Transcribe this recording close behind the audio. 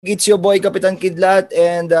It's your boy Kapitan Kidlat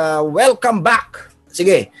and welcome back.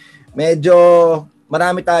 Sige, medyo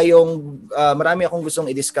marami akong gustong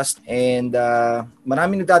i-discuss and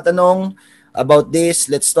maraming nagtatanong about this.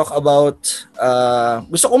 Let's talk about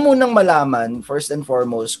gusto ko munang malaman first and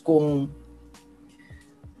foremost kung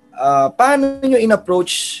paano nyo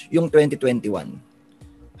in-approach yung 2021.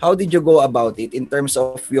 How did you go about it in terms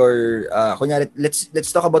of your kunyari, let's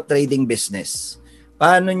talk about trading business.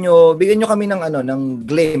 Paano nyo, bigyan nyo kami ng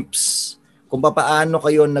glimpse kung paano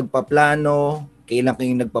kayo nagpaplano, kailan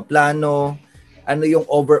kayo nagpaplano, ano yung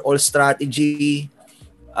overall strategy,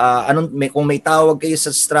 kung may tawag kayo sa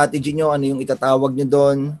strategy nyo, ano yung itatawag nyo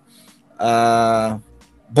doon,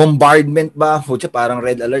 bombardment ba? Pucha, parang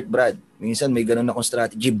red alert, Brad. Minsan may ganun akong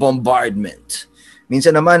strategy, bombardment.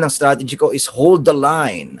 Minsan naman, ang strategy ko is hold the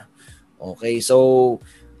line. Okay, so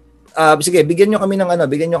sige, bigyan nyo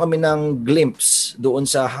kami ng glimpse doon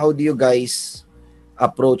sa how do you guys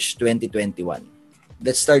approach 2021.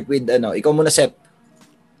 Let's start with ikaw muna, Sep.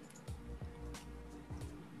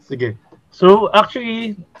 Sige. So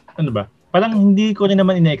actually, parang hindi ko rin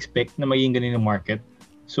naman ina-expect na maging ganun yung market.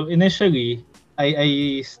 So initially,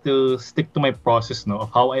 I still stick to my process of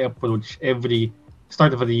how I approach every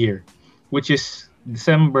start of the year, which is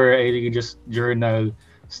December. I really just journal,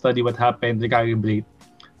 study what happened, recalibrate.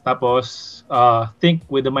 Tapos, think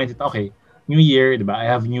with the mindset, okay, new year, diba? I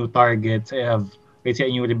have new targets, I have, let's say,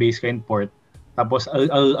 a new rebase port. Tapos,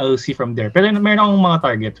 I'll see from there. Pero meron akong mga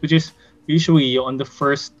targets, which is usually on the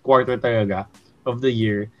first quarter talaga of the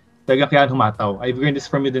year, talaga kaya humataw. I've learned this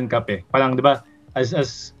from you din, Kape. Parang, diba,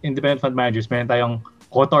 as independent fund managers, meron tayong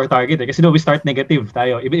quota or target. Kasi we start negative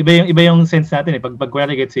tayo. Iba yung sense natin. Pag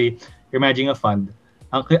let's say, you're managing a fund,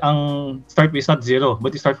 ang start is not zero,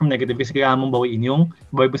 but you start from negative kasi kailangan mong bawiin yung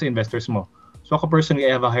bawi mo sa investors mo. So ako personally,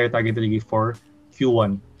 I have a higher target really for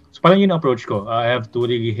Q1. So parang yun ang approach ko. I have to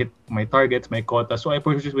really hit my targets, my quota. So I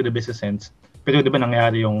approach this with a business sense. Pero di ba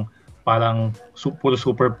nangyari yung parang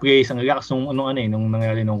super praise, ang relax nung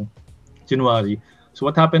nangyari nung January. So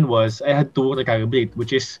what happened was, I had to recalibrate,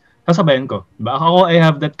 which is, sasabayan ko. Diba? Ako, I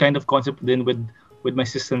have that kind of concept din with my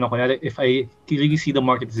system. If I really see the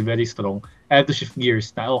market is very strong, I have to shift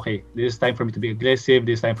gears. Na okay, this is time for me to be aggressive.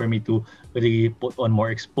 This is time for me to really put on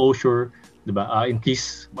more exposure, diba?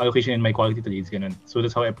 Increase allocation in my quality trades. Ganun. So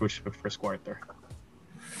that's how I approach the first quarter.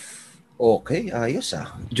 Okay, ayos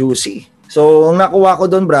juicy. So ang nakuha ko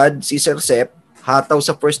doon, Brad, si Sir Sep, hataw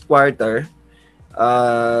sa first quarter,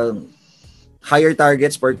 higher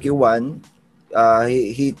targets for Q1.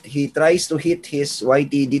 He tries to hit his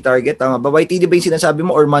YTD target. Tama ba? YTD ba yung sinasabi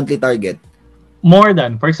mo or monthly target? More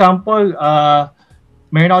than. For example,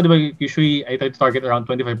 meron ako, diba, usually I try to target around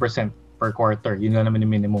 25% per quarter. Yun lang naman yung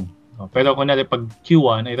minimum. Pero kung pag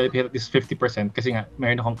Q1, I try to hit at least 50% kasi nga,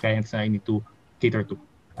 meron akong clients na I need to cater to.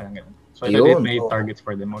 Parang ganun. So I try to hit my targets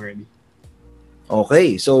for them already.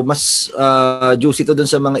 Okay, so mas juicy to dun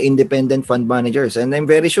sa mga independent fund managers. And I'm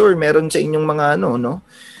very sure meron sa inyong mga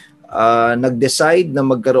nag-decide na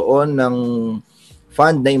magkaroon ng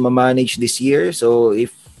fund na i-manage this year. So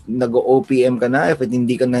if nag-OPM ka na, if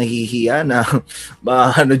hindi ka nahihiya na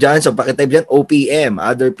dyan, so pakitype dyan, OPM,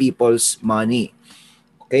 other people's money.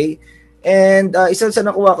 Okay? And isa sa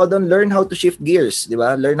nakuha ko doon, learn how to shift gears, di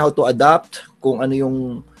ba? Learn how to adapt kung ano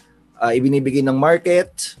yung ibinibigay ng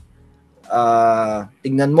market.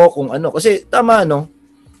 Tingnan mo kung ano. Kasi tama,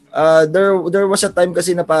 there was a time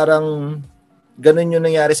kasi na parang ganun yung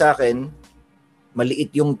nangyari sa akin, maliit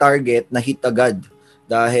yung target na hit agad.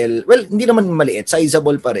 Dahil, well, hindi naman maliit,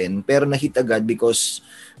 sizable pa rin, pero na hit agad because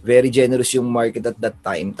very generous yung market at that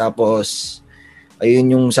time. Tapos, ayun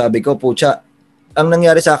yung sabi ko, pucha, ang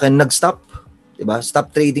nangyari sa akin, nag-stop. Diba?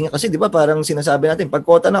 Stop trading. Kasi diba parang sinasabi natin, pag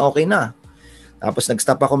quota na, okay na. Tapos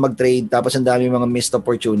nag-stop ako mag-trade, tapos ang dami mga missed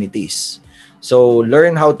opportunities. So,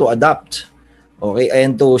 learn how to adapt. Okay,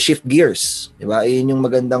 and to shift gears. Diba? Ayun yung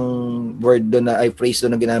magandang word doon na phrase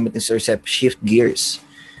doon na ginamit ni Sir Sep, shift gears.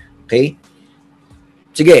 Okay?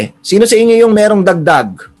 Sige, sino sa inyo yung merong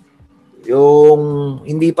dagdag? Yung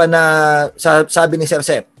hindi pa na sabi ni Sir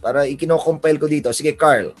Sep para ikino-compile ko dito. Sige,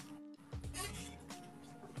 Carl.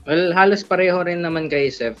 Well, halos pareho rin naman kay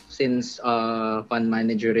Seth since fund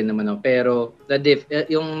manager rin naman ako. Pero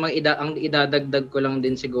ang idadagdag ko lang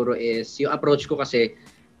din siguro is yung approach ko kasi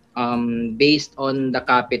based on the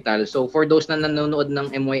capital. So for those na nanonood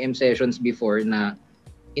ng MYM sessions before na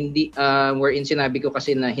hindi wherein sinabi ko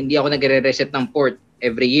kasi na hindi ako nagre-reset ng port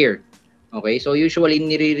every year. Okay? So usually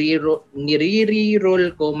nire-roll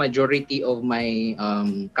ko majority of my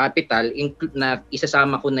capital na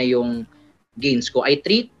isasama ko na yung gains ko. I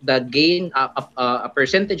treat the gain a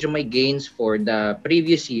percentage of my gains for the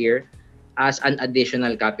previous year as an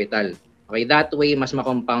additional capital. Okay, that way mas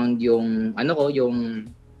ma-compound yung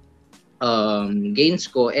gains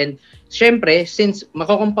ko, and syempre since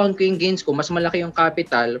mako-compound ko yung gains ko, mas malaki yung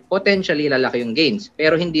capital, potentially lalaki yung gains.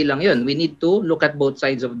 Pero hindi lang yun, we need to look at both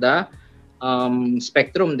sides of the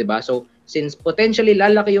spectrum, di ba? So since potentially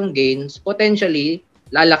lalaki yung gains, potentially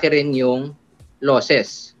lalaki rin yung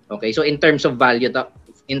losses. Okay, so in terms of value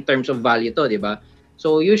to, di ba?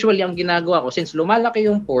 So usually ang ginagawa ko, since lumalaki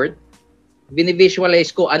yung port,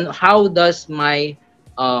 binivisualize ko how does my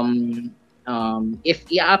if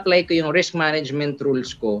i-apply ko yung risk management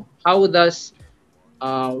rules ko, how does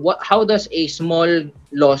a small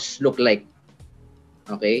loss look like?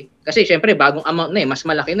 Okay? Kasi syempre bagong amount na mas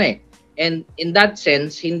malaki na And in that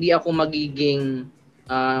sense, hindi ako magiging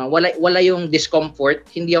wala yung discomfort,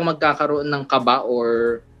 hindi ako magkakaroon ng kaba,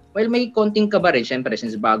 or may konting kaba rin syempre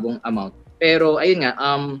since bagong amount. Pero ayun nga,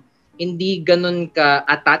 hindi ganun ka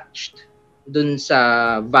attached dun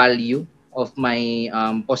sa value of my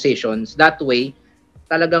positions. That way,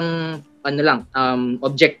 talagang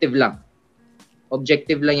objective lang.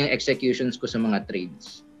 Objective lang yung executions ko sa mga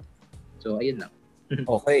trades. So, ayun lang.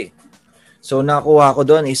 Okay. So, nakuha ko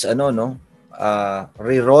doon is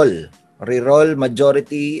re-roll. Re-roll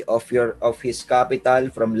majority of his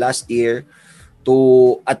capital from last year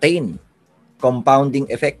to attain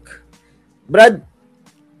compounding effect. Brad,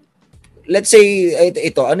 let's say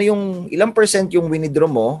ito, ilang percent yung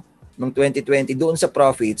winidraw mo noong 2020 doon sa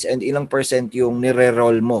profits, and ilang percent yung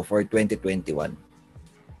nire-roll mo for 2021?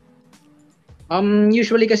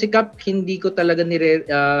 Usually kasi Kap, hindi ko talaga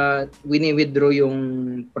wini-withdraw yung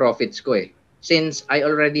profits ko Since I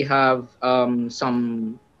already have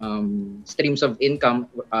some streams of income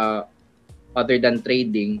other than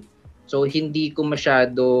trading. So hindi ko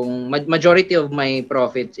masyadong majority of my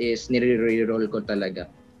profits is nire-roll ko talaga.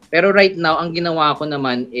 Pero right now, ang ginawa ko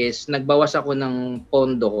naman is nagbawas ako ng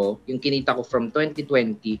pondo ko, yung kinita ko from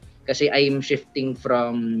 2020, kasi I'm shifting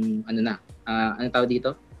from, ano tawag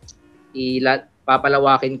dito?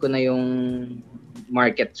 Papalawakin ko na yung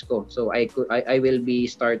markets ko. So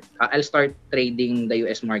I'll start trading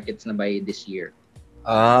the US markets na by this year.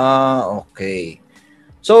 Okay.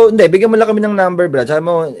 So, bigyan mo lang kami ng number, Brad. Sabi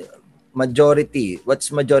mo, majority.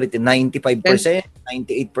 What's majority? 95%?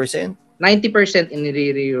 98%? 90%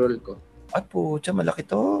 in-re-roll ko. Ay po, malaki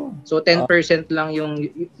to. So 10% lang yung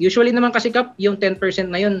usually naman kasi Kap, yung 10%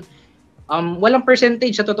 na yun walang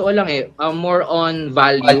percentage sa totoo lang more on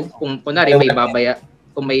value. Kung kunwari may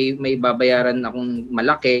babayaran akong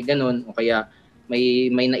malaki ganun, o kaya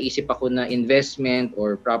may naisip ako na investment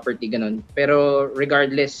or property ganun. Pero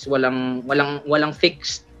regardless, walang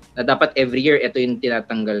fixed na dapat every year ito yung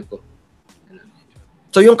tinatanggal ko.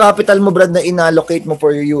 So yung capital mo, Brad, na inallocate mo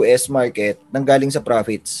for your US market, nanggaling sa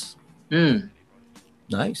profits?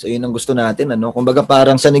 Nice. So yun ang gusto natin, Kumbaga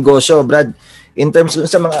parang sa negosyo, Brad, in terms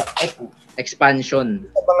sa mga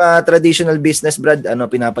expansion. Sa mga traditional business, Brad,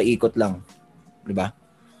 pinapaikot lang. 'Di ba?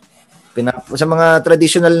 Sa mga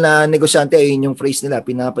traditional na negosyante, ayun yung phrase nila,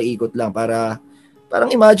 pinapaikot lang, para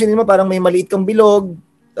parang imagine mo parang may maliit kang bilog,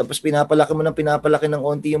 tapos pinapalaki ng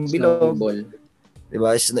onti yung bilog. 'Di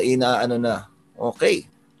ba? Is na. Okay.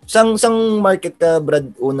 Sang market ka,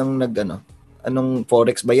 Brad, unang anong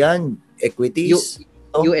forex ba yan? Equities?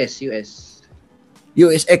 US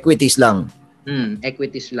equities lang.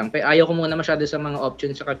 Equities lang. Pero ayaw ko muna masyado sa mga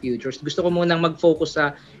options at futures. Gusto ko munang mag-focus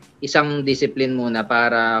sa isang discipline muna,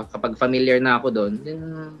 para kapag familiar na ako doon, then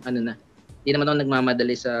hindi naman ako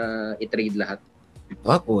nagmamadali sa i-trade lahat.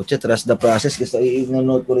 Trust the process. Gusto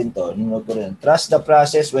i-note ko rin to. Trust the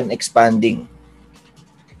process when expanding.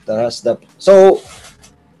 So,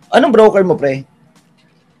 anong broker mo, pre?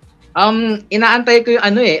 Inaantay ko yung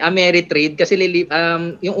Ameritrade, kasi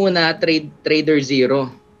yung una Trader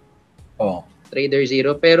Zero. Trader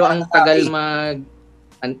Zero, pero ang tagal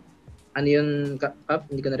yun,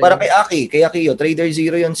 hindi ko na rin. Para kay Aki yo, Trader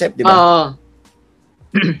Zero yun, Sep, di ba? Oo.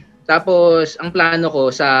 Tapos ang plano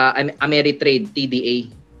ko sa Ameritrade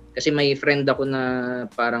TDA, kasi may friend ako na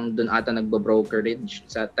parang doon ata nagbo-brokerage,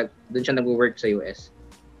 doon siya nagwo-work sa US.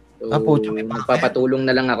 So, magpapatulong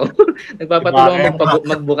na lang ako. Nagpapatulong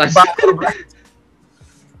magbukas.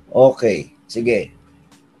 Okay, sige.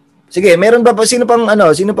 Meron ba sino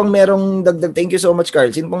pang merong dagdag? Thank you so much,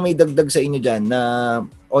 Carl. Sino pang may dagdag sa inyo diyan na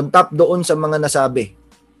on top doon sa mga nasabi?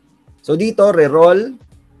 So dito, re-roll,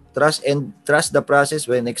 trust the process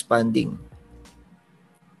when expanding.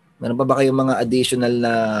 Meron pa ba kayong mga additional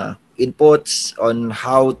na inputs on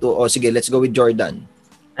how to sige, let's go with Jordan.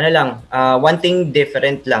 One thing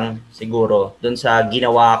different lang siguro dun sa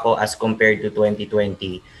ginawa ko as compared to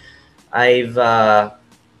 2020. I've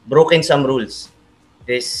broken some rules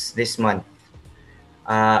this month.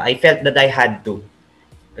 I felt that I had to.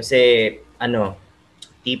 Kasi,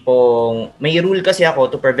 tipong, may rule kasi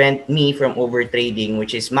ako to prevent me from overtrading,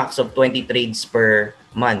 which is max of 20 trades per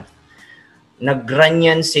month. Nag-run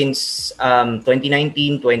yan since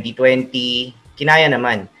 2019, 2020, kinaya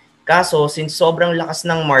naman. Kaso, since sobrang lakas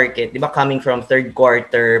ng market, di ba, coming from third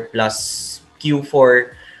quarter plus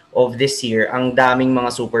Q4 of this year, ang daming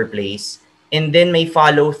mga super plays. And then may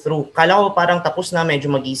follow through. Kala ko parang tapos na,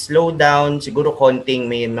 medyo mag-slow down, siguro konting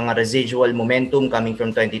may mga residual momentum coming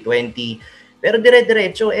from 2020. Pero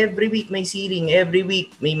dire-diretso, every week may ceiling, every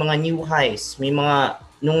week may mga new highs, may mga,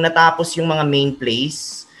 nung natapos yung mga main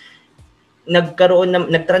plays,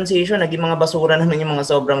 nag-transition, naging mga basura naman yung mga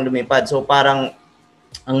sobrang lumipad. So parang,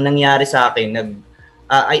 ang nangyari sa akin,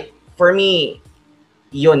 for me,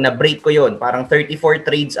 yun, na-break ko yun. Parang 34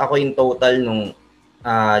 trades ako in total nung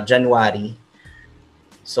January.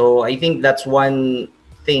 So, I think that's one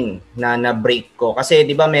thing na na-break ko. Kasi,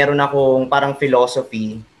 di ba, meron akong parang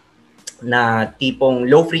philosophy na tipong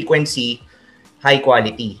low frequency, high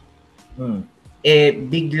quality.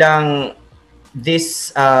 Biglang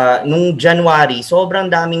nung January, sobrang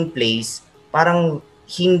daming plays, parang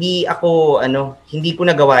hindi ko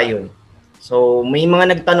nagawa yun. So, may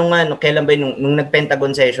mga nagtanungan, kailan ba nung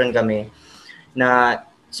nag-Pentagon session kami, na,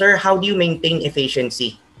 sir, how do you maintain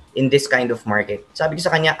efficiency in this kind of market? Sabi ko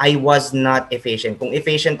sa kanya, I was not efficient. Kung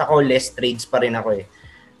efficient ako, less trades pa rin ako eh.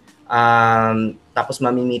 Tapos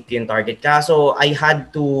mamimit yung target. Kaso, I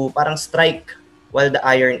had to parang strike while the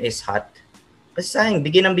iron is hot. Kasi sayang,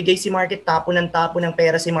 bigay ng bigay si market, tapo ng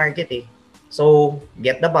pera si market eh. So,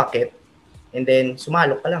 get the bucket, and then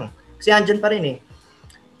sumalok ka lang. Kasi andyan pa rin eh.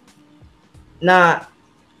 Na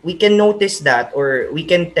we can notice that or we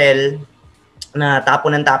can tell na tapo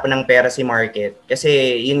ng pera si market.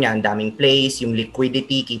 Kasi yun nga, ang daming plays, yung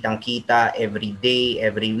liquidity, kitang-kita, every day,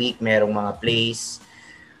 every week, merong mga plays.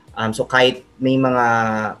 So kahit may mga...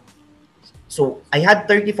 So I had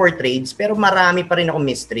 34 trades pero marami pa rin ako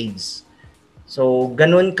missed trades. So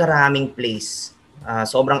ganun karaming plays.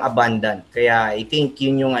 Sobrang abundant. Kaya I think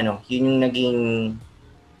yun yung naging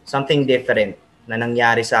something different na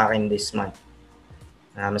nangyari sa akin this month.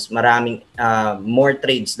 Mas maraming more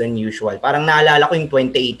trades than usual. Parang naalala ko yung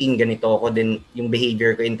 2018, ganito ako din yung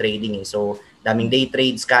behavior ko in trading eh. So, daming day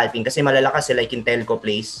trade, scalping. Kasi malalakas like in telco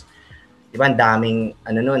plays. Di ba, daming,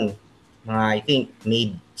 mga I think,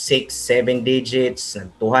 made 6, 7 digits,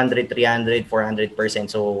 200, 300,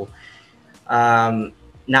 400%. So,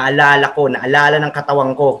 naalala ng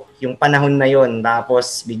katawan ko yung panahon na yon.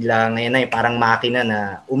 Tapos, bigla ngayon na parang makina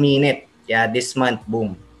na uminit. Kaya this month,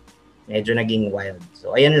 boom. Medyo naging wild.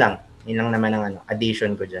 So, ayan lang. Yun lang naman ang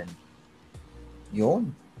addition ko dyan.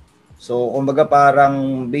 Yun. So, kumbaga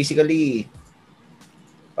parang basically,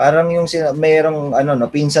 parang yung mayroong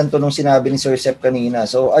pinsan to nung sinabi ni Sir Sep kanina.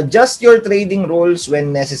 So, adjust your trading rules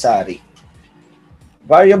when necessary.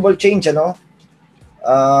 Variable change,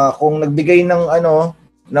 kung nagbigay ng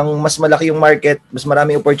mas malaki yung market, mas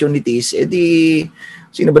maraming opportunities, edi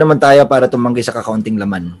sino ba naman tayo para tumanggi sa kakaunting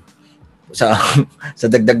laman? Sa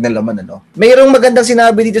dagdag na laman, Mayroong magandang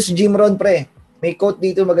sinabi dito si Jim Rohn, pre. May quote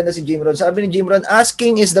dito maganda si Jim Rohn. Sabi ni Jim Rohn,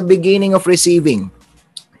 asking is the beginning of receiving.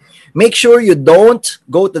 Make sure you don't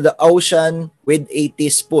go to the ocean with a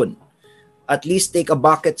teaspoon. At least take a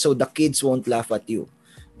bucket so the kids won't laugh at you.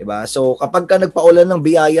 Diba? So kapag ka nagpaulan ng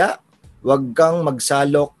biyaya, wag kang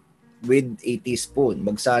magsalok with a teaspoon.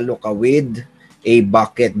 Magsalok ka with a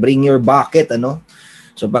bucket. Bring your bucket,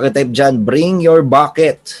 So pakitype dyan, bring your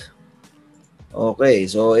bucket. Okay,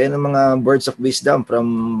 so yan ang mga words of wisdom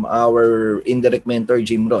from our indirect mentor,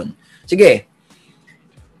 Jim Rohn. Sige,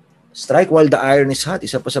 strike while the iron is hot.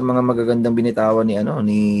 Isa pa sa mga magagandang binitawan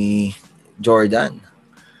ni Jordan.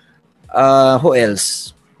 Who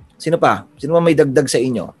else? Sino pa? Sino ba may dagdag sa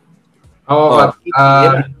inyo?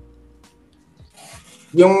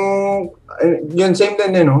 Yung same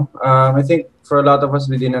din I think for a lot of us,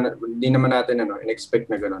 di naman natin in-expect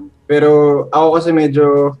na gano'n. Pero ako kasi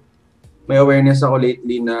medyo may awareness ako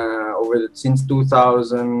lately na since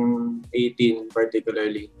 2018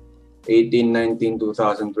 particularly, 18, 19,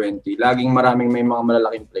 2020, laging maraming may mga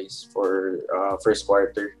malalaking plays for first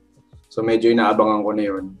quarter. So medyo inaabangan ko na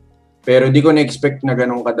yun. Pero di ko na-expect na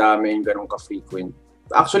ganun kadami, ganun ka-frequent.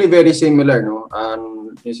 Actually, very similar,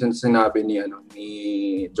 yung sinabi ni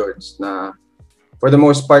George na for the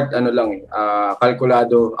most part,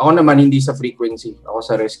 kalkulado. Ako naman hindi sa frequency, ako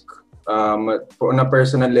sa risk. On a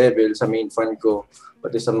personal level, sa main fund ko,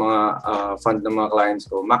 pati sa mga fund ng mga clients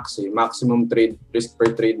ko, maximum trade, risk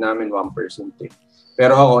per trade namin 1%.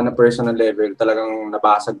 Pero ako, on a personal level, talagang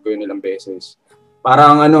nabasag ko yun ilang beses.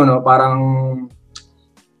 Parang parang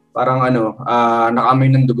parang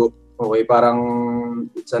nakaamoy ng dugo. Okay, parang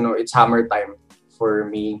it's hammer time for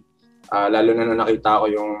me. Lalo na nakita ko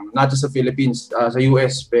yung, not just sa Philippines, sa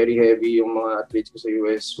US, very heavy yung mga trades ko sa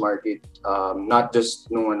US market. Not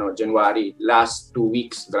just nung January, last 2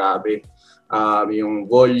 weeks, grabe.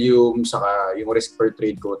 Yung volume, saka yung risk per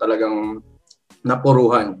trade ko, talagang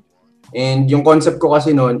napuruhan. And yung concept ko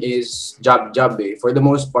kasi noon is job eh. For the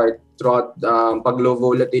most part, throughout pag low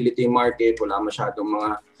volatility market, wala masyadong mga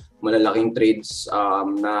malalaking trades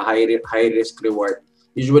na high risk reward.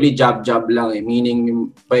 Usually job lang eh. Meaning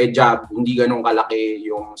yung by job, hindi ganun kalaki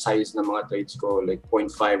yung size ng mga trades ko. Like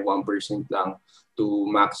 0.5, 1% lang to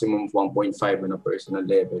maximum 1.5 on a personal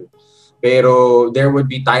level. Pero there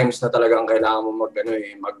would be times na talagang kailangan mo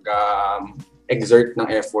exert ng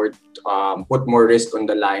effort, put more risk on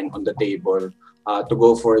the line, on the table, to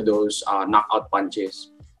go for those knockout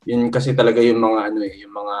punches. Yun kasi talaga yung mga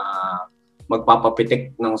yung mga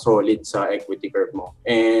magpapapitik ng solid sa equity curve mo.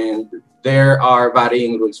 And there are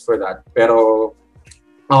varying rules for that. Pero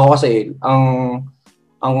ako kasi ang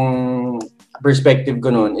perspective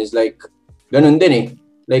ko noon is like ganun din eh.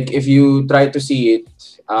 Like if you try to see it,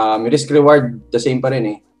 risk reward the same pa rin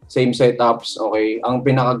eh. Same setups, okay. Ang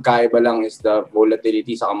pinakagkaiba lang is the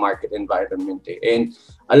volatility sa market environment eh. And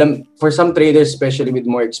for some traders, especially with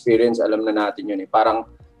more experience, alam na natin yun eh. Parang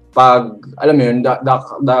pag, alam mo yun,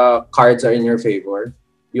 the cards are in your favor,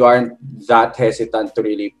 you aren't that hesitant to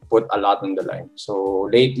really put a lot on the line.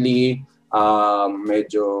 So lately,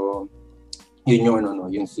 medyo yun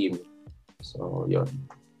yung theme. So yun.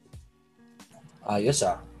 Ayos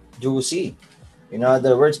juicy. In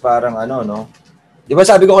other words, parang di ba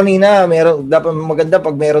sabi ko kanina, dapat maganda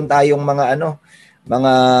pag meron tayong mga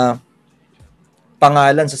mga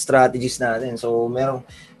pangalan sa strategies natin. So merong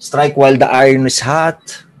strike while the iron is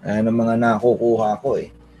hot. Ayan ang mga nakukuha ko eh.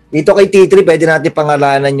 Dito kay T3, pwede natin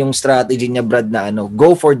pangalanan yung strategy niya, Brad, na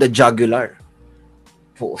go for the jugular.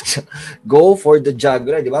 Go for the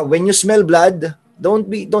jugular, di ba? When you smell blood,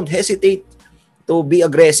 don't hesitate to be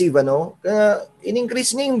aggressive,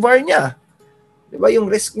 in-increase niya yung VAR niya. Di ba yung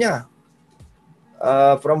risk niya?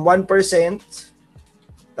 From 1%,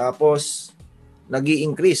 tapos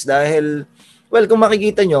nag-i-increase dahil, well, kung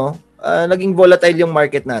makikita nyo, naging volatile yung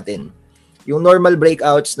market natin. Yung normal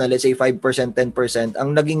breakouts na let's say 5%, 10%, ang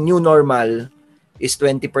naging new normal is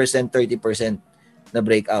 20%, 30% na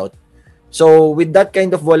breakout. So with that kind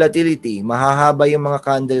of volatility, mahahaba yung mga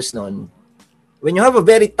candles nun. When you have a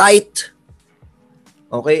very tight,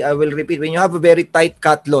 okay, I will repeat, when you have a very tight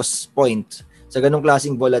cut loss point sa ganung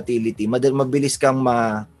klaseng volatility, mabilis kang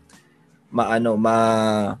anong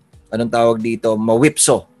tawag dito,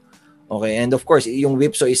 ma-whipsaw. Okay, and of course, yung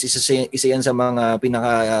whipsaw is isa yan sa mga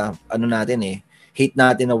pinaka hate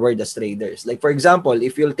natin na word as traders. Like for example,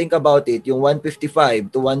 if you'll think about it, yung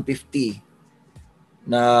 155 to 150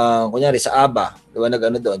 na kunyari sa ABA,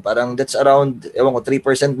 diba doon, parang that's around 3%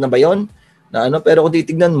 na ba yon? Na pero kung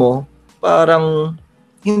titignan mo, parang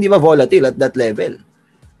hindi ba volatile at that level.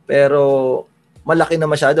 Pero malaki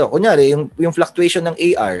na masyado. Kunyari, yung fluctuation ng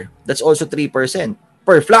AR, that's also 3%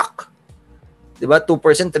 per flock. Diba?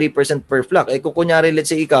 2%, 3% per flock. Eh kung kunyari, let's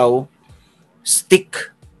say ikaw,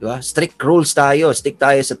 diba? Strict rules tayo. Stick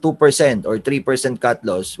tayo sa 2% or 3% cut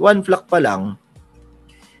loss. 1 flock pa lang,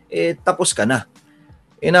 tapos ka na.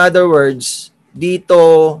 In other words,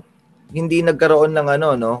 dito, hindi nagkaroon ng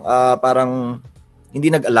parang hindi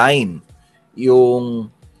nag-align yung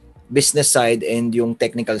business side and yung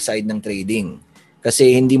technical side ng trading.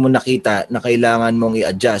 Kasi hindi mo nakita na kailangan mong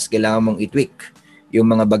i-adjust, kailangan mong i-tweak yung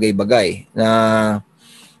mga bagay-bagay na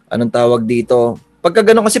anong tawag dito. Pagka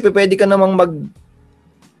ganun kasi pwede ka namang mag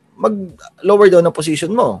lower down ang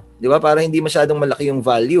position mo, di ba? Para hindi masyadong malaki yung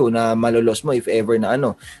value na malolos mo if ever na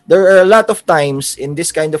There are a lot of times in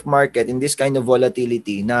this kind of market, in this kind of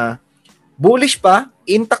volatility na bullish pa,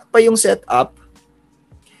 intact pa yung setup,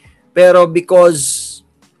 pero because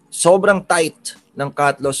sobrang tight ng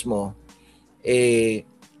cut loss mo,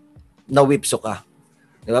 na-whipsaw ka.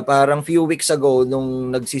 Diba? Parang few weeks ago,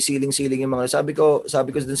 nung nagsisiling-siling yung mga, sabi ko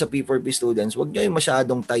dun sa P4P students, wag nyo yung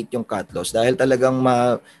masyadong tight yung cut loss dahil talagang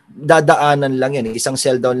dadaanan lang yan. Isang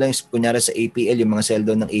sell down lang, kunyari sa APL, yung mga sell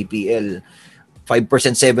down ng APL, 5%,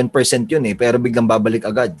 7% yun pero biglang babalik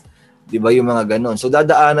agad. Diba yung mga ganon? So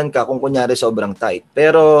dadaanan ka kung kunyari sobrang tight.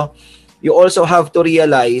 Pero you also have to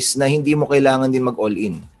realize na hindi mo kailangan din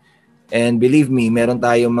mag-all-in. And believe me, meron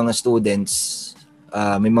tayong mga students,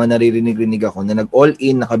 may mga naririnig ako na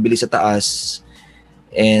nag-all-in, nakabili sa taas,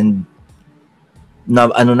 and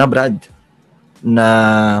Brad,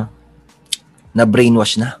 na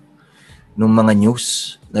brainwash na nung mga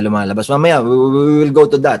news na lumalabas. Mamaya, we will go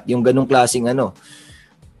to that, yung ganung klaseng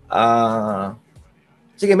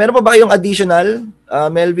Sige, meron pa ba kayong additional?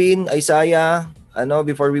 Melvin, Isaiah,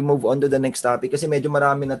 before we move on to the next topic? Kasi medyo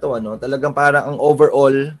marami na to, Talagang parang ang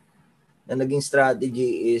overall na naging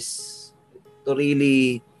strategy is to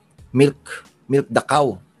really milk the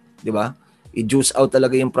cow, di ba? I-juice out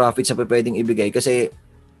talaga yung profits na pwedeng ibigay kasi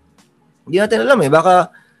hindi natin alam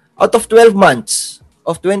baka out of 12 months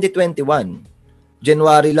of 2021,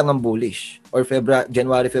 January lang ang bullish or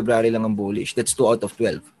January, February lang ang bullish. That's 2 out of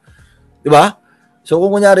 12. Di ba? So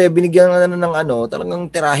kung kunyari binigyan ka na ng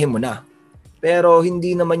talagang tirahin mo na. Pero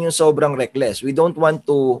hindi naman yung sobrang reckless. We don't want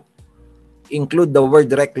to include the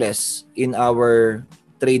word reckless in our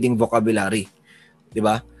trading vocabulary. 'Di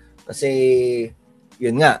ba? Kasi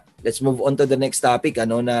yun nga, let's move on to the next topic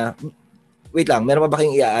wait lang, meron pa ba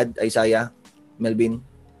kayong i-add, Isaiah, Melvin,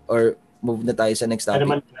 or move na tayo sa next topic?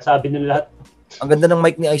 Ano naman nasabi nila lahat? Ang ganda ng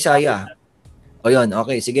mic ni Isaiah. O yun,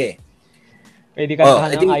 okay, sige. Pwede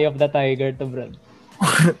ka ng Eye of the Tiger to Brad.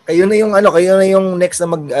 kayo na yung next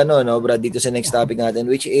na Brad, dito sa next topic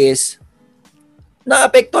natin, which is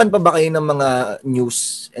naapektuhan pa ba kayo ng mga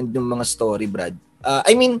news and yung mga story, Brad?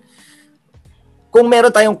 I mean, kung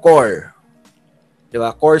meron tayong core, di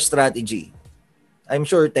ba? Core strategy. I'm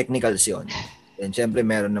sure technicals yun. And syempre,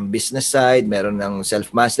 meron ng business side, meron ng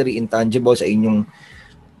self-mastery, intangible sa inyong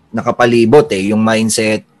nakapalibot yung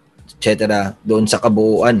mindset, etc. doon sa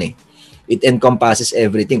kabuuan It encompasses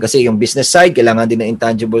everything. Kasi yung business side, kailangan din ng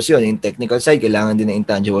intangibles yun. Yung technical side, kailangan din ng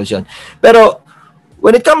intangibles yun. Pero,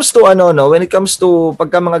 when it comes to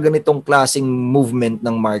pagka mga ganitong klaseng movement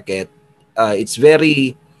ng market, it's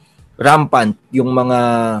very rampant yung mga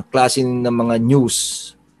klaseng ng mga news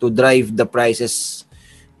to drive the prices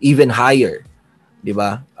even higher. Di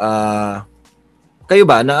ba? Kayo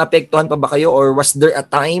ba, naapektuhan pa ba kayo or was there a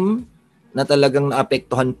time na talagang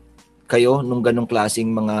naapektuhan kayo nung ganong klaseng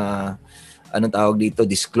mga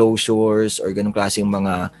disclosures or ganong klaseng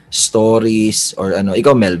mga stories or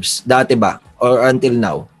ikaw Melvs, dati ba or until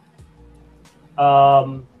now?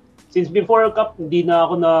 Since before Cup, hindi na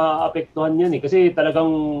ako naapektuhan yan kasi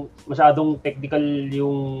talagang masyadong technical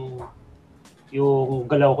yung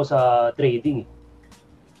galaw ko sa trading.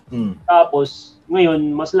 Tapos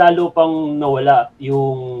ngayon mas lalo pang nawala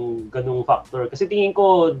yung ganung factor kasi tingin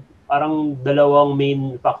ko parang dalawang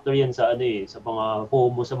main factor yan sa sa mga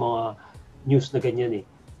FOMO, sa mga news na ganyan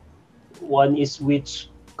One is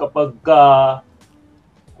which kapag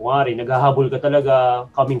naghahabol ka talaga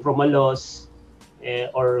coming from a loss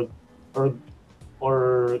or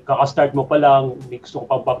kaka-start mo pa lang, may gusto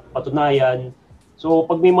ko pang patunayan. So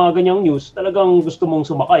pag may mga ganyang news, talagang gusto mong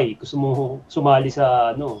sumakay, gusto mong sumali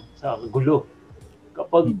sa sa gulo.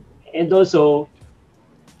 Kapag and also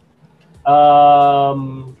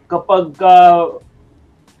kapag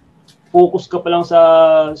focus ka pa lang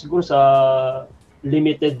siguro sa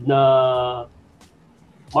limited na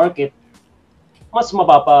market, mas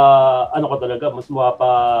mapapa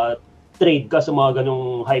trade ka sa mga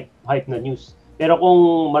ganong hype na news. Pero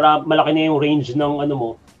kung malaki na yung range ng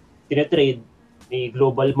tine-trade, may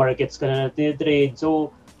global markets ka na tine-trade,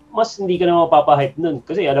 so mas hindi ka na mapapa-hype nun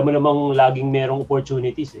kasi alam mo namang laging merong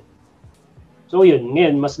opportunities So yun,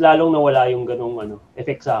 ngayon mas lalong nawala yung ganong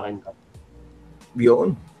effect sa akin.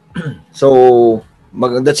 Yun. So,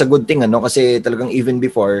 that's a good thing kasi talagang even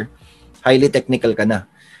before highly technical ka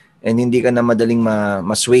na and hindi ka na madaling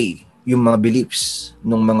masway yung mga beliefs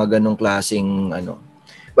ng mga ganong klaseng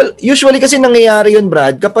Well, usually kasi nangyayari yun,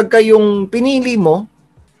 Brad, kapag yung pinili mo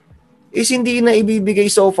is hindi na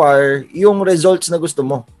ibibigay so far yung results na gusto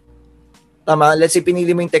mo. Tama? Let's say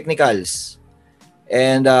pinili mo yung technicals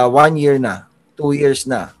and 1 year na, 2 years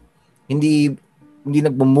na, hindi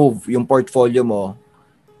nagmo-move yung portfolio mo.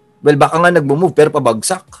 Well, baka nga nagmo-move pero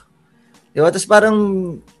pabagsak. Diba? Tapos parang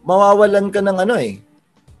mawawalan ka ng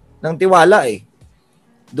ng tiwala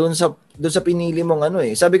doon sa pinili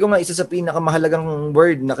mong Sabi ko nga, isa sa pinakamahalagang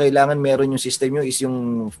word na kailangan meron yung system nyo is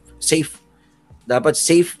yung safe. Dapat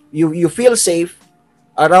safe. You feel safe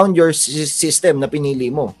around your system na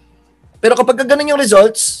pinili mo. Pero kapag ganun yung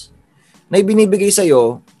results na ibinibigay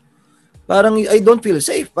sa'yo, parang I don't feel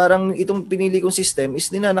safe. Parang itong pinili kong system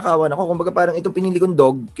is ninanakawan ako. Kumbaga parang itong pinili kong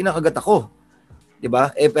dog, kinakagat ako. 'Di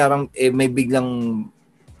ba? Parang may biglang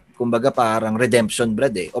kumbaga parang redemption,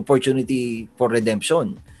 Brad opportunity for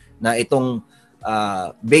redemption na itong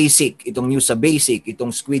basic, itong news sa basic,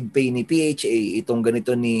 itong squid pay ni PHA, itong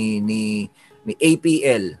ganito ni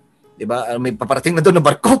APL, 'di ba? May paparating na doon na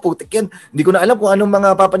barko, putik yan. Hindi ko na alam kung anong mga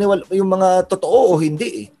papaniwala yung mga totoo o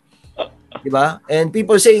hindi Diba? And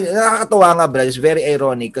people say, nakakatawa nga, Brad, it's very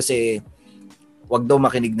ironic kasi wag daw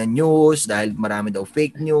makinig ng news dahil marami daw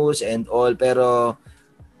fake news and all, pero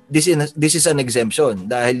this is an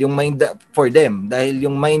exemption dahil yung mind for them, dahil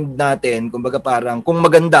yung mind natin, kumbaga parang kung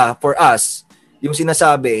maganda for us, yung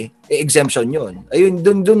sinasabi, exemption yun. Ayun,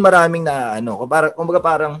 dun maraming na ano, kumbaga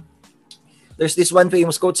parang there's this one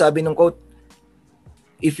famous quote, sabi nung quote,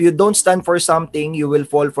 if you don't stand for something, you will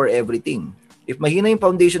fall for everything. If mahina yung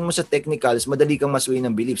foundation mo sa technicals, madali kang masway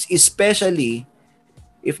ng beliefs, especially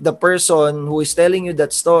if the person who is telling you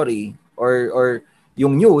that story or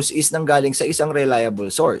yung news is nanggaling sa isang reliable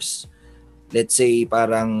source. Let's say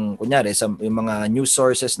parang kunyari yung mga news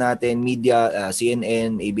sources natin, media,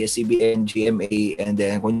 CNN, ABS-CBN, GMA, and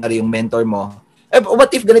then kunyari yung mentor mo.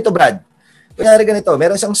 What if ganito, Brad? Kunyari ganito,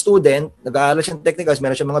 meron siyang student, nag-aaral siyang technicals,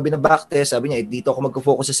 meron siyang mga binabacktest, sabi niya, dito ako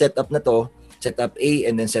magfo-focus sa setup na to, setup A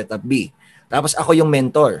and then setup B. Tapos ako yung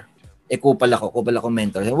mentor. Kupal ako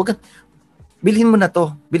mentor. Huwag ka, bilhin mo na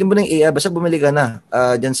to. Bilhin mo na yung AI, basta bumili ka na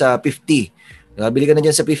dyan sa 50. Bili ka na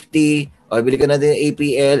dyan sa 50, o bili ka na din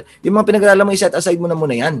APL. Yung mga pinag-aralan mo, i-set aside mo na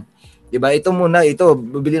muna yan. Diba? Ito,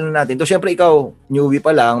 bibili na natin. So, syempre ikaw, newbie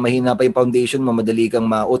pa lang, mahina pa yung foundation mo, madali kang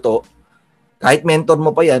mauto. Kahit mentor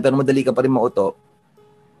mo pa yan, pero madali ka pa rin mauto.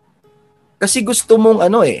 Kasi gusto mong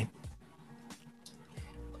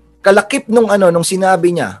kalakip nung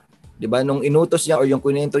sinabi niya, diba? Nung inutos niya or yung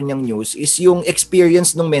kunento niyang news is yung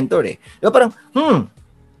experience ng mentor eh. Diba? Parang,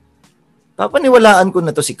 papaniwalaan ko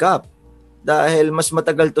na to si Cap. Dahil mas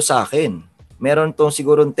matagal to sa akin. Meron tong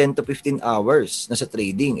siguro 10 to 15 hours na sa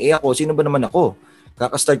trading. Ako, sino ba naman ako?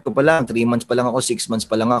 Kaka-start ko pa lang, 3 months pa lang ako, 6 months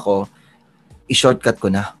pa lang ako, i-shortcut ko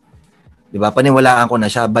na. Diba? Paniwalaan ko na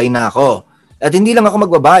siya, buy na ako. At hindi lang ako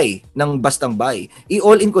magbabuy ng bastang buy.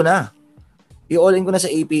 I-all-in ko na. I-all-in ko na sa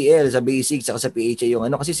APL, sa basic, saka sa PHA yung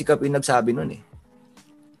kasi si Cap yung nagsabi nun eh.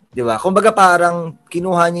 Diba? Kumbaga parang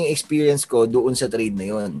kinuha niya yung experience ko doon sa trade na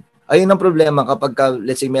yun. Ayun ang problema kapag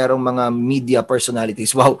let's say merong mga media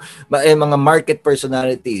personalities, mga market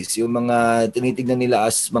personalities, yung mga tinitignan nila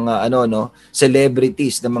as mga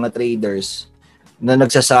celebrities ng mga traders na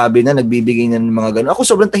nagsasabi na nagbibigay ng mga ganun. Ako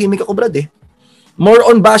sobrang tahimik ako, Brad eh. More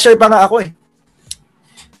on basher pa nga ako eh.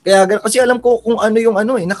 Kaya kasi alam ko kung ano yung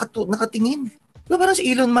nakatingin. Diba parang si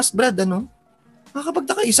Elon Musk, Brad,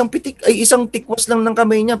 nakakapagtaka, isang tikwas lang ng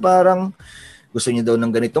kamay niya, parang gusto niya daw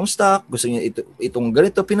ng ganitong stock, gusto niya itong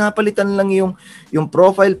ganito, pinapalitan lang yung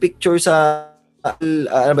profile picture sa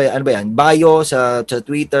ano ba yan? Bio sa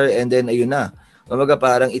Twitter, and then ayun na. Kumbaga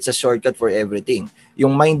parang it's a shortcut for everything.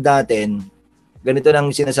 Yung mind natin, ganito lang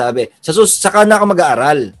sinasabi. Saka na ako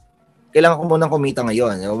mag-aaral. Kailangan ko munang kumita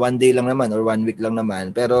ngayon. 1 day lang naman or 1 week lang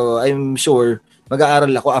naman. Pero I'm sure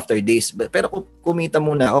mag-aaral ako after days. Pero kumita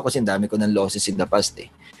muna ako kasi dami ko ng losses in the past eh.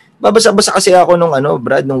 Babasa-basa kasi ako nung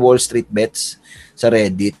Brad, nung Wall Street Bets sa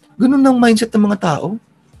Reddit. Ganun ang mindset ng mga tao.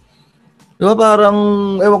 Diba parang,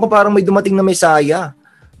 ewan ko, parang may dumating na Messiah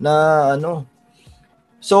na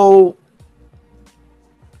So,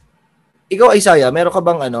 ikaw, Isaiah, meron ka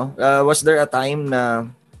bang was there a time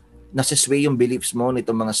na nasisway yung beliefs mo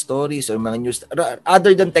nitong mga stories or mga news,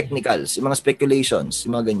 other than technicals, yung mga speculations,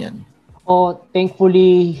 yung mga ganyan?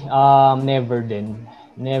 Thankfully, never din.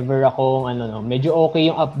 Never akong medyo okay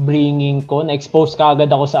yung upbringing ko, na-expose kaagad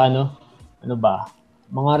ako sa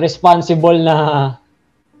mga responsible na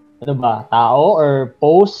tao or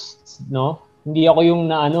posts, no? Hindi ako yung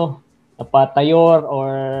napatayor or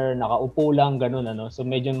nakaupo lang ganun So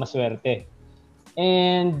medyo maswerte.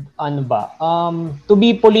 And to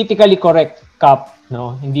be politically correct, Cap,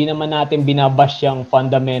 no? Hindi naman natin binabash yung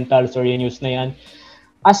fundamentals or yung news na yan.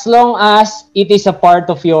 As long as it is a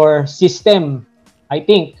part of your system, I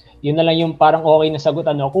think, yun na lang yung parang okay na sagot.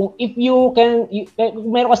 Kung if kung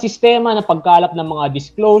meron ka sistema na pagkalap ng mga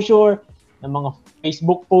disclosure, ng mga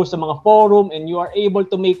Facebook posts, ng mga forum, and you are able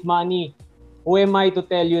to make money, who am I to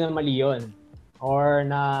tell you na mali yun? Or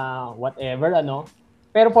na whatever,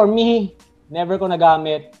 Pero for me, never ko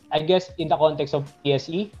nagamit, I guess in the context of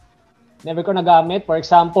PSE, never ko nagamit. For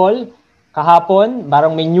example, kahapon,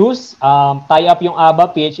 parang may news, tie up yung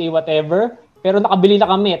ABA, PHA, whatever, pero nakabili na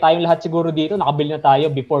kami. Tayong lahat siguro dito, nakabili na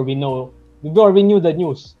tayo before we knew the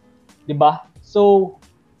news. 'Di ba? So,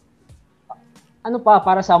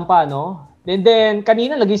 para saan pa, no? Then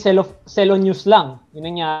kanina lagi sell on news lang. Yun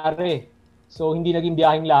nangyari. So, hindi naging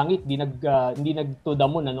biyaheng langit, hindi nag to the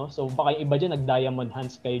moon, So, baka yung iba dyan, nag-diamond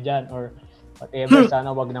hands kayo dyan, or whatever,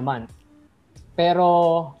 sana wag naman.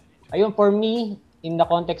 Pero, ayun, for me, in the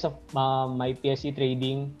context of my PSE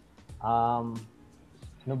trading,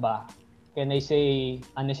 can I say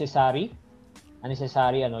unnecessary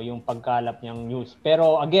yung pagkalap niyang news.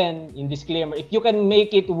 Pero again, in disclaimer, if you can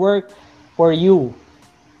make it work for you,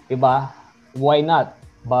 diba? Why not?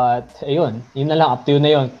 But ayun, yun na lang, up to you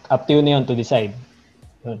na yun to decide.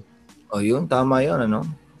 Yun. Yun, tama yun,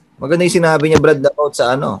 Maganda yung sinabi niya, Brad, about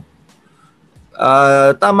sa ano.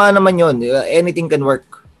 Tama naman yun. Anything can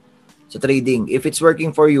work sa trading. If it's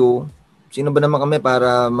working for you, sino ba naman kami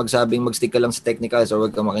para magsabing mag-stick ka lang sa technicals or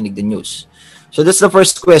wag ka makinig ng news? So that's the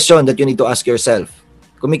first question that you need to ask yourself.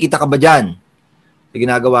 Kumikita ka ba dyan? Sa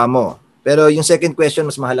ginagawa mo. Pero yung second question,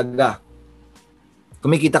 mas mahalaga.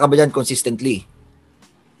 Kumikita ka ba dyan consistently?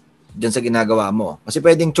 Dyan sa ginagawa mo. Kasi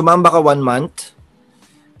pwedeng tumamba ka 1 month,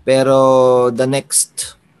 pero the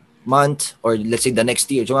next month, or let's say the next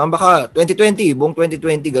year, tumamba ka 2020, buong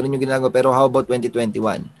 2020, ganun yung ginagawa. Pero how about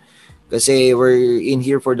 2021? Kasi we're in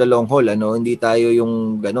here for the long haul, ano? Hindi tayo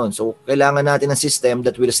yung ganun. So, kailangan natin ng system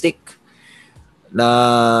that will stick,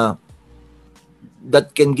 na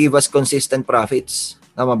that can give us consistent profits.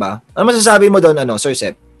 Tama ba? Ano masasabi mo doon, ano, Sir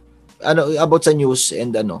Sep? Ano, about sa news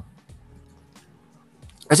and ano?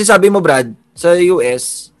 Kasi sabi mo, Brad, sa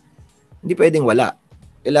US, hindi pwedeng wala.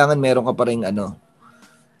 Kailangan meron ka pa rin, ano,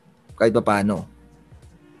 kahit pa paano.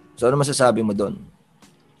 So, ano masasabi mo doon?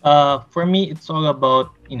 For me, it's all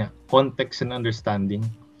about, context and understanding.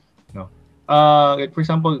 No? Like for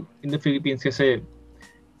example, in the Philippines kasi,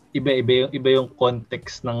 iba yung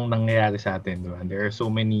context ng nangyayari sa atin, diba? There are so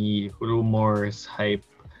many rumors, hype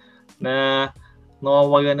na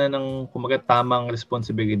nawawala na ng kumaga tamang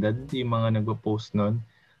responsibilidad yung mga nagpo-post nun.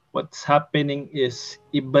 What's happening is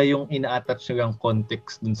iba yung ina-attach nilang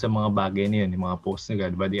context dun sa mga bagay na yun, yung mga post nila,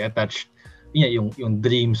 diba? They attach yung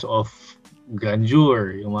dreams of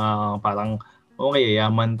grandeur, yung mga parang okay,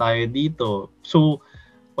 yaman tayo dito. So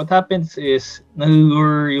what happens is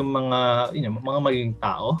nalulure yung mga mga maging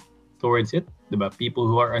tao towards it, diba? People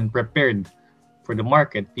who are unprepared for the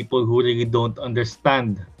market, people who really don't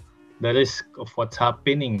understand the risk of what's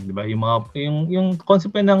happening, diba? Yung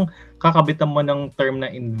concept ng kakabitan mo ng term na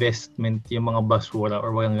investment, yung mga basura or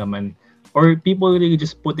walang laman, or people really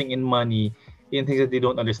just putting in money in things that they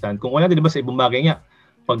don't understand. Kung wala, diba, sa ibang bagay nga,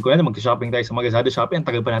 pag wala, mag-shopping tayo sa Lazada Shopee, ang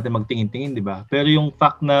tagal pa natin magtingin-tingin, diba? Pero yung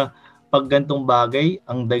fact na pag gantong bagay,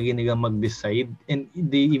 ang dali nilang mag-decide, and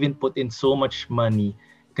they even put in so much money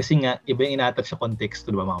kasi nga, iba yung ina-attach sa konteksto,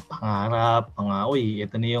 diba? Mga pangarap, uy,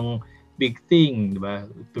 ito na yung big thing, diba?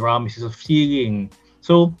 Promises of healing.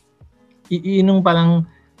 So, yun yung parang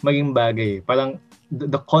maging bagay. Parang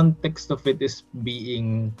the context of it is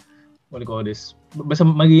being, what do you call this? Basta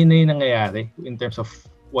maging na yung nangyayari in terms of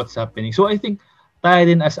what's happening. So, I think tayo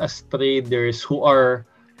din as traders who are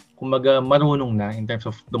kumaga marunong na in terms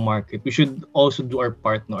of the market, we should also do our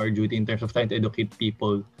part, no, our duty in terms of trying to educate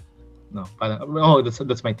people. No, parang,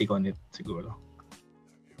 that's my take on it, siguro.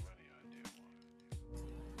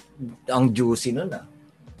 Ang juicy nun,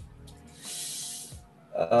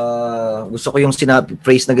 gusto ko yung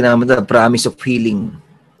phrase na ginamit na, promise of healing.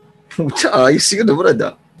 Ayos yun,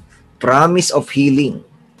 brad. Promise of healing.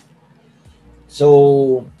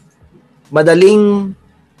 So, madaling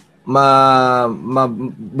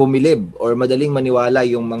bumilib or madaling maniwala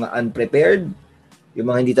yung mga unprepared, yung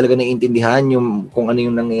mga hindi talaga naiintindihan yung kung ano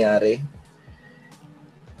yung nangyayari,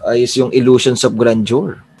 is yung illusions of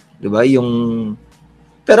grandeur, di ba?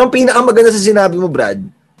 Pero ang pinakamaganda sa sinabi mo, Brad,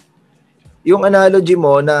 yung analogy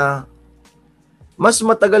mo na mas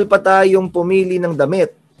matagal pa tayong pumili ng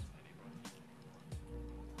damit.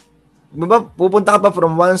 Diba? Pupunta ka pa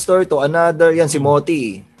from one store to another, yan si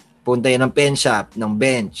Moti. Punta yan ng pen shop, ng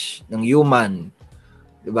bench, ng human.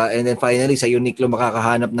 Diba? And then finally, sa Uniqlo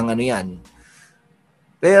makakahanap ng ano yan.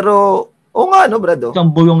 Pero, nga, no, Brad?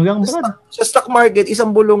 Isang bulong lang, Brad. Sa stock market,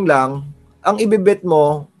 isang bulong lang, ang ibibet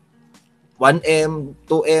mo, 1M,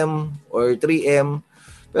 2M, or 3M.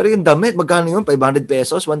 Pero yung damit, magkano yun? 500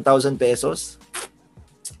 pesos, 1,000 pesos?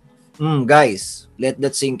 Guys, let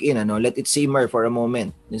that sink in. Let it simmer for a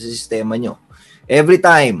moment. Yung sa sistema nyo. Every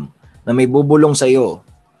time na may bubulong sa'yo,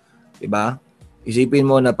 diba? Isipin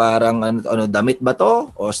mo na parang damit ba to?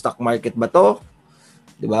 O stock market ba to?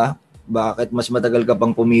 Diba? Bakit mas matagal ka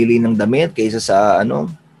pang pumili ng damit kaysa sa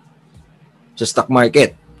sa stock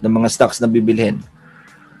market ng mga stocks na bibilhin?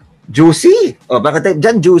 Juicy! Bakit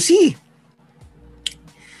dyan juicy?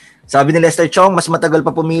 Sabi ni Lester Chong, mas matagal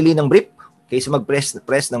pa pumili ng brief kaysa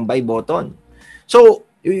mag-press ng buy button. So,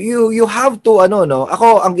 you have to,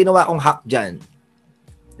 ako, ang ginawa kong hack dyan.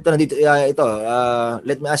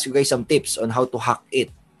 Let me ask you guys some tips on how to hack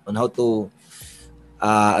it. On how to,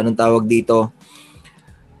 anong tawag dito?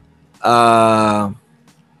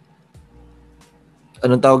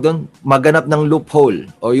 Anong tawag doon? Maganap ng loophole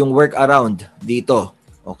o yung workaround dito.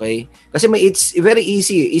 Okay? Kasi it's very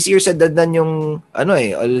easy. Easier said than yung,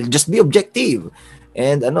 just be objective.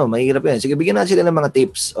 And mahirap yan. Sige, bigyan natin sila ng mga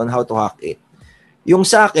tips on how to hack it. Yung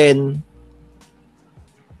sa akin,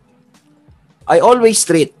 I always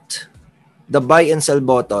treat the buy and sell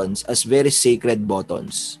buttons as very sacred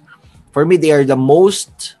buttons. For me, they are the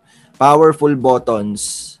most powerful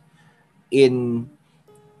buttons in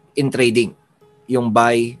trading, yung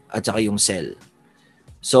buy at saka yung sell.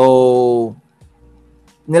 So,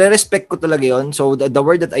 nire-respect ko talaga yon. So, the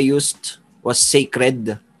word that I used was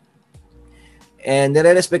sacred. And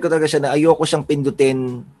nire-respect ko talaga siya na ayoko siyang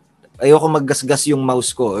pindutin, ayoko maggasgas yung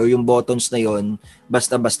mouse ko or yung buttons na yon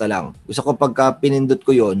basta-basta lang. Gusto ko pagka pinindot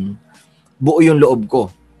ko yon, buo yung loob ko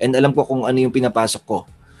and alam ko kung ano yung pinapasok ko.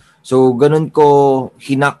 So, ganun ko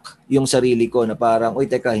hinak yung sarili ko na parang, uy,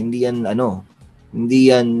 teka, hindi yan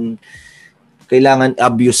kailangan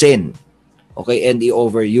abusin. Okay, and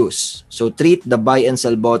i-overuse. So, treat the buy and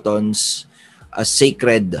sell buttons as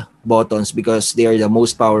sacred buttons because they are the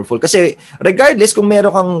most powerful. Kasi regardless kung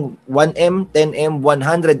meron kang 1M, 10M,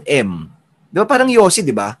 100M, di ba parang Yossi,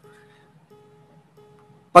 di ba?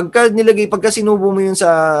 Pagka nilagay mo yun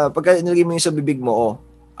sa bibig mo,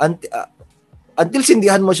 until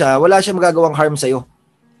sindihan mo siya, wala siya magagawang harm sa'yo.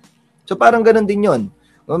 So parang ganun din yun.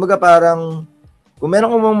 Kumbaga parang, kung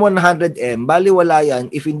meron kang 100M, baliwala yan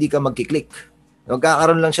if hindi ka magkiklik.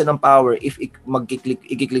 Magkakaroon lang siya ng power if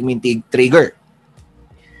ikiklik mo yung trigger.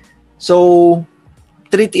 So,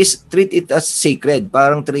 treat it as sacred.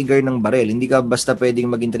 Parang trigger ng barel. Hindi ka basta pwedeng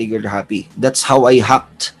maging trigger happy. That's how I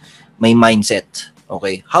hacked my mindset.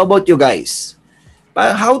 Okay? How about you guys?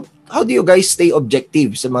 How do you guys stay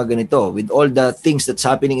objective sa mga ganito with all the things that's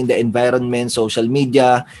happening in the environment, social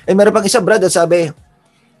media? Eh, meron pang isa, brad, sabi,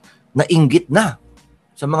 nainggit na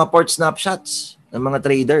sa mga port snapshots ng mga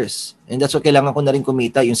traders. And that's what kailangan ko na rin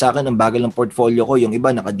kumita. Yung sa akin, ang bagal ng portfolio ko. Yung iba,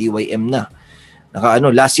 naka-DYM na.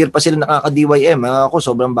 Last year pa sila nakaka-DYM. Ako,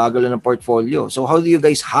 sobrang bagal na ng portfolio. So, how do you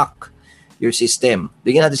guys hack your system?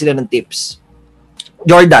 Bigyan natin sila ng tips.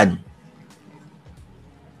 Jordan.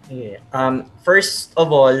 Yeah. First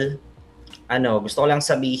of all, gusto ko lang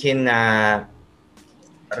sabihin na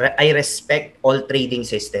I respect all trading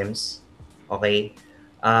systems. Okay?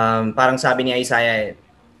 Parang sabi ni Isaiah,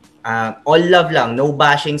 all love lang, no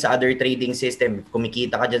bashing sa other trading system.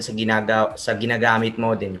 Kumikita ka dyan sa ginagamit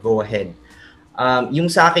mo, then go ahead.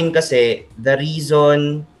 Yung sa akin kasi, the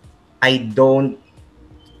reason I don't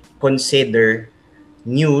consider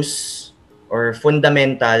news or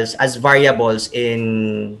fundamentals as variables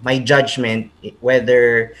in my judgment,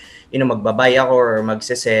 whether magbabay ako or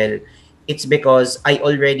magsisell, it's because I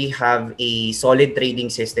already have a solid trading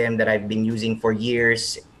system that I've been using for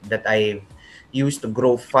years, that I've used to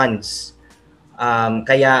grow funds.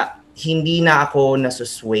 Kaya hindi na ako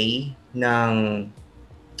nasusway ng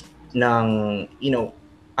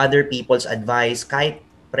other people's advice, kahit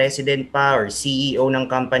president pa or CEO ng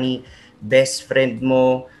company, best friend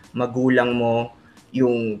mo, magulang mo,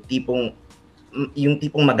 yung tipong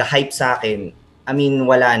mag-hype sa akin. I mean,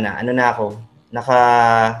 wala na. Ano na ako?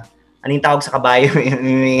 Anong tawag sa kabayo?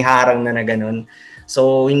 May harang na ganun.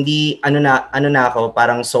 So, hindi, ano na ako,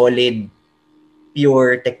 parang solid,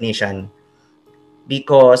 pure technician.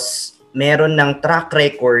 Because meron ng track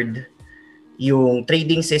record yung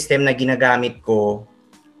trading system na ginagamit ko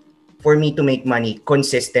for me to make money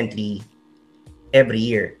consistently every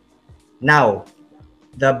year. Now,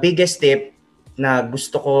 the biggest tip na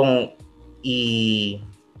gusto kong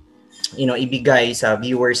ibigay sa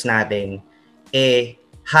viewers natin,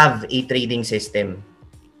 have a trading system.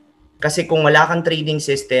 Kasi kung wala kang trading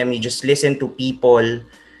system, you just listen to people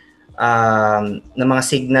na mga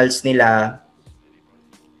signals nila,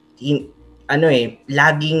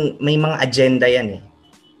 laging may mga agenda yan eh.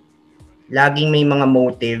 Laging may mga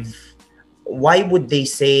motive. Why would they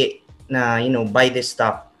say na, buy this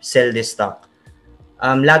stock, sell this stock?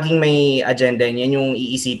 Laging may agenda yan, yung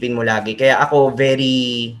iisipin mo lagi. Kaya ako,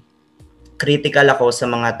 very critical ako sa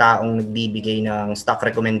mga taong nagbibigay ng stock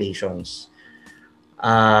recommendations.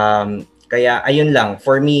 Kaya ayun lang,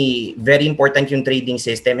 for me, very important yung trading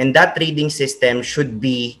system. And that trading system should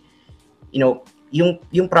be,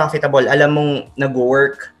 yung profitable. Alam mong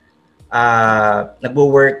nagwo-work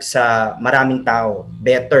sa maraming tao.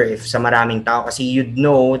 Better if sa maraming tao kasi you'd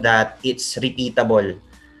know that it's repeatable.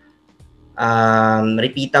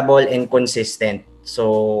 Repeatable and consistent.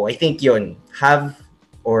 So I think yun, have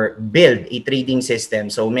or build a trading system.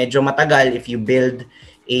 So medyo matagal if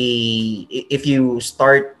you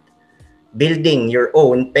start building your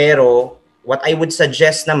own, pero what I would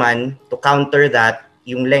suggest naman to counter that,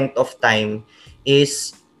 yung length of time,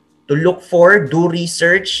 is to look for, do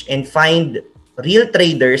research, and find real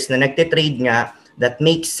traders na nagte-trade nga that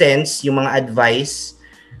makes sense yung mga advice.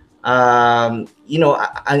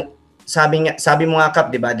 Sabi mo nga, Kap,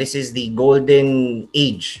 di ba, this is the golden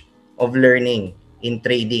age of learning. in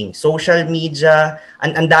trading. Social media,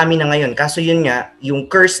 ang dami na ngayon. Kaso yun nga, yung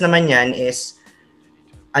curse naman yan is,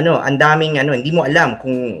 ang daming, hindi mo alam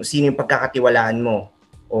kung sino yung pagkakatiwalaan mo.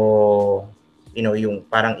 O, yung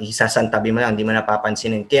parang isasantabi mo lang, hindi mo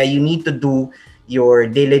napapansinin. Kaya you need to do your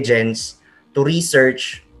diligence to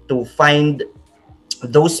research, to find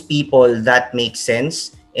those people that make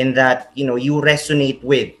sense and that, you resonate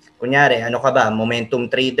with. Kunyari, ano ka ba, momentum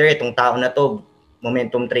trader, itong tao na to,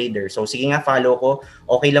 momentum trader. So sige nga, follow ko.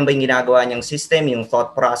 Okay lang ba yung ginagawa niyang system, yung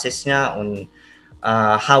thought process niya on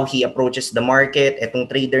how he approaches the market. Etong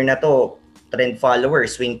trader na to, trend follower,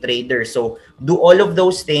 swing trader. So do all of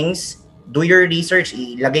those things, do your research,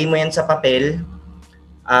 ilagay mo yan sa papel,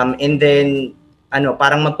 and then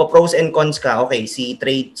parang magpo-pros and cons ka. Okay, si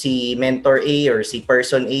mentor A or si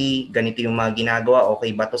person A, ganito yung mga ginagawa.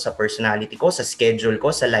 Okay ba to sa personality ko, sa schedule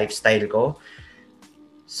ko, sa lifestyle ko?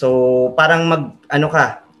 So, parang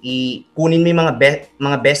kunin mo yung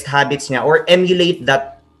mga best habits niya or emulate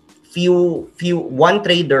that few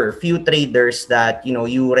traders that,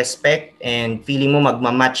 you respect and feeling mo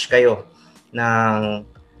magma-match kayo ng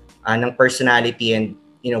personality and,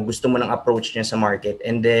 gusto mo ng approach niya sa market.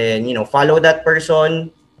 And then, follow that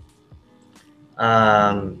person.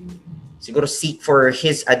 Siguro seek for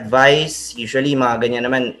his advice. Usually, mga ganyan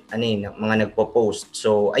naman, mga nagpo-post.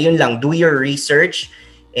 So, ayun lang, do your research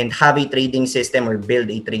and have a trading system or build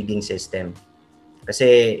a trading system.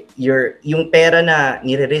 Kasi yung pera na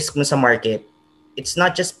nire-risk mo sa market, it's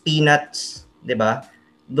not just peanuts, 'di ba?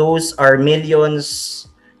 Those are millions.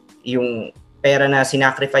 Yung pera na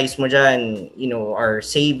sinacrifice mo dyan, are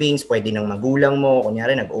savings, pwede ng magulang mo,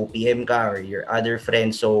 kunyari nag-OPM ka or your other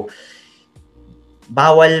friends. So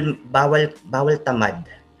bawal tamad.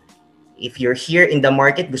 If you're here in the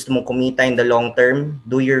market, gusto mong kumita in the long term,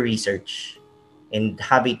 do your research and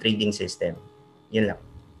have a trading system. Yun lang.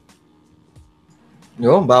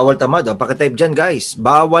 Bawal tamad. Pakitype dyan, guys.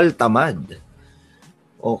 Bawal tamad.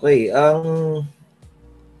 Okay.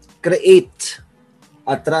 Create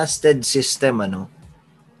a trusted system,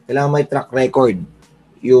 Kailangan may track record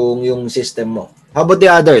yung system mo. How about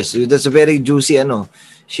the others? That's a very juicy,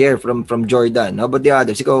 share from Jordan. How about the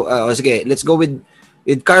others? Ikaw, sige, let's go with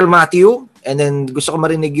Carl Matthew and then gusto ko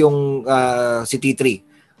marinig yung si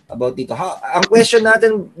T3. About dito. Ang question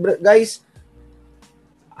natin, guys,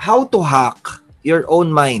 how to hack your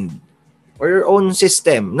own mind or your own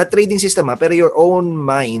system. Not trading system, pero your own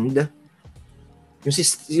mind,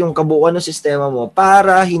 yung kabuuan ng sistema mo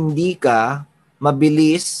para hindi ka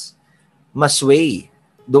mabilis masway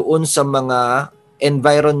doon sa mga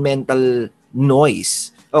environmental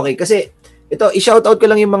noise. Okay, kasi ito, i-shoutout ko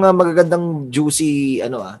lang yung mga magagandang juicy,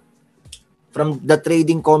 from the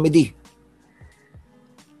trading comedy.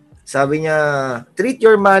 Sabi niya, treat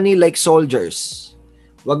your money like soldiers.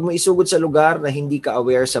 Huwag mo isugod sa lugar na hindi ka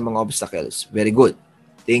aware sa mga obstacles. Very good.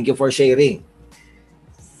 Thank you for sharing.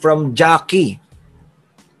 From Jackie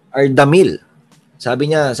Ardamil.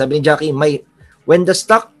 Sabi ni Jackie, when the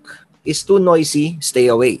stock is too noisy, stay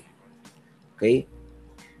away. Okay?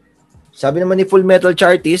 Sabi naman ni Full Metal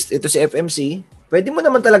Chartist, ito si FMC, pwede mo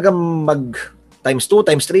naman talaga times 2,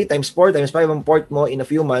 times 3, times 4, times 5 ang port mo in a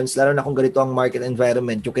few months, lalo na kung ganito ang market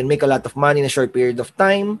environment. You can make a lot of money in a short period of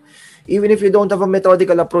time, even if you don't have a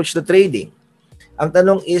methodical approach to trading. Ang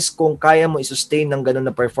tanong is kung kaya mo i-sustain ng ganun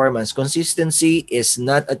na performance. Consistency is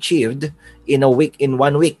not achieved in 1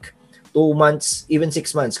 week, 2 months, even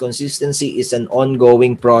 6 months. Consistency is an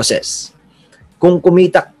ongoing process. Kung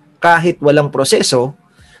kumita kahit walang proseso,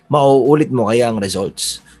 mauulit mo kaya ang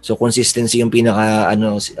results. So consistency yung pinaka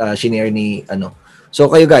shinare ni So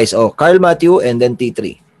kayo guys, Carl Matthew and then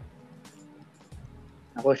T3.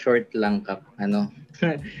 Ako short lang kap.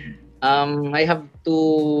 I have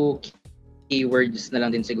 2 keywords na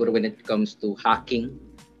lang din siguro when it comes to hacking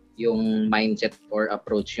yung mindset or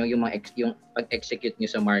approach yung pag-execute niyo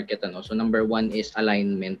sa market So number 1 is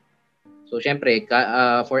alignment. So syempre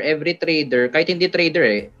for every trader, kahit hindi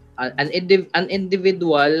trader an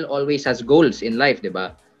individual always has goals in life, 'di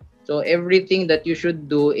ba? So everything that you should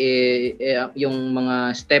do yung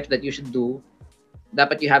mga steps that you should do,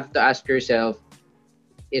 dapat you have to ask yourself,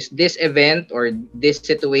 is this event or this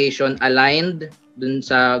situation aligned dun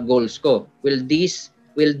sa goals ko? Will this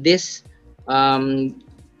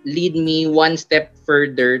lead me one step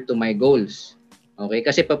further to my goals? Okay,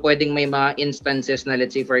 kasi pwedeng may mga instances na,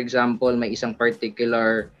 let's say for example, may isang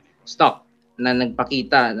particular stock na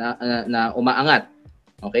nagpakita na umaangat.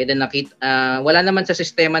 Okay, then wala naman sa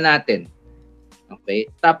sistema natin. Okay?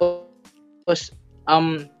 Tapos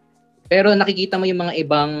pero nakikita mo yung mga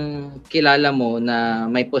ibang kilala mo na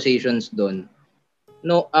may positions doon.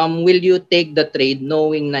 will you take the trade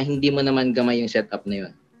knowing na hindi mo naman gamay yung setup na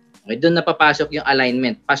yun? Okay, doon napapasok yung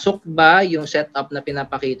alignment. Pasok ba yung setup na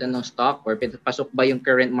pinapakita ng stock or pasok ba yung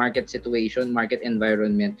current market situation, market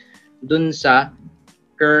environment doon sa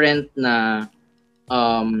current na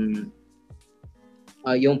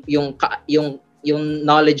yung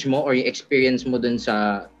knowledge mo or yung experience mo doon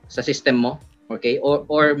sa system mo, okay?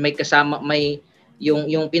 Or may kasama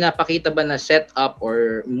yung pinapakita ba na setup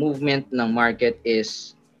or movement ng market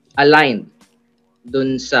is aligned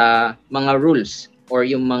dun sa mga rules or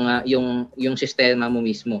yung sistema mo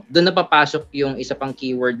mismo. Doon napapasok yung isa pang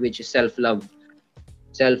keyword, which is self-love.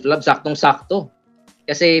 Self-love, saktong-sakto.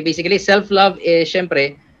 Kasi basically, self-love is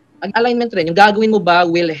syempre, ang alignment rin, yung gagawin mo ba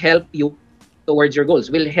will help you towards your goals,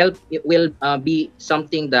 will be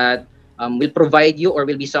something that will provide you or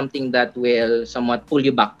will be something that will somewhat pull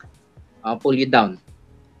you back. Pull you down.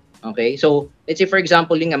 Okay? So, let's say for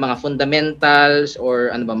example, yung mga fundamentals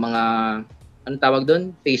or ano tawag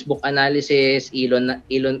doon? Facebook analysis, Elon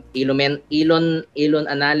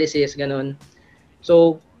analysis, ganun.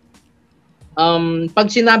 So, pag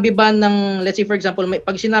sinabi ba let's say for example,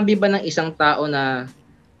 pag sinabi ba ng isang tao na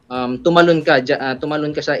tumalon ka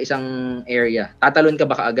sa isang area, tatalon ka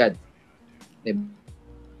ba kaagad? Diba?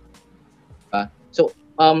 So,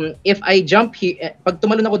 if I jump here, pag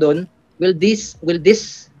tumalon ako doon, will this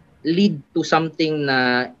lead to something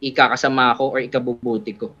na ikakasama ko or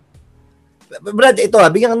ikabubuti ko? Brad, ito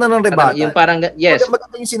bigyan ka na ng rebuttal. Yung parang, yes.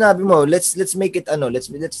 Maganda yung sinabi mo. Let's make it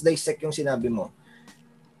let's dissect yung sinabi mo.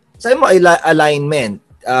 Sabi mo alignment.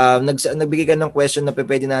 Nagbigay ka ng question na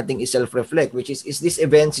pwede nating i-self-reflect, which is this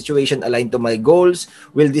event situation aligned to my goals?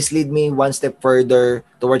 Will this lead me one step further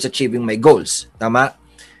towards achieving my goals? Tama?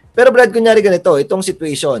 Pero Brad, kunyari ganito, itong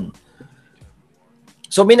situation.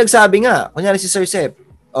 So may nagsabi nga, kunyari si Sir Sep,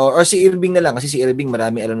 or si Irving na lang, kasi si Irving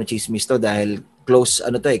marami alam ng chismis to dahil close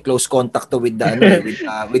contact to with the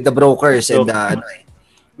with the brokers and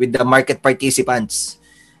with the market participants.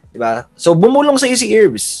 Diba? So bumulong sa si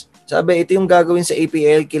Irvs. Sabi, ito yung gagawin sa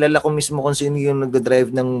APL, kilala ko mismo kung sino yung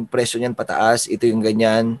nagdodrive ng presyo niyan pataas, ito yung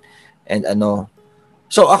ganyan, and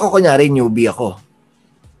So ako kunyari, newbie ako.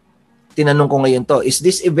 Tinanong ko ngayon to, is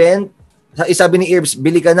this event, sabi ni Irvs,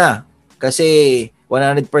 bili ka na, kasi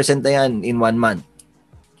 100% na yan in 1 month.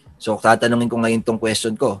 So tatanungin ko ngayon tong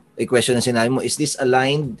question ko. Question na sinabi mo, is this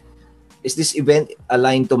event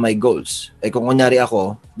aligned to my goals? Kung kunyari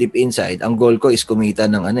ako, deep inside, ang goal ko is kumita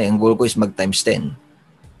ng ang goal ko is mag times 10.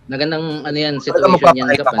 Nagandang situation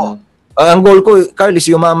yan ka pa. Ang goal ko, Carlos,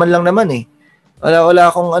 yumaman lang naman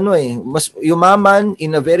Wala akong mas yumaman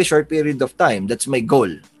in a very short period of time. That's my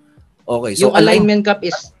goal. Okay. So yung alignment cap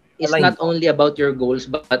is not only about your goals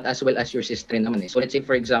but as well as your system naman So let's say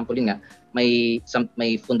for example, may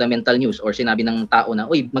fundamental news or sinabi ng tao na,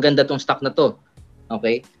 uy, maganda tong stock na to.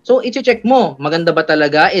 Okay? So i-check mo, maganda ba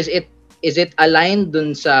talaga? Is it aligned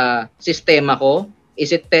dun sa sistema ko?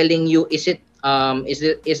 Is it telling you, is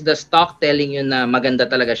the stock telling you na maganda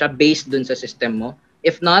talaga siya based dun sa system mo?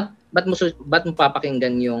 If not, ba't mo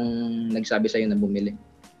papakinggan yung nagsabi sa'yo na bumili?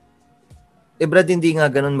 Brad, hindi nga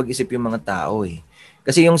ganun mag-isip yung mga tao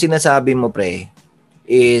Kasi yung sinasabi mo, pre,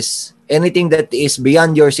 is anything that is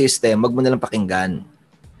beyond your system, wag mo nalang pakinggan.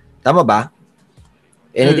 Tama ba?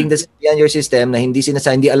 Anything that's beyond your system na hindi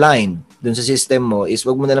aligned dun sa system mo is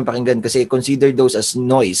wag mo nalang pakinggan kasi consider those as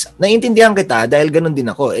noise. Naiintindihan kita dahil ganun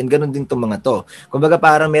din ako and ganun din tong mga to. Kumbaga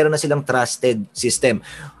parang meron na silang trusted system.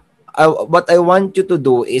 What I want you to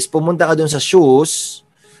do is pumunta ka dun sa shoes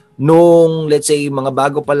nung, let's say, mga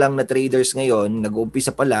bago pa lang na traders ngayon,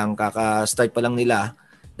 nag-uumpisa pa lang, kaka-start pa lang nila,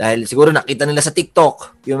 dahil siguro nakita nila sa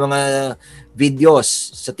TikTok, yung mga videos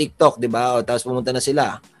sa TikTok, di ba? O, tapos pumunta na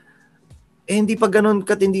sila. Hindi pa ganun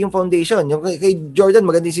katindi yung foundation. Yung kay Jordan,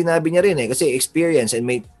 magandang sinabi niya rin kasi experience and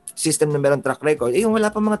may system na meron track record. Yung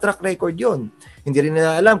wala pa mga track record yun. Hindi rin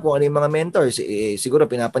nila alam kung ano yung mga mentors. Siguro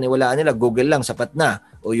pinapaniwalaan nila, Google lang, sapat na.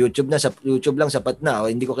 O YouTube lang, sapat na.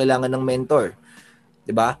 O hindi ko kailangan ng mentor.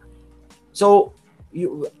 Di ba? So,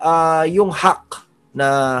 yung hack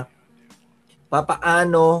na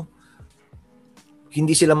papaano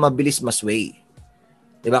hindi sila mabilis masway.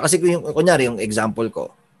 Diba? Kasi kunyari yung example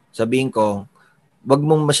ko, sabihin ko, wag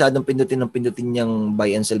mong masyadong pindutin yung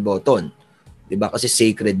buy and sell button. Diba? Kasi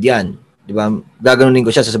sacred yan. Diba? Gaganunin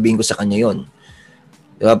ko siya, sasabihin ko sa kanya yon.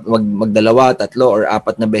 Diba? Magdalawa, 3 or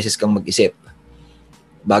 4 na beses kang mag-isip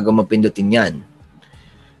bago mapindutin yan.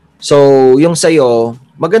 So, yung sa'yo,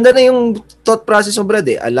 maganda na yung thought process mo, Brad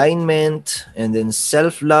alignment, and then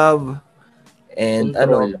self-love, and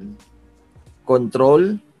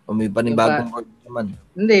control. O may panibagong word naman.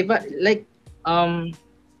 Hindi, like,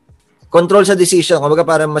 control sa decision. Kumbaga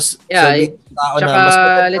para mas Yeah, tao tsaka, na mas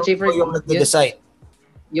let's say for yung nagde-decide.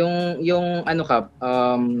 Yung ano ka,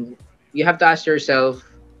 you have to ask yourself,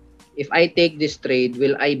 if I take this trade,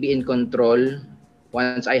 will I be in control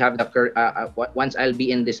once I have once I'll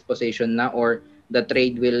be in this position na, or the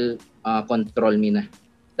trade will control me na?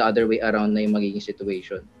 The other way around na yung magiging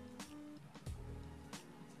situation.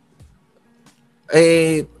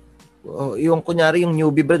 Yung kunyari yung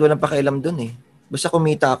newbie Brad, walang pakialam dun eh. Basta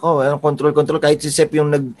kumita ako, control kahit si Sep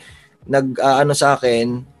yung ano sa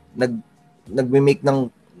akin, nagme-make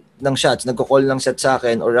ng shots, nagko-call ng set sa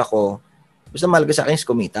akin or ako, basta mahalaga sa akin is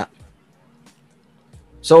kumita.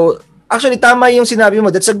 So, actually tama yung sinabi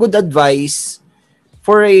mo. That's a good advice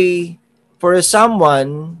for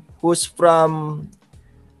someone who's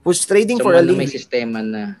trading for a living. May sistema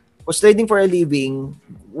na. Who's trading for a living,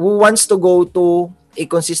 who wants to go to a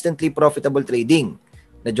consistently profitable trading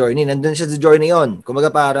na journey. Nandun siya sa journey yon.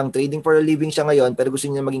 Kumaga parang trading for a living siya ngayon pero gusto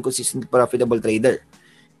niya maging consistently profitable trader.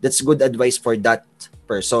 That's good advice for that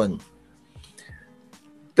person.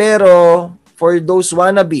 Pero for those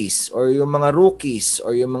wannabes or yung mga rookies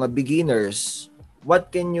or yung mga beginners,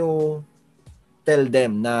 what can you tell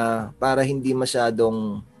them na para hindi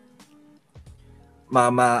masyadong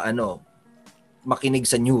makinig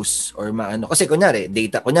sa news or kasi kunyari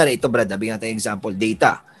ito Brad, bigyan natin example,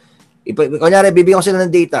 data. Kunyari bibigyan ko sila ng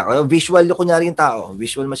data, visual kunyari yung tao,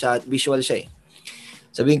 visual siya eh.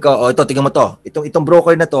 Sabihin ko, ito tingnan mo to. Itong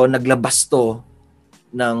broker na to naglabas to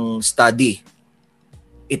ng study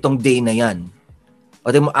itong day na yan. O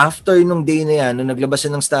tingnan mo, after nung day na yan, nung naglabas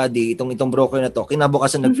siya ng study, itong broker na to,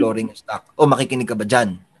 kinabukasan nag-flooring yung stock. O makikinig ka ba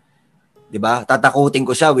dyan? Diba? Tatakutin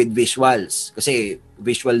ko siya with visuals. Kasi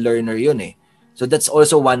visual learner yun eh. So that's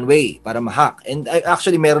also one way para ma-hack. And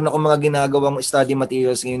actually, meron akong mga ginagawang study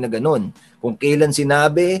materials ngayon na ganun. Kung kailan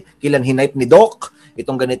sinabi, kailan hinipe ni Doc,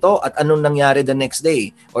 itong ganito, at anong nangyari the next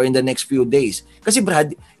day or in the next few days. Kasi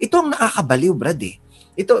Brad, ito ang nakakabaliw, Brad eh.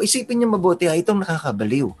 Ito, isipin niyo mabuti ha, itong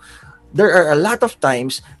nakakabaliw. There are a lot of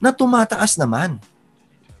times na tumataas naman.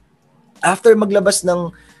 After maglabas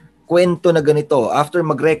ng kwento na ganito, after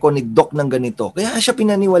mag-reco ni Doc ng ganito, kaya siya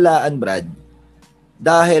pinaniwalaan, Brad.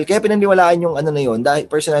 Kaya pinaniwalaan yung dahil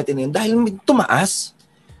personality na yun, dahil tumaas.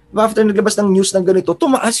 After naglabas ng news ng ganito,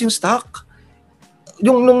 tumaas yung stock.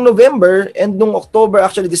 Yung nung November and nung October,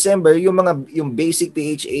 actually December, yung basic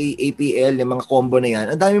PHA, APL, yung mga combo na yan,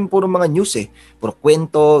 ang daming puro mga news eh. Puro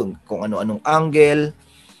kwento, kung ano-anong angle.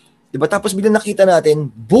 Diba? Tapos biglang nakita natin,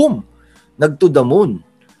 boom! Nag-to the moon.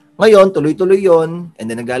 Ngayon, tuloy-tuloy yon, and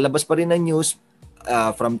then naglalabas pa rin ng news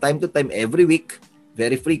from time to time, every week.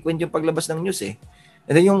 Very frequent yung paglabas ng news eh.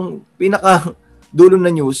 And then yung pinaka-dulo na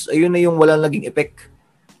news, ayun na yung walang naging effect.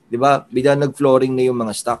 Diba? Biglang nag-flooring na yung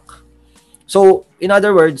mga stock. So, in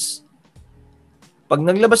other words, pag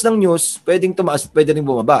naglabas ng news, pwedeng tumaas, pwede rin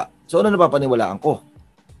bumaba. So, ano napapaniwalaan ko?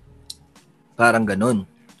 Parang ganun.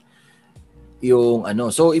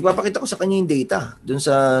 So, ipapakita ko sa kanya yung data dun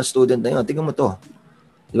sa student na yun. Tingnan mo to.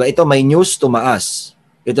 Diba? Ito, may news, tumaas.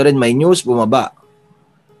 Ito rin, may news, bumaba.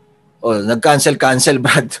 O, nag-cancel,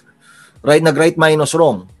 Brad. Nag-right minus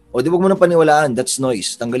wrong. O, di wag mo nang paniwalaan. That's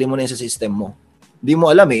noise. Tanggalin mo na yun sa system mo. Di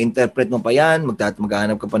mo alam interpret mo pa yan,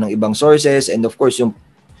 maghahanap ka pa ng ibang sources, and of course,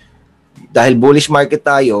 dahil bullish market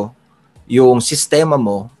tayo, yung sistema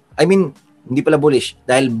mo, hindi pala bullish,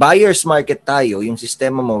 dahil buyer's market tayo, yung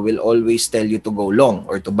sistema mo will always tell you to go long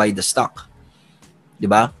or to buy the stock. Di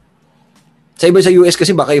ba? Sa iba sa US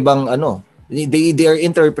kasi baka ibang they are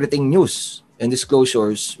interpreting news and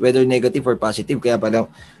disclosures, whether negative or positive, kaya pala,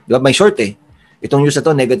 di ba, may short eh. Itong news na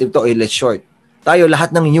to, negative to, let's short. Tayo, lahat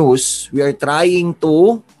ng news, we are trying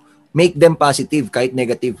to make them positive kahit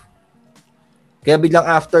negative. Kaya biglang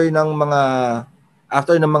after ng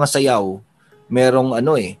mga sayaw, merong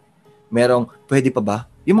pwede pa ba?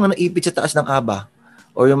 Yung mga naipit sa taas ng ABA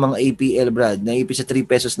or yung mga APL, Brad, naipit sa 3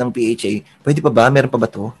 pesos ng PHA, pwede pa ba? Meron pa ba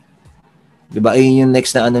to? Diba? Ayun yung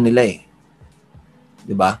next na nila eh.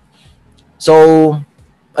 Diba? So,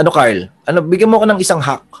 Carl? Bigyan mo ko ng isang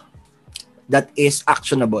hack that is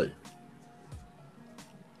actionable.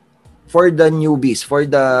 For the newbies,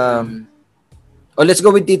 let's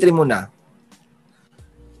go with T3 muna.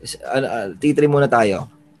 T3 muna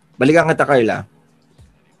tayo. Balikan kita, Carla.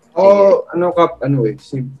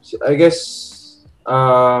 I guess,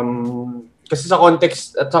 kasi sa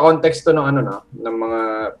context to ng ng mga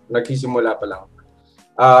nagsisimula pa lang.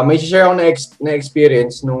 May share ako na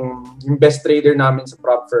experience nung yung best trader namin sa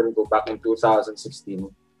prop firm ko back in 2016.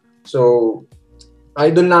 So,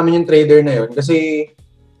 idol namin yung trader na yun kasi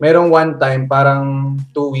merong one time, parang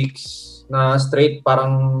 2 weeks, na straight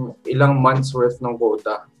parang ilang months worth ng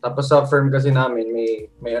quota. Tapos sa firm kasi namin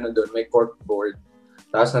may ano doon, may cork board.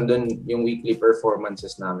 Tapos nandun yung weekly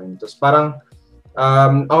performances namin. Tapos parang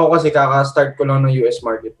ako kasi kaka-start ko lang ng US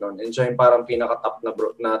market noon. And siya yung parang pinaka-top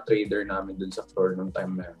na trader namin dun sa floor nung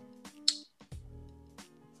time na yun.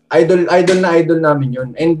 Idol namin yun.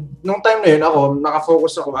 And nung time na yun,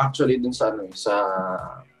 nakafocus ako actually dun sa sa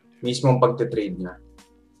mismong pagte-trade niya.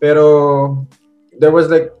 Pero there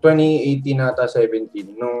was like 2018 ata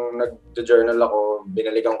 17 nung nag-journal ako,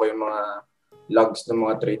 binalikan ko yung mga logs ng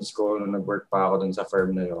mga trades ko nung nag-work pa ako dun sa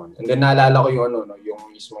firm na yun. And then naalala ko yung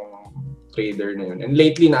yung mismong trader na yun. And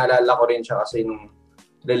lately naalala ko rin siya kasi nung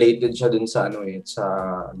related siya dun sa sa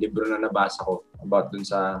libro na nabasa ko about dun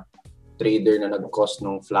sa trader na nag-cause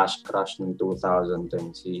nung flash crash ng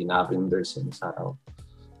 2010, si Navinder Singh Sarao.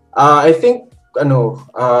 I think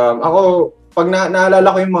ako pag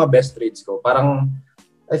naalala ko yung mga best trades ko, parang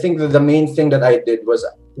I think the main thing that I did was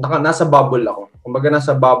nasa bubble ako. Kumbaga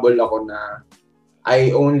nasa bubble ako na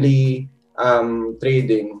I only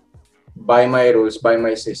trading by my rules, by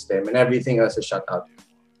my system, and everything else is shut out.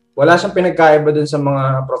 Wala siyang pinagkaiba dun sa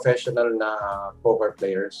mga professional na poker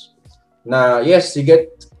players. Na yes,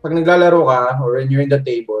 pag naglalaro ka or when you're in the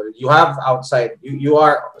table, you have outside, you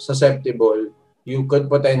are susceptible. You could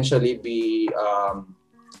potentially be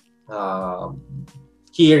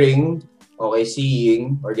hearing,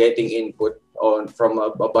 seeing, or getting input from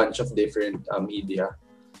a bunch of different media.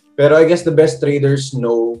 Pero I guess the best traders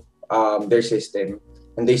know their system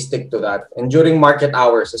and they stick to that. And during market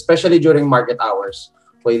hours, especially during market hours,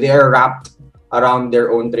 they are wrapped around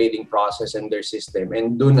their own trading process and their system.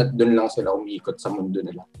 And dun lang sila umiikot sa mundo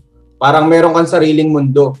nila. Parang meron kang sariling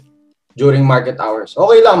mundo during market hours.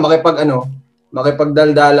 Okay lang,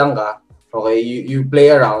 makipagdaldalan ka. Okay, you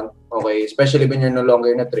play around. Okay, especially when you're no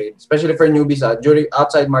longer in a trade. Especially for newbies, during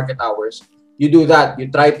outside market hours, you do that. You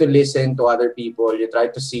try to listen to other people. You try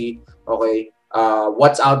to see,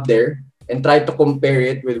 what's out there and try to compare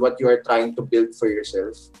it with what you are trying to build for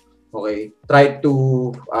yourself. Okay, try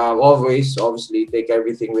to obviously take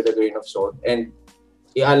everything with a grain of salt and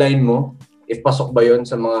i-align mo if pasok ba yon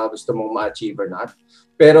sa mga gusto mong ma-achieve or not.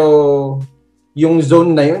 Pero yung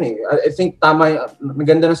zone na yun I think tama,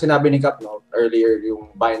 maganda na sinabi ni Cap earlier,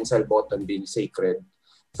 yung buy and sell button being sacred.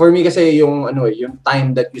 For me kasi yung yung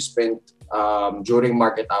time that you spent during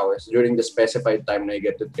market hours, during the specified time na you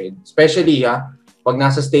get to trade, especially pag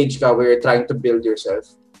nasa stage ka where you're trying to build yourself.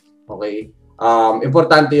 Okay,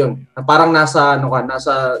 importante yun. Parang nasa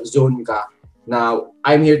zone ka na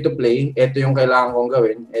I'm here to play, ito yung kailangan kong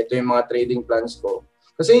gawin, ito yung mga trading plans ko.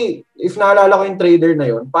 Kasi if naalala ko yung trader na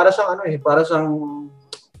yun, para siyang para siyang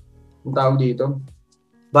ang tawag dito,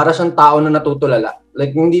 para siyang tao na natutulala.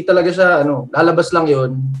 Like hindi talaga siya lalabas lang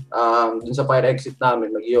yun dun sa fire exit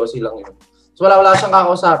namin, mag-EOC lang yun. So wala siyang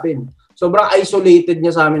kakausapin. Sobrang isolated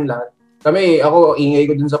niya sa amin lahat. Ako ingay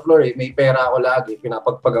ko dun sa floor may pera ako lagi,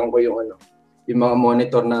 pinapagpagan ko yung mga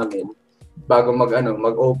monitor namin bago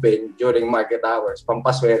mag-open during market hours,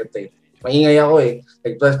 pampaswerte. Maingay ako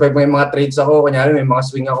Pag may mga trades ako, kunyari may mga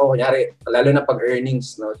swing ako, kunyari lalo na pag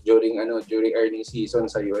earnings during earnings season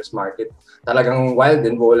sa US market. Talagang wild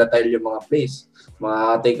and volatile yung mga plays.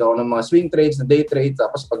 Take ako ng mga swing trades, na day trades,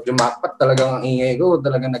 tapos pag jumakpat talagang ang ingay ko,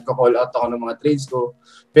 talagang nagko-call out ako ng mga trades ko.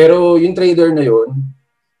 Pero yung trader na yun,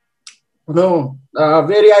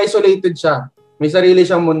 very isolated siya. May sarili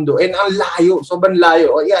siyang mundo. And ang layo, sobrang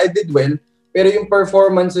layo. I did well. Pero yung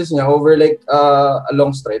performances niya over a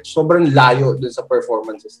long stretch, sobrang layo dun sa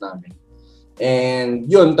performances namin. And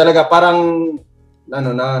yun, talaga parang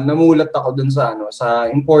namulat ako dun sa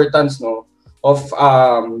sa importance of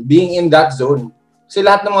being in that zone. Kasi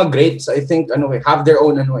lahat ng mga greats, I think have their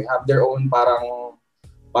own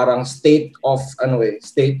parang state of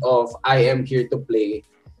I am here to play.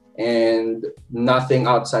 And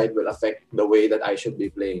nothing outside will affect the way that I should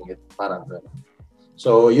be playing it. Parang gano'n.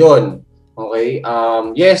 So, yun. Okay.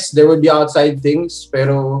 Yes, there will be outside things,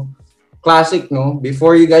 pero classic,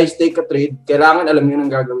 before you guys take a trade, kailangan alam nyo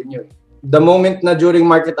nang gagawin nyo. The moment na during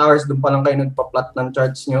market hours, doon pa lang kayo nagpa-plot ng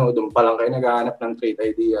charts nyo, doon pa lang kayo naghahanap ng trade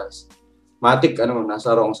ideas. Matik,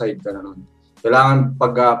 nasa wrong side ka na nun. Kailangan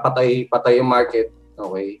pag patay yung market,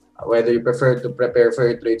 okay, whether you prefer to prepare for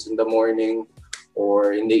your trades in the morning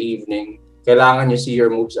or in the evening, kailangan nyo see your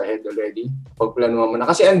moves ahead already. Pagplanuhan mo na.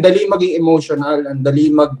 Kasi ang dali maging emotional, ang dali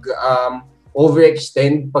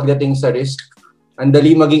overextend pagdating sa risk, ang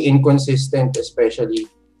dali maging inconsistent especially.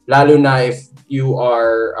 Lalo na if you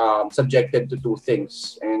are subjected to two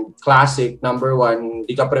things. And classic, number one,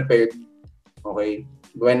 di ka prepared. Okay?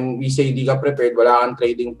 When we say di ka prepared, wala kang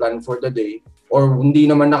trading plan for the day or hindi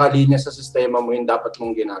naman nakalinya sa sistema mo yung dapat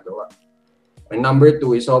mong ginagawa. And number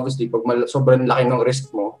 2 is obviously, pag sobrang laki ng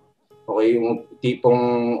risk mo, okay, yung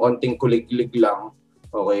tipong onting kulig-kulig lang,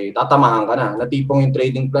 okay, tatamaan ka na. Na tipong yung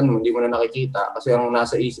trading plan mo, hindi mo na nakikita kasi ang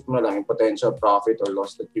nasa isip mo lang yung potential profit or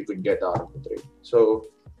loss that you could get out of the trade. So,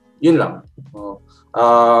 yun lang.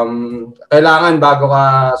 Kailangan bago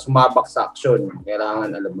ka sumabak sa action,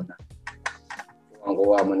 kailangan alam mo na. Kung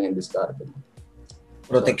kuha mo na yung discard.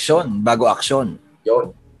 Protection bago action.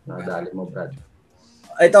 Yun. Nadali mo, Brad.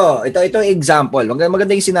 Ito yung example.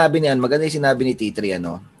 Maganda yung sinabi niyan. Maganda yung sinabi ni T3,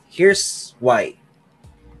 ano. Here's why.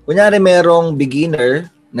 Kunyari merong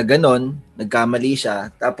beginner na ganon, nagkamali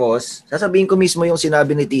siya, tapos sasabihin ko mismo yung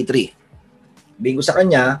sinabi ni T3. Sabihin ko sa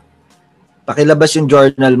kanya, pakilabas yung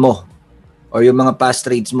journal mo or yung mga past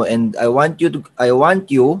trades mo, and I want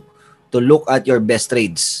you to look at your best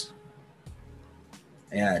trades.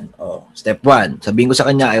 Ayan. Step 1. Sabihin ko sa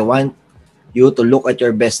kanya, I want you to look at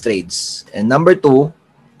your best trades. And number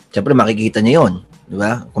 2, syempre makikita niya yun.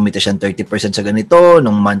 Diba? Kumita siya ng 30% sa ganito,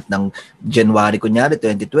 nung month ng January, kunyari,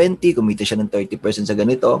 2020, kumita siya ng 30% sa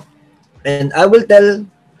ganito. And I will tell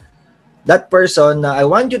that person na I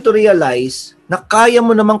want you to realize na kaya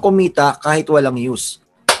mo namang kumita kahit walang news.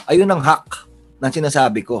 Ayun ang hack na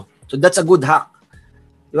sinasabi ko. So that's a good hack.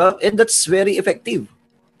 Diba? And that's very effective.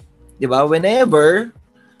 Diba? Whenever,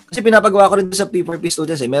 kasi pinapagawa ko rin sa P4P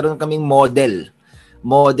students, meron kaming model,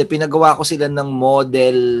 pinagawa ko sila ng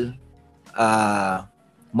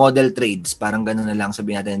model trades, parang gano'n na lang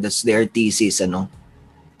sabihin natin, that's their thesis, ano,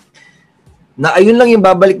 na ayun lang yung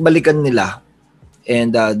babalik-balikan nila,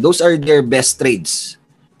 and those are their best trades.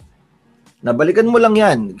 Nabalikan mo lang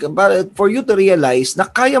yan for you to realize na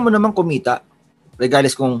kaya mo naman kumita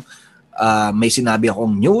regardless kung may sinabi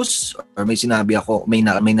akong news or may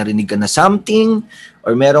narinig ka na something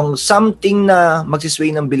or merong something na magsisway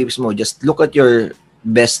ng beliefs mo. Just look at your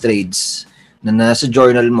best trades na nasa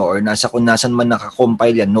journal mo or kung nasan man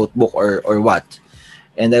nakakompile yan, notebook or what.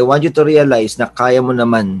 And I want you to realize na kaya mo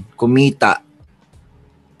naman kumita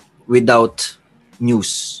without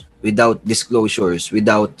news, without disclosures,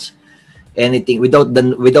 without anything,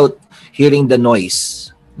 without hearing the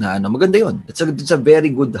noise. Na maganda yun. It's a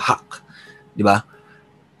very good hack. Di ba?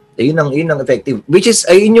 Yun ang effective. Which is,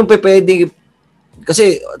 ayun yung pwede,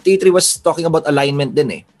 kasi T3 was talking about alignment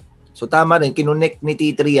din eh. So tama rin, kinonect ni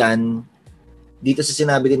T3 yan dito sa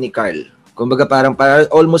sinabi din ni Carl. Kumbaga parang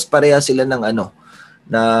almost pareha sila ng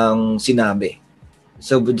sinabi.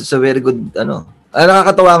 So it's a very good,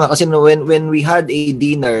 nakakatawa nga kasi when we had a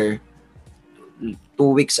dinner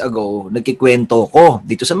 2 weeks ago, nagkikwento ko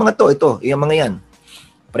dito sa mga yung mga yan.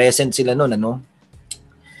 Present sila noon,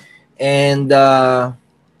 And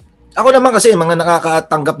ako naman kasi mga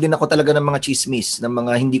nakakatanggap din ako talaga ng mga chismis, ng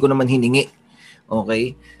mga hindi ko naman hiningi.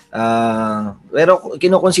 Okay? Pero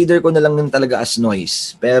kino-consider ko na lang yun talaga as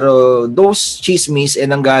noise. Pero those chismis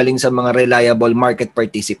nanggaling sa mga reliable market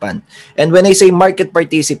participant. And when I say market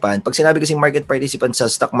participant, pag sinabi kasing market participant sa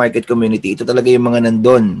stock market community, ito talaga yung mga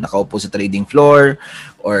nandun, nakaupo sa trading floor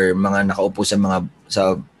or mga nakaupo sa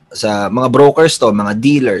mga brokers mga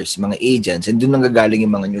dealers, mga agents, and doon nanggagaling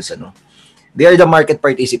yung mga news, They are the market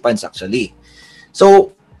participants actually.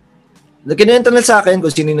 So, kinuwento na sa akin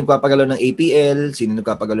kung sino nagpapagalaw ng APL, sino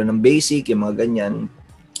nagpapagalaw ng basic, yung mga ganyan.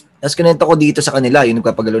 Tapos kinuwento ko dito sa kanila, yung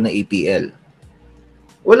nagpapagalaw ng APL.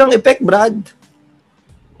 Walang effect, Brad.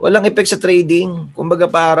 Walang effect sa trading.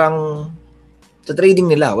 Kumbaga parang sa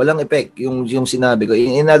trading nila, walang effect yung sinabi ko.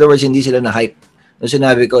 In other words, hindi sila na-hype. Yung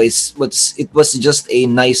sinabi ko is it was just a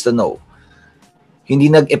nice to know.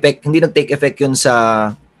 Hindi nag-take effect yun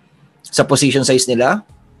sa position size nila.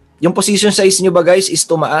 Yung position size nyo ba guys is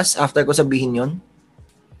tumaas after ko sabihin yun?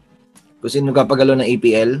 Kung sino nagpapagalaw ng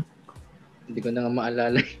APL? Hindi ko na nga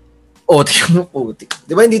maalala. Tingnan mo po.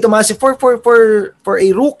 Di ba hindi tumaas for a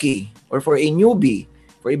rookie or for a newbie,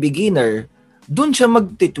 for a beginner, dun siya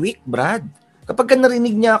magtitweak, Brad. Kapag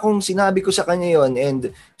narinig niya akong sinabi ko sa kanya yon,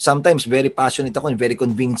 and sometimes very passionate ako and very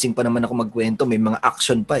convincing pa naman ako magkwento, may mga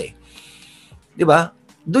action pa eh. Di ba?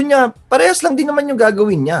 Doon niya, parehas lang din naman yung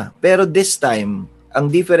gagawin niya. Pero this time, ang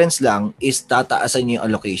difference lang is tataasan niya yung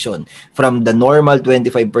allocation. From the normal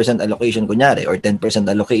 25% allocation, kunyari, or 10%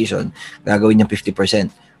 allocation, gagawin niyang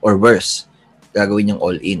 50%. Or worse, gagawin niyang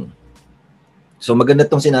all-in. So maganda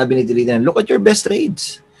itong sinabi ni Trillian, look at your best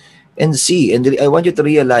trades and see. And I want you to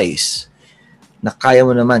realize na kaya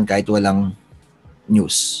mo naman kahit walang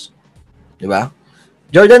news. Di ba?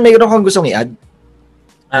 Jordan, mayroon kang gustong i-add?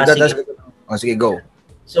 Sige, go.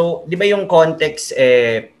 So, di ba yung context,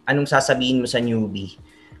 anong sasabihin mo sa newbie?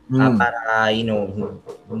 Para,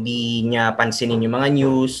 hindi niya pansinin yung mga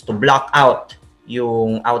news, to block out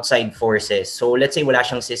yung outside forces. So, let's say wala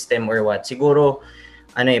siyang system or what. Siguro,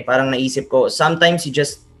 parang naisip ko, sometimes you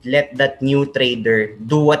just let that new trader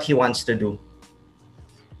do what he wants to do.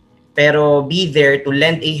 Pero be there to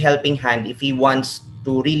lend a helping hand if he wants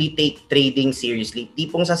to really take trading seriously.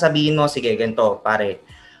 Tipong sasabihin mo, sige, ganito, pare,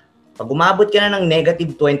 pag umabot ka na ng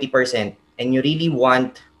negative 20% and you really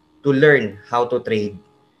want to learn how to trade,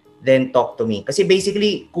 then talk to me. Kasi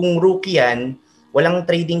basically, kung rookie yan, walang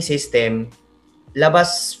trading system,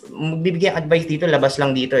 magbibigyan advice dito, labas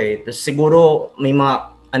lang dito eh. Tapos siguro may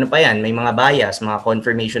mga, may mga bias, mga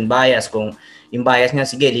confirmation bias. Kung yung bias niya,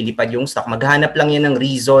 sige, lilipad yung stock. Maghanap lang yan ng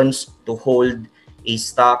reasons to hold a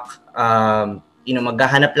stock.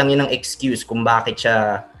 Maghahanap lang yan ng excuse kung bakit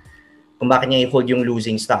niya i-hold yung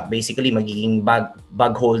losing stock. Basically, magiging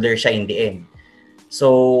bag holder siya in the end.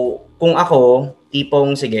 So, kung ako,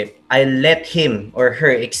 tipong, sige, I'll let him or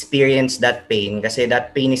her experience that pain kasi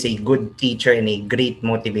that pain is a good teacher and a great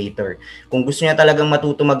motivator. Kung gusto niya talagang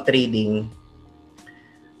matuto mag-trading,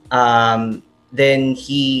 then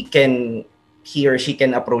he or she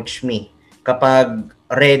can approach me kapag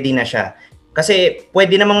ready na siya. Kasi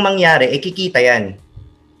pwede namang mangyari, kikita yan.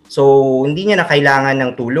 So, hindi niya na kailangan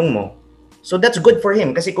ng tulong mo. So, that's good for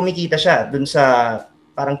him kasi kumikita siya dun sa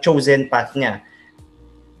parang chosen path niya.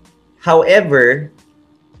 However,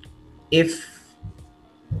 if,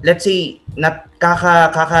 let's say,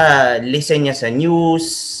 kaka-listen niya sa news,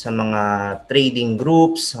 sa mga trading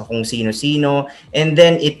groups, sa kung sino-sino, and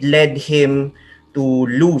then it led him to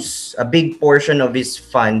lose a big portion of his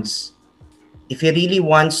funds, if he really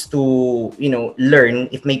wants to, learn,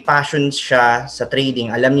 if may passion siya sa trading,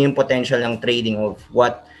 alam niya yung potential ng trading of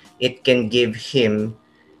what it can give him,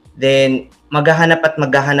 then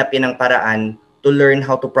maghahanap yan ng paraan to learn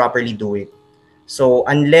how to properly do it. So,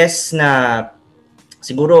 unless na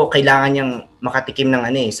siguro kailangan niyang makatikim ng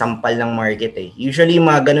sampal ng market eh. Usually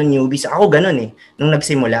mga ganun newbies, ako ganun eh. Nung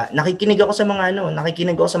nagsimula, nakikinig ako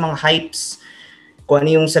sa mga hypes. Kung ano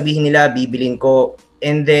yung sabihin nila, bibilin ko.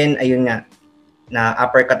 And then, ayun nga, na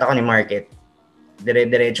uppercut ako ni market.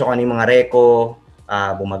 Dire-diretso ko ano yung mga reko,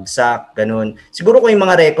 bumagsak, ganun. Siguro kung yung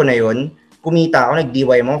mga reko na yun, kumita ako,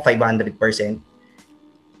 nag-DY mo 500%.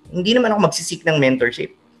 Hindi naman ako magsisik ng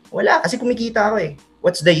mentorship. Wala, kasi kumikita ako eh.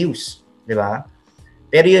 What's the use? Diba?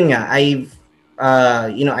 Pero yun nga, I'm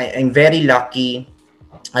very lucky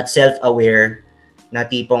at self-aware na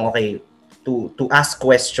tipong, okay, to ask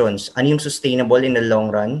questions. Ano yung sustainable in the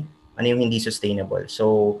long run? Ano yung hindi sustainable?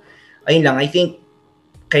 So, ayun lang. I think,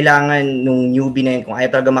 kailangan nung newbie na yun, kung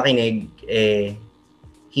ayaw talaga makinig,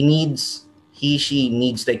 she needs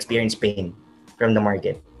to experience pain from the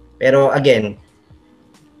market. Pero again,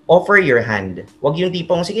 offer your hand. Wag yung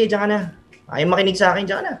tipong, sige, diyan ka na. Ayaw makinig sa akin,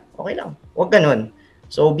 diyan ka na. Okay lang. Wag ganun.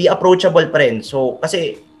 So, be approachable pa rin. So,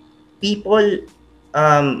 kasi people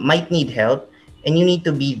might need help and you need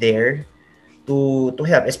to be there to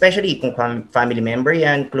help. Especially kung family member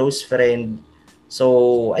yan, close friend.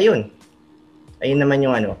 So, ayun. Ayun naman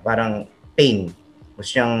yung parang pain.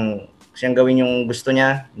 Gusto siyang gawin yung gusto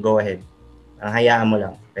niya, go ahead. Hayaan mo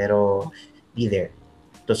lang. Pero, be there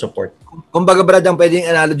to support. Kumbaga Brad, ang pwedeng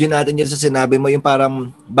analogy natin dyan sa sinabi mo, yung parang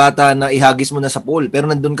bata na ihagis mo na sa pool, pero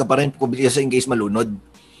nandun ka pa rin in case malunod.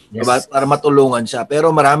 Yes. Diba? Para matulungan siya. Pero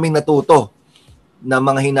maraming natuto na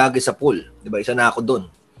mga hinagis sa pool. Diba? Isa na ako dun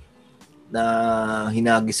na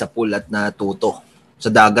hinagis sa pool at natuto. Sa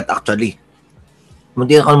dagat actually.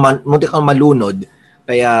 Munti kang malunod,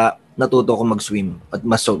 kaya natuto ko mag-swim at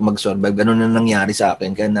mag-survive. Ganun na nangyari sa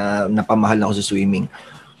akin, kaya napamahal ako sa swimming.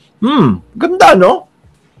 Ganda, no?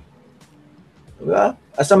 Diba?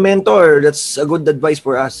 As a mentor, that's a good advice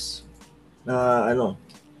for us.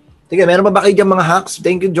 Sige, meron ba kayo dyan mga hacks?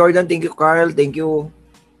 Thank you, Jordan. Thank you, Carl. Thank you,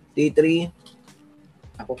 T3.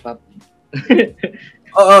 Ako, Pap.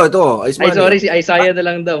 Oo, ito. Sorry, si Isaiah na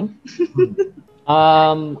lang daw.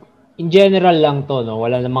 In general lang to, no?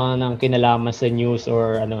 Wala namang nang kinalaman sa news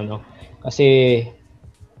or Kasi,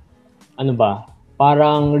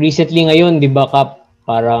 parang recently ngayon, di ba, Kap?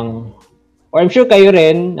 Parang, or I'm sure kayo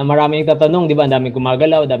rin, na marami nagtatanong, di ba? Ang daming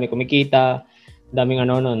gumagalaw, daming kumikita, daming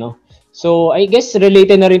no? So, I guess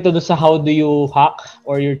related na rin to sa how do you hack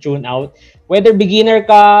or you tune out. Whether beginner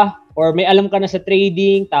ka or may alam ka na sa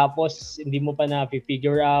trading tapos hindi mo pa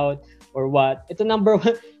na-figure out or what. Ito number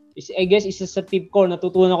one, I guess isa sa tip ko,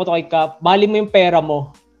 natutunan ko to kay Kap, mahalin mo yung pera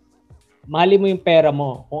mo. Mahalin mo yung pera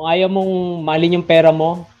mo. Kung ayaw mong mahalin yung pera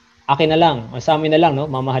mo, akin na lang. Sa amin na lang, no?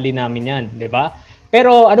 Mamahalin namin yan. Di ba?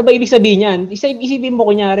 Pero ano ba ibig sabihin yan? Isipin mo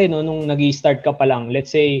kunyari, no? Nung nag-i-start ka pa lang,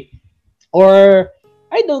 let's say, or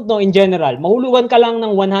I don't know, in general, mahulugan ka lang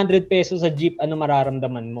ng 100 pesos sa jeep, ano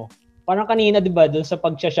mararamdaman mo? Parang kanina, di ba, doon sa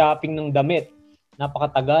pag-shopping ng damit.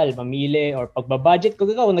 napakatagal mamili, or pagbabudget ko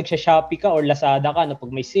ikaw, nagsha-Shopee ka or Lazada ka, no,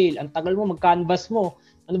 pag may sale, ang tagal mo, mag-canvas mo.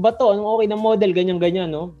 Ano ba to? Anong okay na model?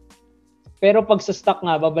 Ganyan-ganyan, no? Pero pag sa stock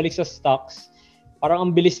nga, babalik sa stocks, parang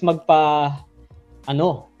ang bilis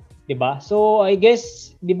ano, 'di ba? So I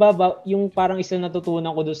guess, 'di ba, yung parang isa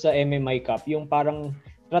natutunan ko doon sa MMI Cup, yung parang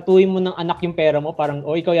tratuhin mo ng anak yung pera mo, parang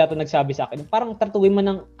ikaw yata nagsabi sa akin, parang tratuhin mo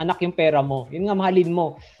ng anak yung pera mo. Yun nga, mahalin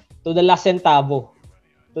mo to the last centavo.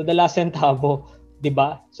 To the last centavo, 'di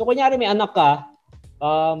ba? So kunyari may anak ka,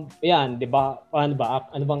 yan, 'di ba?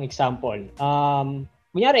 Ano bang example?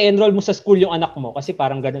 Kunyari enroll mo sa school yung anak mo kasi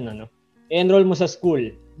parang ganoon, ano. Enroll mo sa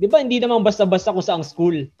school. 'Di ba hindi naman basta-basta kung saang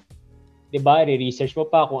school. 'Di ba? Re-research mo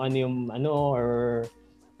pa kung ano yung or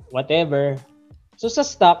whatever. So sa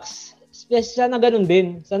stocks, sana ganun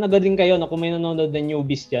din. Sana ganun kayo na kung may nanonood na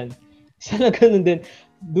newbies diyan. Sana ganun din.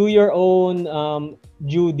 Do your own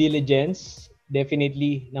due diligence.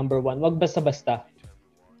 Definitely number 1. Wag basta-basta.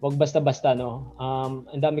 Wag basta-basta, no.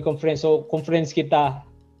 Ang dami kong friends. So kung friends kita,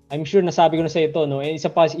 I'm sure nasabi ko na sa ito, no. Isa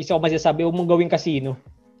ko masasabi, huwag mong gawing casino.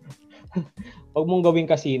 Huwag mong gawing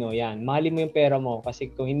casino, yan. Mahalin mo yung pera mo.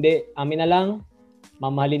 Kasi kung hindi, amin na lang,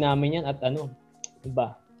 mamahalin namin yan at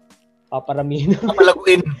diba? Paparamihin.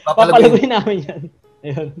 Papalaguin namin yan.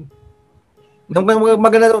 Ayun.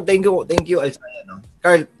 Maganda to. Thank you, Alsaya, no?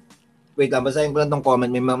 Carl, wait lang, basahin ko lang tong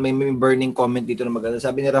comment. May burning comment dito na maganda.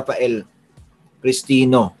 Sabi ni Rafael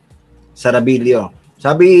Cristino Sarabilio.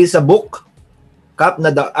 Sabi sa book, Cap,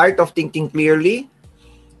 na The Art of Thinking Clearly,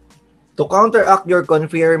 to counteract your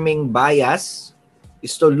confirming bias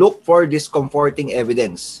is to look for discomforting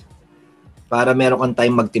evidence para meron kang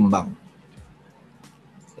time magtimbang.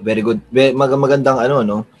 Very good. Magandang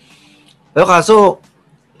no? Pero kaso,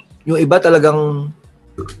 yung iba talagang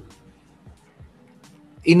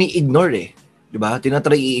ini-ignore Di ba?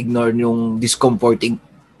 Tinatry i-ignore yung discomforting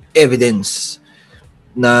evidence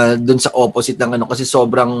na dun sa opposite ng kasi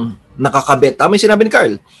sobrang nakakabit. Tama yung sinabi ni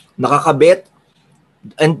Carl. Nakakabit.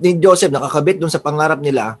 And ni Joseph, nakakabit dun sa pangarap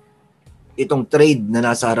nila itong trade na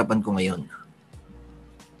nasa harapan ko ngayon.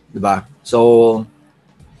 Diba? So,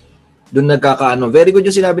 dun very good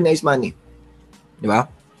yung sinabi ni Ice Money. Diba?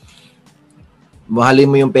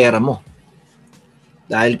 Mahalin mo yung pera mo.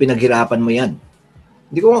 Dahil pinaghirapan mo yan.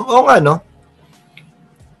 Hindi ko, nga, no?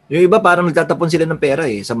 Yung iba parang nagtatapon sila ng pera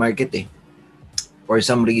sa market for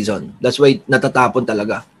some reason. That's why natatapon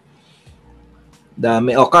talaga.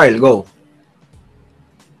 Dami. Carl, go.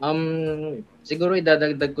 Siguro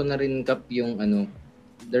idadagdag ko na rin, Kap, yung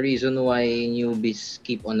the reason why newbies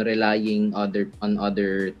keep on relying on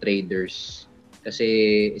other traders. Kasi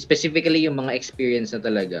specifically yung mga experience na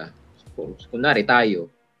talaga, kunwari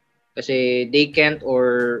tayo, kasi they can't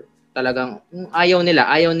or talagang ayaw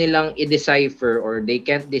nilang i-decipher or they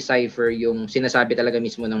can't decipher yung sinasabi talaga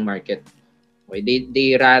mismo ng market. Okay,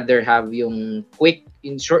 they rather have yung quick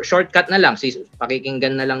shortcut na lang,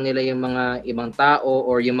 pakikinggan na lang nila yung mga ibang tao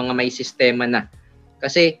or yung mga may sistema na.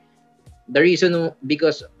 Kasi the reason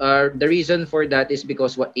for that is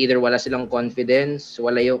because either wala silang confidence,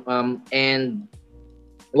 wala yung and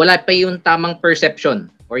wala pa yung tamang perception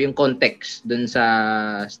or yung context dun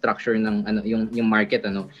sa structure ng yung market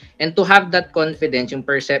And to have that confidence, yung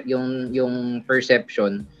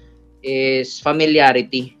perception is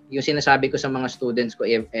familiarity. Yung sinasabi ko sa mga students ko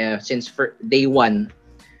since day 1,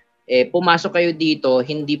 pumasok kayo dito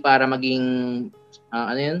hindi para maging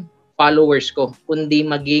followers ko, kundi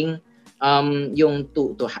maging yung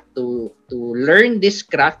to learn this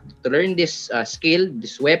craft, to learn this skill,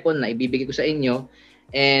 this weapon na ibibigay ko sa inyo,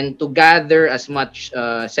 and to gather as much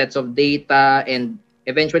sets of data and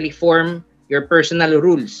eventually form your personal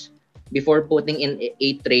rules before putting in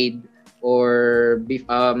a trade or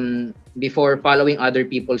before following other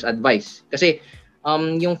people's advice. Kasi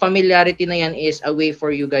yung familiarity na yan is a way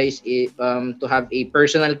for you guys to have a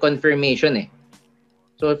personal confirmation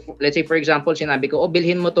So let's say for example, sinabi ko,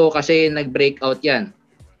 bilhin mo to kasi nag-breakout yan.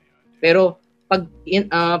 Pero pag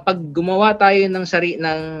gumawa tayo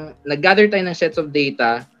nag-gather tayo ng sets of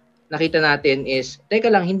data, nakita natin is,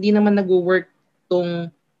 teka lang, hindi naman nag-work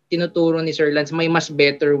tong tinuturo ni Sir Lance, may mas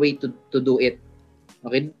better way to do it.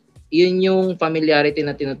 Okay? Yun yung familiarity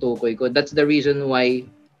na tinutukoy ko. That's the reason why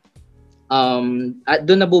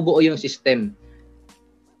doon nabubuo yung system.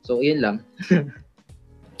 So, yun lang.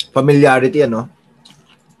 Familiarity,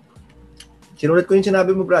 Sinulat ko yung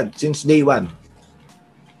sinabi mo, Brad, since day 1.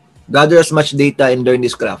 Gather as much data and learn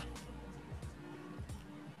this craft.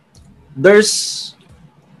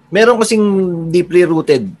 Meron kasing deeply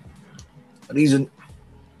rooted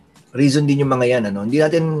reason din yung mga yan, Hindi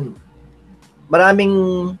natin, maraming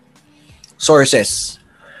sources.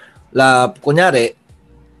 Kunyari,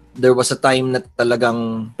 there was a time na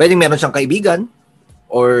talagang pwedeng meron siyang kaibigan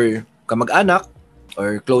or kamag-anak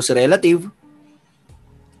or close relative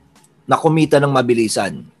na kumita ng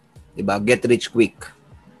mabilisan. Diba? Get rich quick.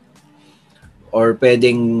 Or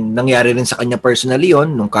pwedeng nangyari rin sa kanya personally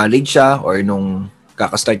yon nung college siya or nung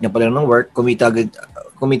kaka-start niya pa lang ng work, kumita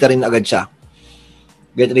rin agad siya.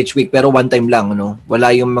 Get rich quick pero one time lang, no?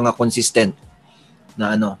 Wala yung mga consistent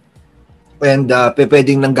na ano. And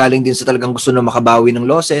pwedeng nanggaling din sa talagang gusto na makabawi ng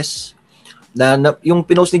losses. Na yung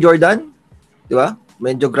pinost ni Jordan, di ba?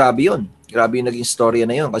 Medyo grabe yun. Grabe yung naging storya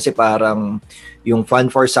na yun kasi parang yung fund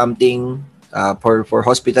for something, for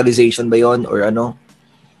hospitalization ba yun or ano,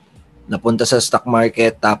 napunta sa stock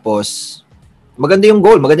market tapos maganda yung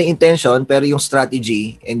goal, maganda yung intention pero yung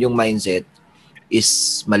strategy and yung mindset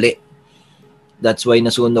is mali. That's why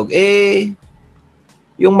nasunog.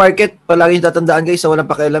 Yung market, palagi tatandaan guys, walang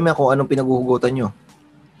pakialam yan kung anong pinaghuhugutan nyo.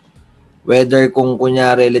 Whether kung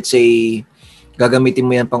kunyari, let's say, gagamitin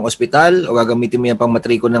mo yan pang ospital o gagamitin mo yan pang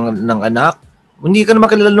matriko ng anak, hindi ka naman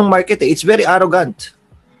kilala ng market eh. It's very arrogant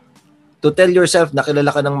to tell yourself na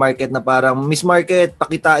kilala ka ng market na parang, Miss Market,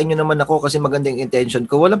 pakitain nyo naman ako kasi maganda yung intention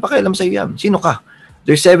ko. Walang pakialam sa'yo yan. Sino ka?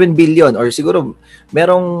 There's 7 billion or siguro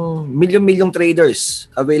merong million traders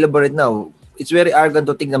available right now. It's very arrogant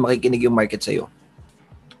to think na makikinig yung market sa'yo.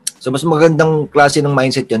 So, mas magandang klase ng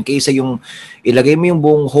mindset yon kaysa yung ilagay mo yung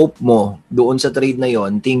buong hope mo doon sa trade na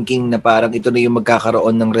yon, thinking na parang ito na yung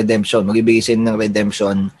magkakaroon ng redemption, magbibigay sa'yo ng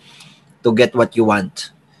redemption to get what you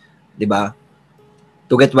want. Diba?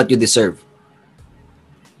 To get what you deserve.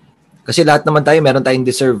 Kasi lahat naman tayo, meron tayong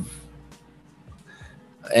deserve.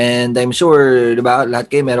 And I'm sure, diba, lahat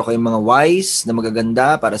kayo meron kayong mga wise na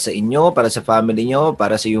magaganda para sa inyo, para sa family nyo,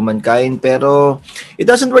 para sa humankind. Pero it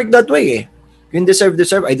doesn't work that way eh. Yung deserve,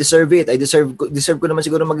 I deserve it. Deserve ko naman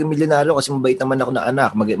siguro maging milyonaryo kasi mabait naman ako na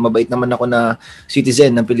anak, mabait naman ako na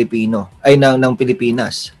citizen ng ng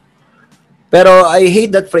Pilipinas. Pero I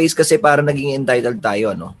hate that phrase kasi parang naging entitled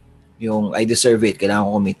tayo, no? Yung I deserve it, kailangan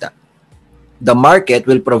ko kumita. The market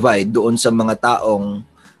will provide doon sa mga taong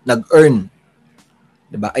nag-earn.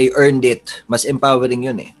 Diba? I earned it. Mas empowering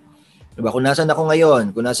yun eh. Diba? Kung nasan ako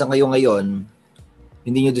ngayon, kung nasan kayo ngayon,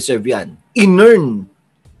 hindi nyo deserve yan. In-earn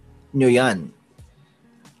nyo yan.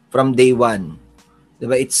 From day one.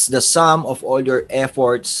 Diba? It's the sum of all your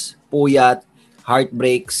efforts, puyat,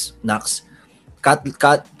 heartbreaks, knocks, cut,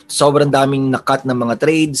 sobrang daming na-cut ng mga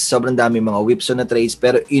trades, sobrang daming mga whipsaw na trades,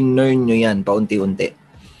 pero in-earn nyo yan paunti-unti.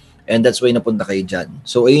 And that's why napunta kayo dyan.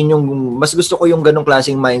 So, ayun yung, mas gusto ko yung ganong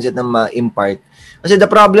klaseng mindset na ma-impart. Kasi the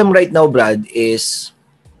problem right now, Brad, is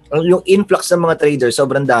yung influx ng mga traders,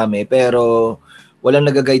 sobrang dami, pero walang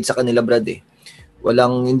nag-guide sa kanila, Brad eh.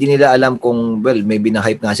 Hindi nila alam kung, well, maybe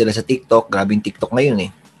na-hype nga sila sa TikTok, grabing TikTok ngayon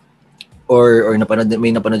eh. Or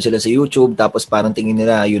may napanood sila sa YouTube, tapos parang tingin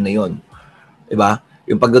nila, yun na yun. Diba?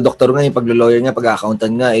 Yung pagdodoktor nga, yung paglo-lawyer nga,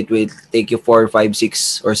 pag-accountant nga, it will take you 4, 5,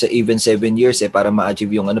 6, or even 7 years eh, para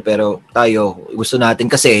ma-achieve yung ano. Pero tayo, gusto natin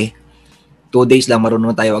kasi, 2 days lang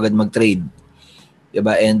marunong tayo agad mag-trade.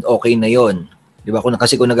 Diba? And okay na yon. Diba?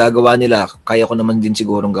 Kasi kung nagagawa nila, kaya ko naman din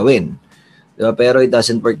sigurong gawin. Diba? Pero it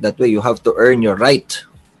doesn't work that way. You have to earn your right.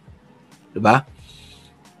 Diba?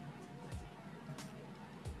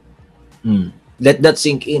 Let that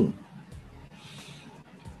sink in.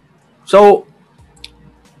 So,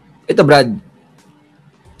 ito Brad,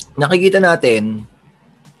 nakikita natin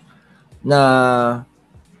na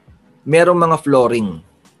merong mga flooring.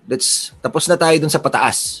 Tapos na tayo dun sa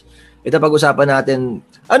pataas. Ito pag-usapan natin,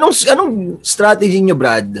 anong strategy nyo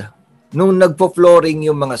Brad nung nagpo-flooring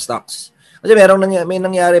yung mga stocks? Kasi may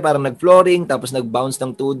nangyari parang nag-flooring, tapos nag-bounce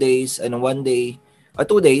ng 2 days, 1 day, 2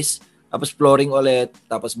 days, tapos flooring ulit,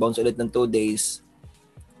 tapos bounce ulit ng 2 days.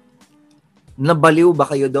 Nabaliw ba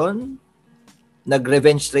kayo doon?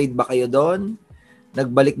 Nag-revenge trade ba kayo doon?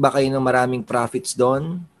 Nagbalik ba kayo ng maraming profits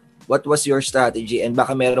doon? What was your strategy? And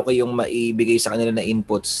baka meron kayong maibigay sa kanila na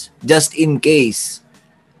inputs just in case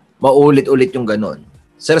maulit-ulit yung ganun.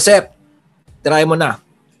 Sir Sep, try mo na.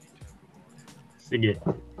 Sige.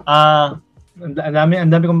 Ang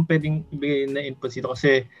dami kong pwedeng ibigay na inputs dito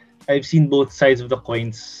kasi I've seen both sides of the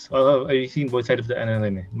coins. I've seen both sides of the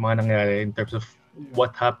mga nangyari in terms of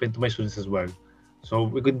what happened to my students as well. So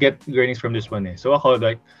we could get learnings from this one eh. So ako,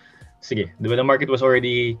 like, sige, di ba the market was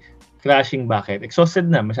already crashing, bakit? Exhausted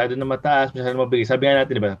na, masyado na mataas, masyado na mabilis. Sabi nga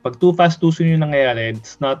natin, di ba, pag too fast, too soon yung nangyayari,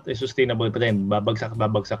 it's not a sustainable trend. Babagsak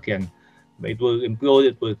yan. But it will implode,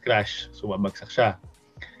 it will crash. So babagsak siya.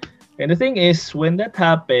 And the thing is, when that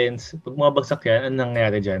happens, pag mabagsak yan, anong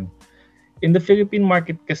nangyayari dyan? In the Philippine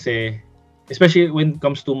market kasi, especially when it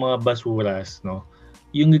comes to mga basuras, no,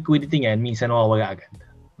 yung liquidity niyan, minsan nawawala agad.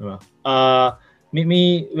 Diba?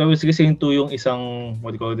 I was listening to yung isang,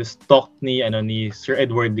 what do you call this, talk ni Sir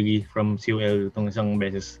Edward Lee from COL itong isang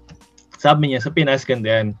beses. Sabi niya, sa Pinas,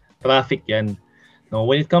 ganda yan, traffic yan. No,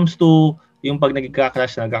 when it comes to yung pag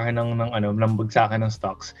nagka-crash na nagkakaroon ng bagsakan ng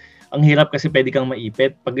stocks, ang hirap kasi pwede kang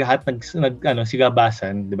maipit. Pag lahat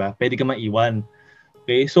sigabasan, di ba? Pwede kang maiwan.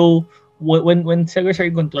 Okay, so when sellers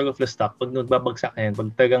are in control of the stock, pag nagbabagsak yan,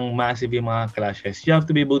 pag talagang massive yung mga crashes, you have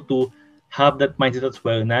to be able to have that mindset as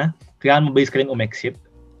well na kailangan mo base ka rin umexit.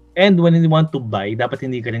 And when you want to buy, dapat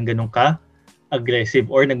hindi ka rin ganun ka-aggressive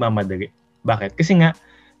or nagmamadali. Bakit? Kasi nga,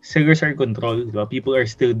 sellers are in control. Diba? People are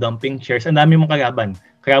still dumping shares. Ang dami mong kalaban.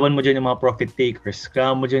 Kalaban mo dyan yung mga profit takers.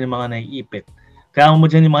 Kalaban mo dyan yung mga naiipit. Kalaban mo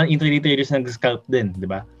dyan yung mga intraday traders na nag-scalp din.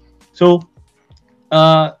 Diba? So,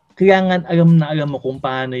 kailangan alam mo kung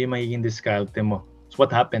paano yung magiging discount mo. So, what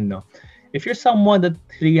happened, no? If you're someone that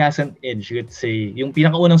really has an edge, let's say, yung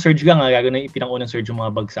pinakaunang surge lang, gagawin na yung pinakaunang surge yung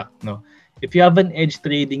mga bagsak, no? If you have an edge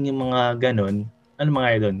trading yung mga ganon, ano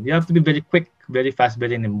mangyari doon? You have to be very quick, very fast,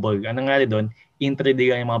 very nimble. Ano nangyari doon? Intraday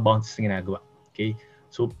lang yung mga bounces na ginagawa. Okay?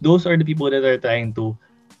 So, those are the people that are trying to,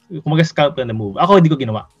 scalp na move. Ako, hindi ko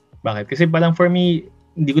ginawa. Bakit? Kasi parang for me,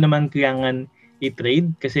 hindi ko naman kailangan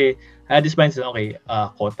i-trade kasi I had this mindset, okay,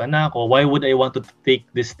 quota na ako. Why would I want to take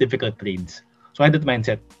these difficult trades? So, I had that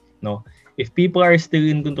mindset, no? If people are still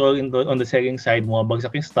in control on the selling side, mga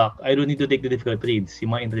bagsak yung stock, I don't need to take the difficult trades,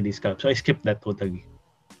 yung mga intraday scalp. So I skipped that totally.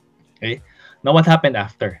 Okay? Now what happened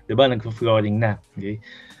after? Diba? Nag-flooring na. Okay?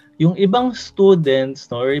 Yung ibang students,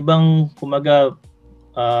 no, or ibang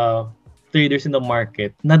traders in the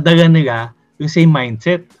market, nadala nila yung same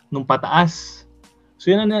mindset nung pataas. So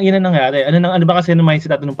yun ang nangyari. Ano ba kasi yung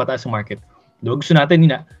mindset natin nung pataas sa market? Diba? Gusto natin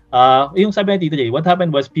yun na. Yung sabi ng Tito J, what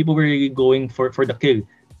happened was people were really going for the kill.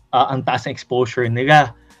 Ang taas ng exposure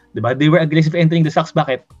nila. Diba? They were aggressive entering the stocks.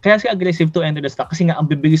 Bakit? Kaya sila aggressive to enter the stock kasi nga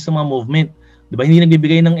ang bibilis ng mga movement. Diba? Hindi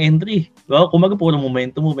nagbibigay ng entry. Diba? Kumaga puro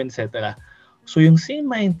momentum, etc. So yung same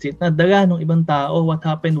mindset na dala ng ibang tao, what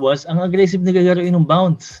happened was, ang aggressive nila laruin ng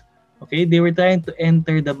bounce. Okay? They were trying to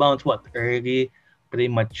enter the bounce, early,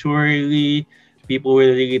 prematurely. People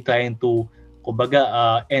were really trying to,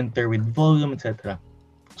 enter with volume, etc.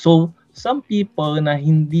 So, some people na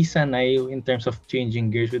hindi sanay in terms of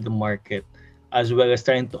changing gears with the market as well as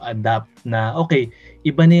trying to adapt na, okay,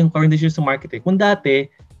 iba na yung conditions sa market. Kung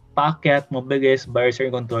dati, paakyat, mabilis, buyers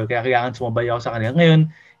are in control, kaya kailangan sumabay ako sa kanila.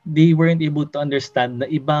 Ngayon, they weren't able to understand na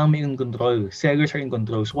iba ang may in control. Sellers are in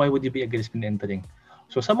control. So why would you be aggressive in entering?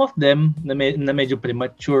 So some of them, na medyo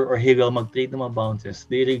premature or higal mag-trade ng mga bounces,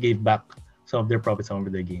 they really gave back some of their profits, some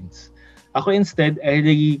of their gains. Ako instead, I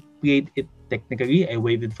really played it technically. I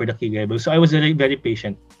waited for the key levels. So I was very, very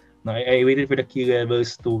patient. No, I waited for the key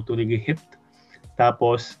levels to really hit.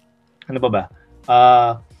 Tapos, ano pa ba?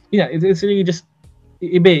 It's really just,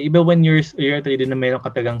 iba when you're a trader na meron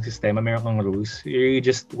katagang sistema, meron kang rules. You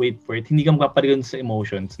just wait for it. Hindi ka magpapaligod sa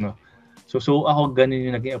emotions, no? So ako ganun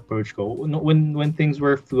yung naging approach ko. When things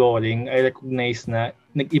were flowing, I recognized na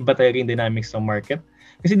nag-iba talaga yung dynamics ng market.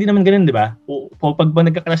 Kasi hindi naman ganun, di ba? Pag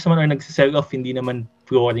nagka-crash naman or nag-sell off, hindi naman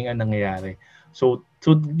flooring ang nangyayari. So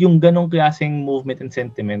yung ganong klaseng movement and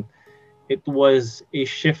sentiment, it was a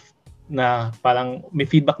shift na parang may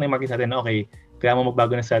feedback na yung market sa atin na okay, kaya mo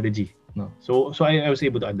magbago ng strategy. No? So I was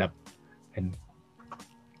able to adapt. And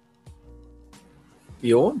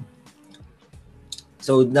yun.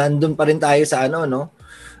 So nandun pa rin tayo sa no?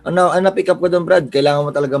 Ang na-pick up ko doon, Brad, kailangan mo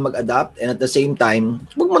talaga mag-adapt and at the same time,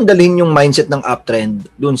 huwag mong dalhin yung mindset ng uptrend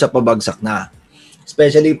doon sa pabagsak na.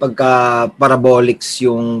 Especially pagka parabolics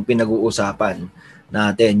yung pinag-uusapan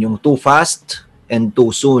natin, yung too fast and too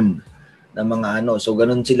soon na mga So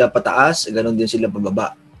ganun sila pataas, ganun din sila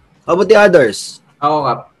pababa. How about the others? Ako,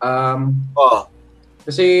 Kap.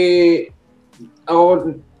 Kasi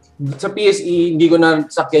ako sa PSE, hindi ko na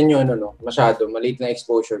sakyan yung masyado, maliit na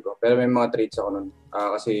exposure ko. Pero may mga trades ako nun.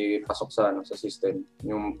 Kasi pasok sa system,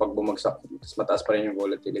 yung pag bumagsak, mataas pa rin yung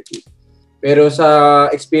volatility. Pero sa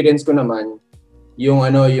experience ko naman, yung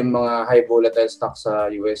mga high volatile stocks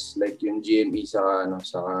sa US, like yung GME sa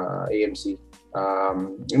AMC.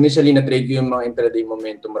 Initially na trade ko yung mga intraday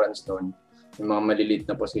momentum runs noon, yung mga maliliit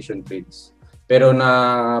na position trades. Pero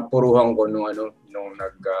napuruhan ko nung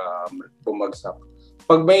bumagsak.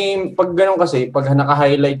 Pag ganun kasi, pag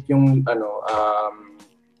naka-highlight yung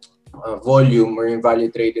volume or yung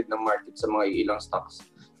value traded ng market sa mga ilang stocks,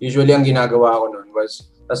 usually ang ginagawa ko noon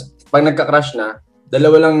was, pag nagka-crash na,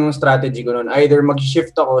 dalawa lang yung strategy ko noon. Either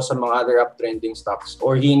mag-shift ako sa mga other uptrending stocks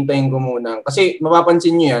or hihintayin ko muna. Kasi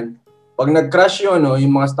mapapansin nyo yan, pag nag-crash yung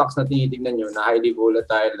mga stocks na tinitignan nyo na highly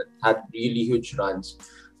volatile, had really huge runs,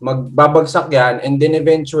 magbabagsak yan and then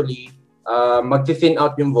eventually mag-thin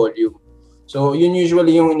out yung volume. So, yun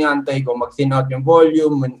usually yung iniantay ko, mag-thin out yung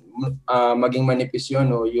volume, maging manipis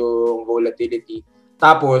yun, no, yung volatility.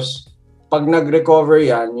 Tapos, pag nag-recover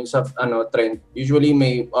yan, yung sa trend, usually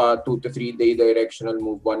may 2 to 3 day directional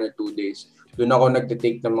move, 1 or 2 days. Doon ako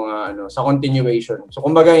nagtitake ng mga sa continuation. So,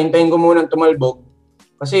 kumbaga, hintayin ko muna tumalbog.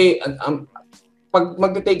 Kasi, pag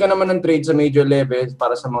mag-take ka naman ng trade sa major levels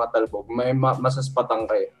para sa mga talbog, may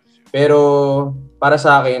masaspatang kayo. Pero para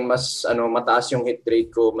sa akin, mas mataas yung hit rate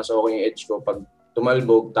ko, mas okay yung edge ko pag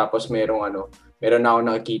tumalbog tapos meron na ako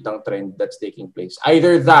nakikitang trend that's taking place.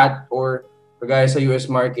 Either that or kagaya sa US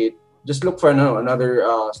market, just look for another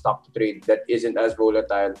stock to trade that isn't as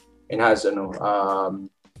volatile and has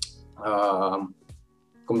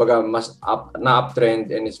kumbaga mas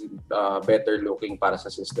uptrend and is better looking para sa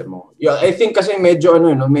system mo. Yeah, I think kasi medyo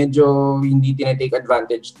hindi tinetake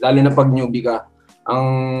advantage lalo na pag newbie ka.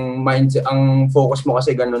 Ang focus mo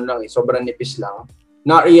kasi ganun lang sobrang nipis lang.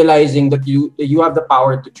 Not realizing that you have the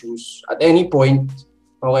power to choose at any point.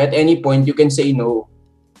 Okay, at any point you can say no.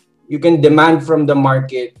 You can demand from the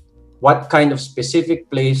market what kind of specific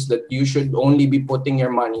place that you should only be putting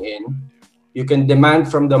your money in. You can demand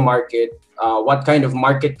from the market what kind of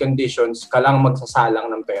market conditions ka lang magsasalang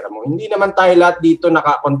ng pera mo. Hindi naman tayo lahat dito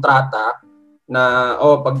nakakontrata na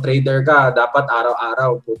pag trader ka, dapat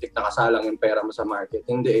araw-araw putik nakasalang yung pera mo sa market.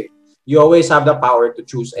 Hindi. You always have the power to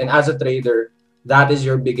choose. And as a trader, that is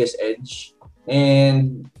your biggest edge.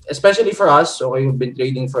 And especially for us, okay, we've been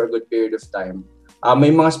trading for a good period of time.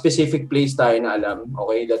 May mga specific plays tayo na alam,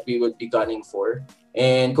 okay, that we would be gunning for.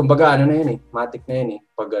 And kumbaga, matik na yun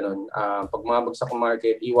pag ganun. Pag mabagsak ang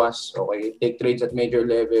market, iwas, okay, take trades at major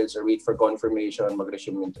levels or wait for confirmation,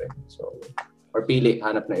 mag-resume yung trend. So, or pili,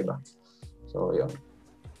 hanap na iba. So,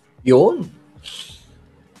 Yun.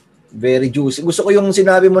 Very juicy. Gusto ko yung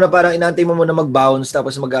sinabi mo na parang inantay mo muna mag-bounce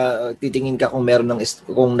tapos titingin ka kung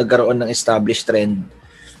kung nagkaroon ng established trend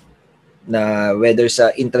na whether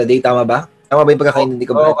sa intraday, tama ba? Tama ba yung pagkakaintindi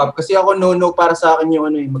ko ba? Oo, kasi ako no para sa akin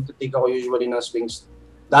yung magte-take ako usually ng swings.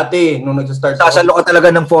 Dati, nung nag-start sasalo ka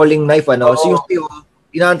talaga ng falling knife, So yung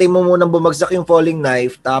inaantay mo munang bumagsak yung falling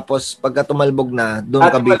knife, tapos pagka tumalbog na,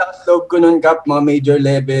 doon ka malakas loob ko nun, Cap, mga major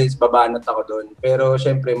levels, babanat ako doon. Pero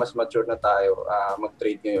syempre, mas mature na tayo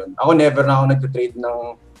mag-trade ngayon. Ako never na ako nag-trade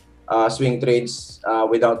ng swing trades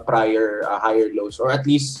without prior higher lows. Or at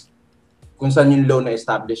least, kung saan yung low na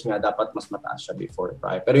establish nga, dapat mas mataas siya before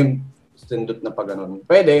prior. Pero yung sindot na pag ganun,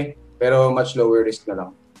 pwede, pero much lower risk na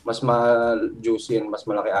lang. Mas ma-juicy and mas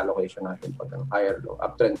malaki allocation natin pag higher low.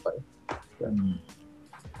 Uptrend pa rin.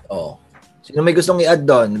 Yeah. Sino may gustong i-add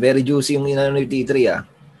doon? Very juicy yung inano ni T3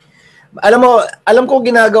 Alam ko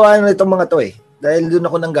ginagawa na itong mga to dahil doon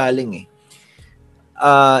ako nanggaling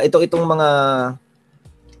itong mga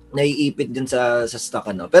naiipit din sa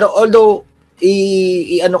stock Pero although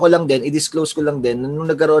i-ano ko lang din, i-disclose ko lang din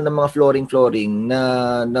nung nagkaroon ng mga flooring na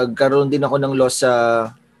nagkaroon din ako ng loss sa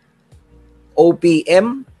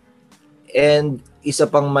OPM and isa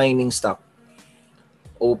pang mining stock.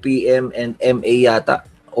 OPM and MA yata.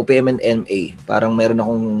 OPM and MA. Parang meron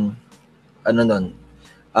akong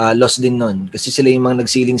loss din nun. Kasi sila yung mga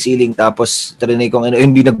nagsiling-siling tapos trinay kong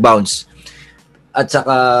hindi nag-bounce. At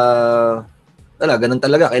saka ganun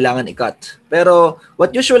talaga, kailangan i-cut. Pero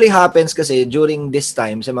what usually happens kasi during this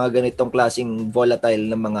time sa mga ganitong klaseng volatile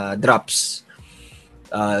na mga drops,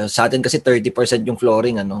 sa atin kasi 30% yung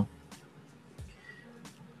flooring,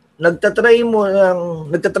 nagtatry mo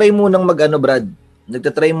nang Brad.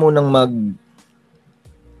 Nagtatry mo nang mag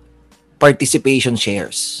participation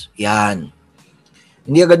shares. Yan.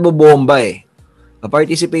 Hindi agad mo bomba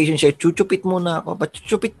participation share, chuchupit muna ako.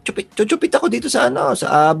 Chuchupit ako dito sa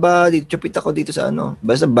sa ABA, chupit ako dito sa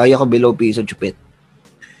Basta buy ako below piso, chupit.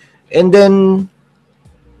 And then,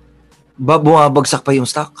 bumabagsak pa yung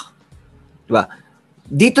stock. Diba?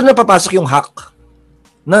 Dito na papasok yung hack.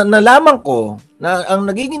 Nalaman ko na ang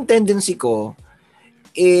nagiging tendency ko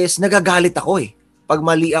is nagagalit ako pag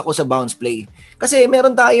mali ako sa bounce play. Kasi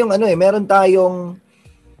meron tayong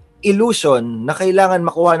illusion na kailangan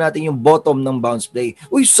makuha natin yung bottom ng bounce play.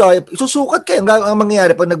 Susukat ka. Ang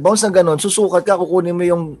mangyayari, pag nag-bounce na ganun, susukat ka, kukunin mo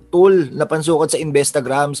yung tool na pansukat sa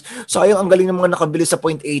Investagrams. Sayang, ang galing ng mga nakabili sa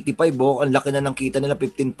 0.85. Ang laki na ng kita nila,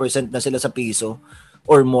 15% na sila sa piso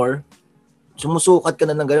or more. Sumusukat ka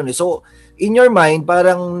na ng ganun. So, in your mind,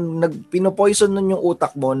 parang pinopoison nun yung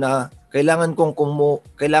utak mo na kailangan kong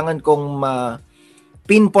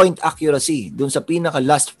pinpoint accuracy dun sa pinaka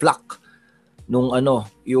last flock nung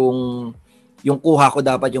yung kuha ko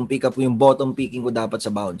dapat, yung pick up ko, yung bottom picking ko dapat sa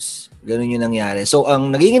bounce. Ganun yung nangyari. So,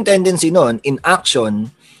 ang nagiging tendency nun, in action,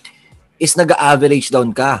 is nag-average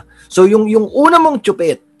down ka. So, yung una mong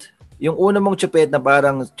chupit, Yung una mong chupit na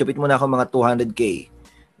parang chupit mo na ako mga 200k.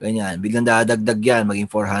 Ganyan. Biglang dadagdag yan, maging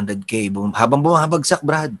 400k. Habang bumabagsak,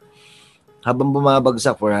 Brad. Habang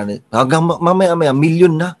bumabagsak, 400. Hanggang mamaya-maya, million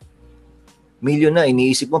na. Million na.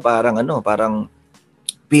 Iniisip mo parang parang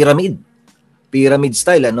pyramid. Pyramid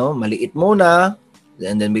style, Maliit muna,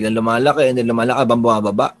 and then biglang lumalaki, and then lumalaki, habang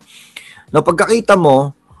bumababa. No, pagkakita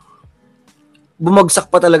mo, bumagsak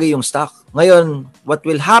pa talaga yung stock. Ngayon, what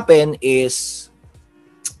will happen is,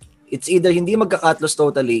 it's either hindi magka-cut loss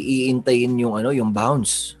totally, iintayin yung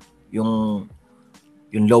bounce, yung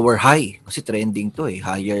lower high kasi trending to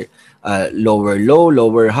higher, lower low,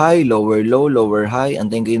 lower high, lower low, lower high,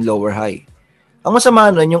 antayin ko yung lower high. Ang masama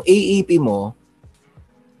nun, yung AEP mo,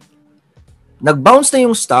 nag-bounce na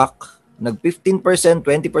yung stock, nag 15%,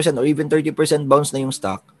 20% or even 30% bounce na yung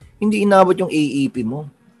stock, hindi inabot yung AEP mo.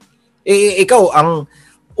 Ikaw ang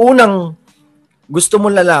unang gusto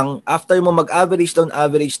mo na lang, after mo mag-average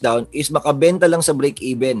down, is makabenta lang sa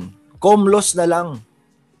break-even. Com loss na lang.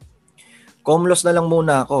 Com loss na lang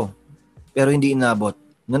muna ako. Pero hindi inabot.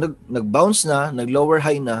 Nag-bounce na, nag-lower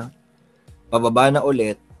high na, pababa na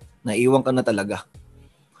ulit, naiwan ka na talaga.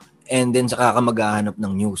 And then saka ka maghahanap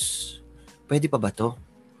ng news. Pwede pa ba to?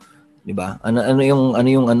 'Di ba? Ano yung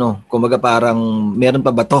kumbaga parang meron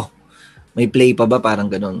pa ba to? May play pa ba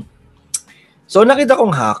parang ganun? So nakita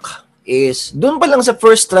kong hack is doon pa lang sa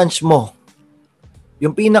first tranche mo,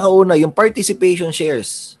 yung pinakauna, yung participation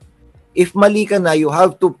shares. If mali ka na, you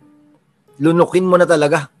have to lunukin mo na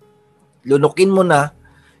talaga. Lunukin mo na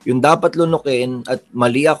yung dapat lunukin at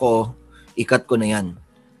mali ako, ikat ko na yan.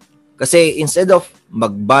 Kasi instead of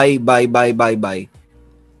mag-buy,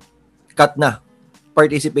 cut na.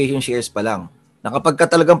 Participation shares pa lang. Na kapag ka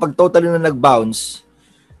talagang pag totally na nag-bounce,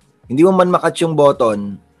 hindi mo man makat yung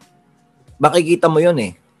button, makikita mo yun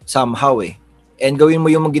somehow And gawin mo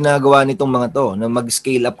yung ginagawa nitong mga to, na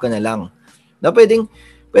mag-scale up ka na lang. Na pwedeng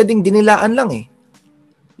dinilaan lang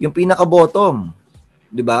Yung pinaka-bottom.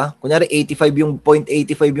 'Di ba? Kunyari 85 yung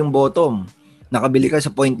 0.85 yung bottom. Nakabili ka sa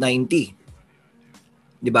 0.90.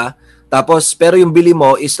 'Di ba? Tapos pero yung bili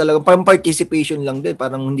mo is talagang parang participation lang din,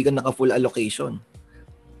 parang hindi ka naka-full allocation.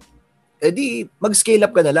 Di mag-scale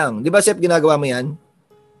up ka na lang. 'Di ba, Sep, ginagawa mo 'yan?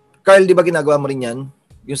 Carl, 'di ba ginagawa mo rin 'yan?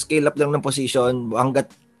 Yung scale up lang ng position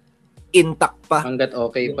hanggat intact pa. Hanggat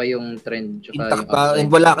okay pa yung trend. Intact pa.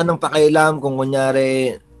 And wala ka nang pakialam kung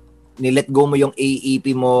kunyari nilet go mo yung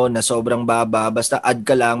AEP mo na sobrang baba. Basta add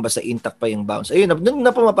ka lang, basta intact pa yung bounce. Ayun, doon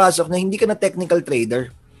na pumapasok na hindi ka na technical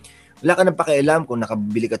trader. Wala ka nang pakialam kung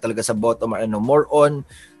nakabili ka talaga sa bottom or More on,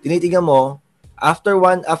 tinitingnan mo, after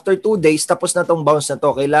 2 days, tapos na tong bounce na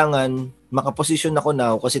to, kailangan makaposition ako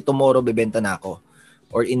now kasi tomorrow bebenta na ako.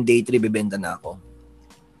 Or in day 3 bebenta na ako.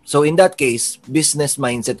 So in that case, business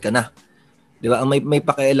mindset ka na. 'Di ba? Ang may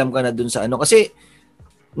pakialam ka na dun sa kasi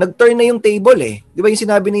nag-turn na yung table 'Di ba yung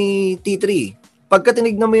sinabi ni T3? Pagka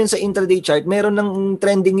tinignan mo yun sa intraday chart, meron ng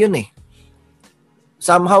trending yun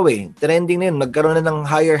Somehow trending na yun. Nagkaroon na ng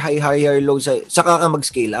higher high, higher low saka ka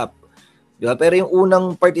mag-scale up. 'Di ba? Pero yung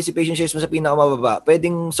unang participation shares mo sa pinakamababa,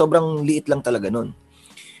 pwedeng sobrang liit lang talaga nun.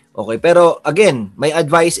 Okay, pero again, my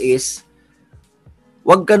advice is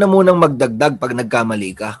wag ka na munang magdagdag pag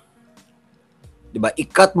nagkamali ka. 'Di ba?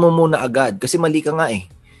 I-cut mo muna agad kasi mali ka nga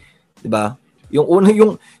 'Di ba?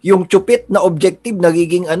 Yung chupit na objective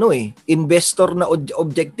nagiging investor na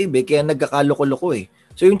objective kaya nagkakaloko-loko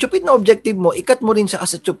So yung chupit na objective mo, i-cut mo rin siya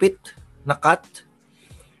as a chupit na cut.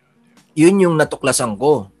 Yun yung natuklasan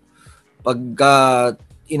ko. Pagka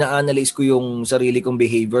ina-analyze ko yung sarili kong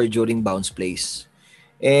behavior during bounce plays.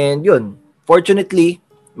 And yun, fortunately,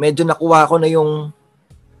 medyo nakuha ko na yung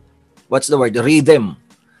rhythm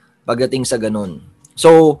pagdating sa ganun.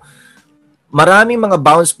 So, maraming mga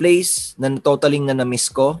bounce plays na totaling na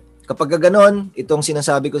na-miss ko. Kapag ganun, itong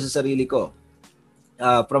sinasabi ko sa sarili ko.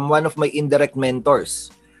 From one of my indirect mentors.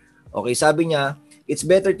 Okay, sabi niya, it's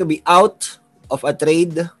better to be out of a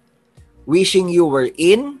trade wishing you were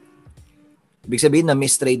in, ibig sabihin na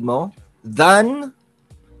mistrade mo, than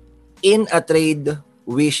in a trade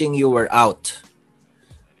wishing you were out.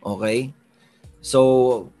 Okay?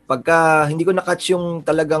 So, pagka hindi ko na-catch yung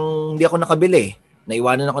talagang hindi ako nakabili,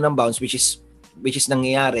 naiwanan ako ng bounce which is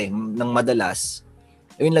nangyayari ng madalas,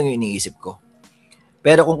 yun lang yung iniisip ko.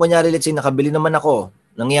 Pero kung kunyari, let's say, nakabili naman ako,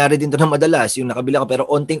 nangyayari din to ng madalas, yung nakabili ako pero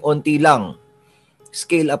onting-onti lang,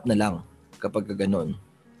 scale up na lang kapag ganun.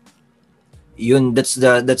 Yun,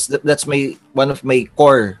 that's my one of my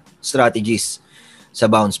core strategies sa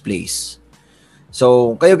bounce plays.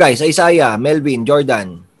 So, kayo guys, Isaiah, Melvin,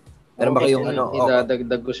 Jordan, meron ba kayong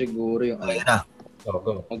idadagdag ko siguro yung Ayan na.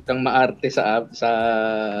 Huwag kang maarte sa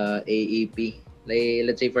AEP. Like,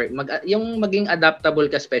 let's say yung maging adaptable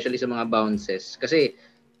ka especially sa mga bounces. Kasi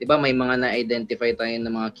 'di ba may mga na-identify tayo ng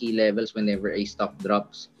mga key levels whenever a stock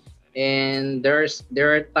drops. And there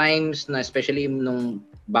are times na especially nung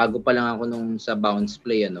bago pa lang ako nung sa bounce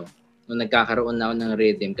play nung nagkakaroon na ako ng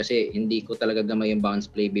rhythm kasi hindi ko talaga gamay yung bounce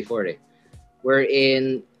play before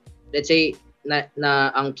wherein let's say na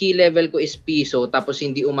ang key level ko is piso tapos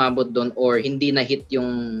hindi umabot doon or hindi na hit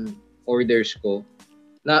yung orders ko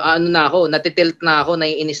na natitilt na ako,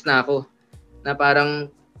 naiinis na ako na parang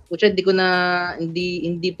putya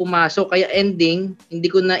hindi pumasok kaya ending hindi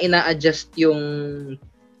ko na ina-adjust yung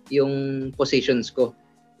positions ko.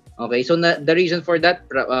 Okay, so the reason for that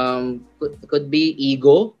could be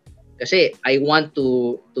ego kasi I want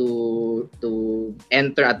to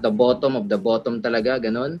enter at the bottom of the bottom talaga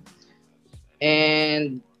ganon.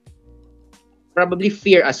 And probably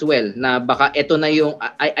fear as well na baka eto na yung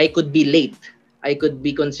I could be late. I could be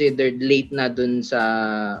considered late na dun sa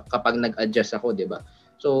kapag nag-adjust ako, 'di ba?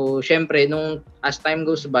 So, syempre nung as time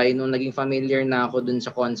goes by, nung naging familiar na ako dun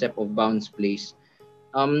sa concept of bounce plays,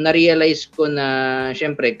 na-realize ko na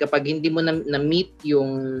syempre kapag hindi mo na-meet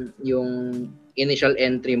yung initial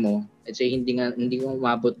entry mo, let's say hindi mo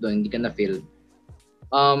umabot doon, hindi ka na-fill.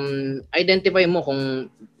 Identify mo kung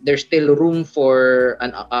there's still room for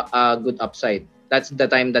a good upside. That's the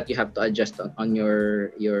time that you have to adjust on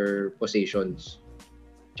your positions.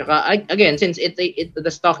 Tsaka again, since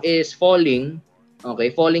the stock is falling,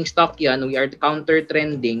 okay, falling stock yan, we are counter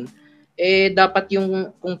trending, dapat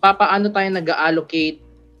yung kung paano tayo nag-allocate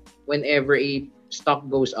whenever a stock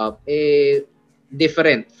goes up,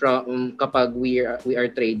 different from kapag we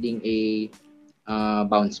are trading a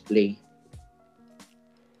bounce play.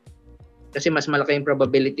 Kasi mas malaki yung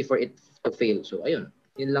probability for it to fail. So, ayun.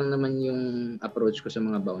 Yun lang naman yung approach ko sa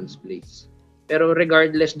mga bounce plays. Pero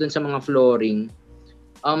regardless dun sa mga flooring,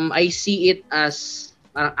 I see it as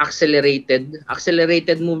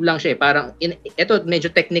accelerated move lang siya. Parang, ito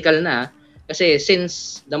medyo technical na. Kasi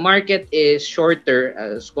since the market is shorter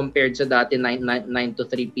as compared sa dati 9 to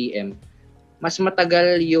 3 p.m., mas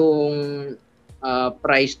matagal yung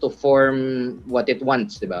price to form what it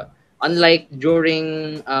wants, di ba? Unlike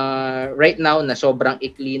during right now na sobrang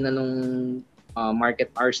ikli na nung market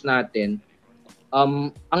hours natin,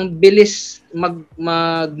 ang bilis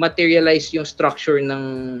mag-materialize yung structure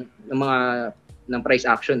ng price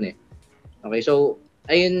action Okay, so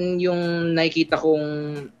ayun yung nakikita kong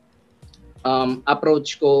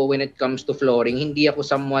approach ko when it comes to flooring. Hindi ako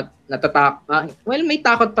somewhat may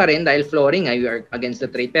takot pa rin dahil flooring we are against the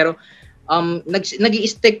trade, pero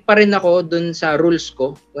nag-i-stick pa rin ako dun sa rules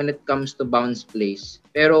ko when it comes to bounce plays.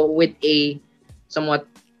 Pero with a somewhat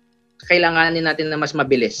kailanganin natin na mas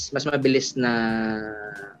mabilis na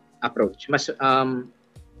approach. Mas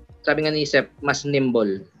sabi nga ni Sep, mas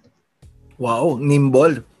nimble. Wow,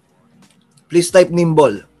 nimble. Please type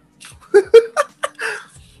nimble.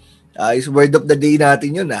 Is word of the day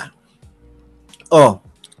natin yun Oh,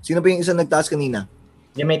 sino pa yung isang nagtaas kanina?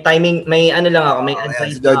 Yeah, may timing, may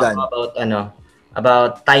advice ako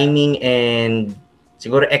about timing and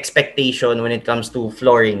siguro expectation when it comes to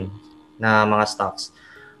flooring na mga stocks.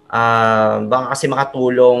 Baka kasi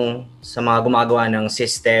makatulong sa mga gumagawa ng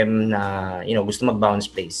system na gusto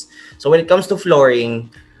mag-bounce plays. So when it comes to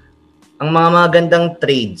flooring, ang mga magandang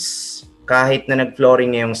trades kahit na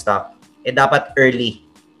nag-flooring na yung stock, dapat early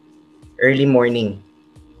morning.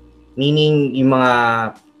 Meaning yung mga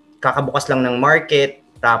kakabukas lang ng market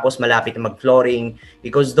tapos malapit na mag-flooring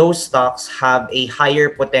because those stocks have a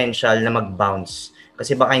higher potential na mag-bounce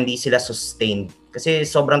kasi baka hindi sila sustained. Kasi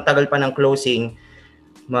sobrang tagal pa ng closing,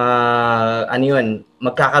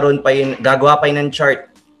 magkakaroon pa yun, gagawa pa yun ng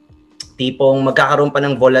chart. Tipong magkakaroon pa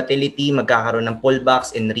ng volatility, magkakaroon ng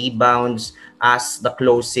pullbacks and rebounds as the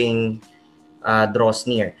closing draws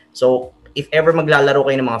near. So, if ever maglalaro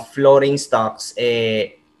kayo ng mga flooring stocks,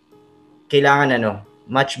 kailangan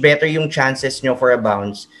much better yung chances nyo for a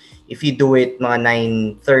bounce if you do it mga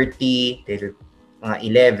 9:30 till mga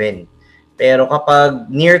 11. Pero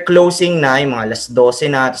kapag near closing na, yung mga alas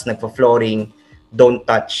 12 na, tapos nagpa-flooring, don't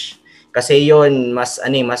touch. Kasi yon mas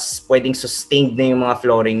pwedeng sustained na yung mga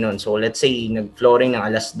flooring nun. So let's say nag-flooring ng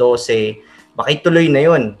alas 12, baka ituloy na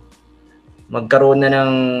yon. Magkaroon na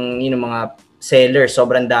ng mga sellers,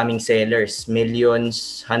 sobrang daming sellers,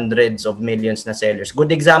 millions, hundreds of millions na sellers.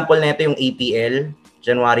 Good example na ito yung APL,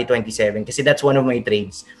 January 27, kasi that's one of my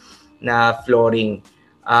trades na flooring.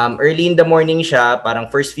 Early in the morning siya, parang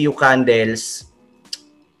first few candles,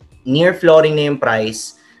 near flooring na yung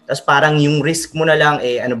price, tapos parang yung risk mo na lang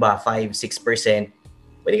 5-6%.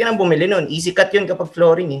 Pwede ka nang bumili nun. Easy cut yun kapag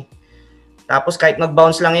flooring Tapos kahit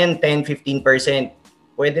mag-bounce lang yan, 10-15%,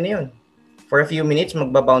 pwede na yun. for a few minutes,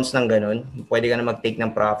 magbabounce ng ganun. Pwede ka na mag-take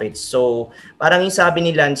ng profits. So, parang yung sabi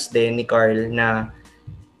ni Lance din, ni Carl, na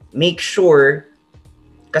make sure,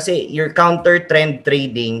 kasi your counter-trend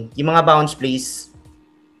trading, yung mga bounce plays,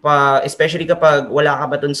 especially kapag wala ka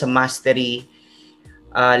ba dun sa mastery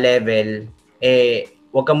level,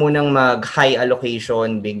 wag ka munang mag-high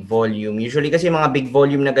allocation, big volume. Usually kasi mga big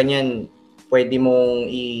volume na ganyan, pwede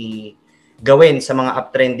mong gawin sa mga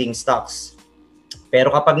uptrending stocks. Pero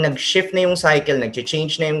kapag nag-shift na yung cycle,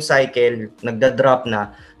 nag-change na yung cycle, nagda-drop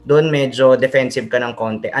na, doon medyo defensive ka ng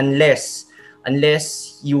konti. Unless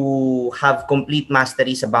you have complete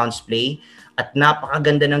mastery sa bounce play at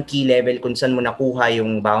napakaganda ng key level kung saan mo nakuha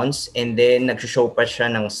yung bounce and then nag-show pa siya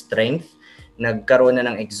ng strength, nagkaroon na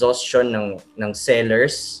ng exhaustion ng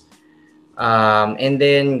sellers, and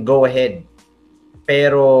then go ahead.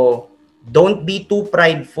 Pero don't be too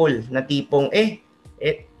prideful na tipong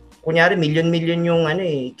kunyari million yung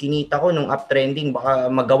kinita ko nung uptrending, baka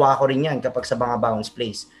magawa ko rin yan kapag sa mga bounce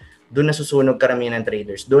plays. Doon nasusunog karamihan ng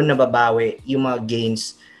traders. Doon nababawi yung mga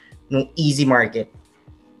gains nung easy market.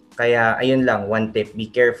 Kaya ayun lang, one tip, be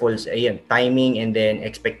careful sa timing and then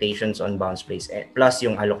expectations on bounce plays plus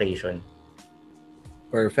yung allocation.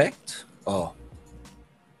 Perfect.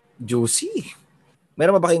 Juicy.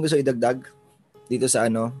 Meron ba kayong gusto idagdag dito sa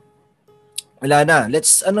Wala na.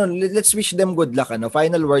 Let's wish them good luck.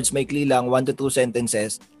 Final words, maikli lang, 1 to 2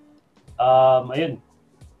 sentences. Ayun.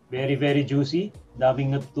 Very, very juicy.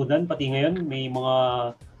 Daming natutunan. Pati ngayon, may mga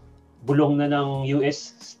bulong na ng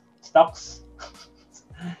US stocks.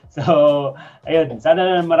 So, ayun.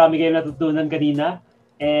 Sana marami kayong natutunan kanina.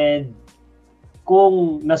 And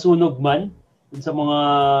kung nasunog man sa mga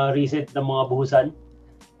recent na mga buhusan,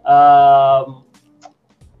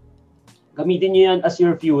 gamitin nyo yan as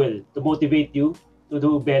your fuel to motivate you to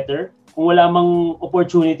do better. Kung wala mang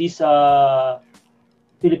opportunity sa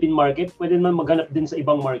Philippine market, pwede naman maghanap din sa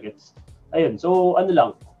ibang markets. Ayun, so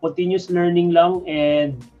continuous learning lang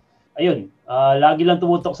and ayun, lagi lang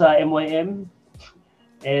tumutok sa MYM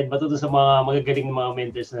and matuto sa mga magagaling na mga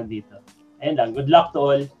mentors na nandito. Ayun lang, good luck to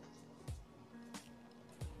all.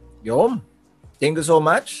 Yom. Thank you so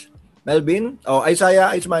much. Melvin,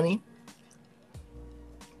 Isaiah, Ismani.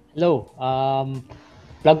 Hello.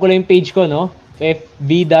 Plug ko lang yung page ko, no?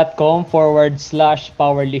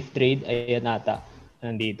 fb.com/powerlifttrade. Ayan ata.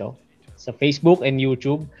 Nandito. Sa Facebook and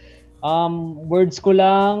YouTube. Words ko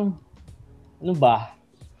lang,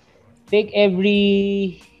 Take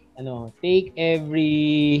every,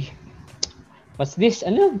 what's this?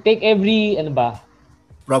 Take every,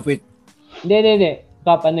 Profit.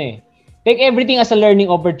 Hindi. Take everything as a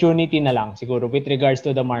learning opportunity na lang siguro with regards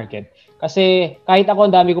to the market. Kasi kahit ako,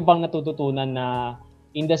 ang dami ko pang natututunan na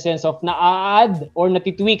in the sense of na-add or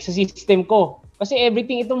natitweak sa system ko. Kasi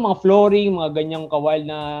everything itong mga flooring, mga ganyang kawal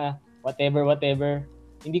na whatever.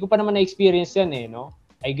 Hindi ko pa naman na-experience yan no?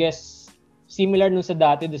 I guess similar nung sa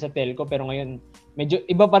dati do sa telco pero ngayon medyo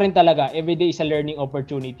iba pa rin talaga. Everyday is a learning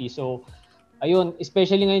opportunity. So ayun,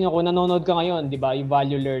 especially ngayon kung nanonood ka ngayon, 'di ba? Yung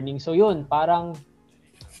value learning. So yun, parang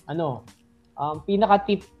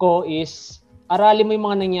pinaka-tip ko is aralin mo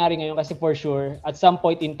yung mga nangyari ngayon kasi for sure, at some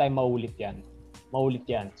point in time, maulit yan.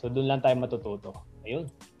 So, doon lang tayo matututo.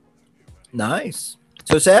 Ayun. Nice.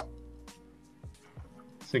 So, Seth?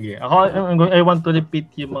 Sige. Ako, I want to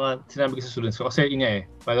repeat yung mga sinabi ko sa students ko. Kasi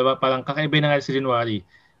parang kakaiba na nga si January.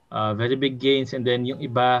 Very big gains and then yung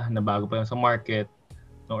iba na bago pa lang sa market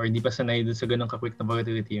or hindi pa sanay dun sa ganun ka-quick na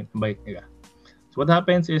volatility yung bike nila. So, what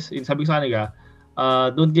happens is, sabi ko sa kanila,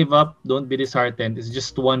 don't give up, don't be disheartened. It's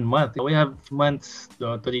just 1 month. We have months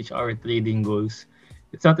to reach our trading goals.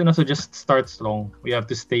 It's not enough to just start strong. We have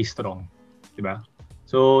to stay strong. Diba?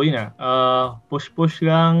 So, push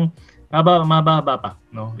lang. Maba pa.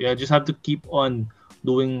 No? You just have to keep on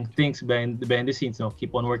doing things behind the scenes. No?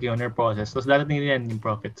 Keep on working on your process. Tapos darating yan yung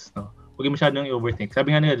profits. No? Huwag yung masyadong i-overthink.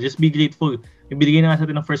 Sabi nga nila, just be grateful. Yung binigay na nga sa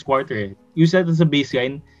atin ng first quarter. Use that as a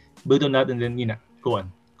baseline, build on that, and then, go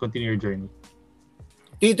on. Continue your journey.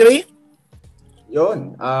 T3?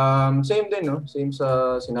 Yun. Same din, no? Same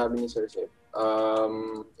sa sinabi ni Sir Seth.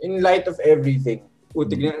 In light of everything,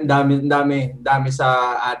 ang dami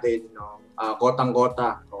sa atin, no?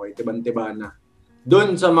 Kotang-kota, okay, tiban-tiban na.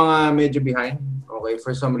 Doon sa mga medyo behind, okay,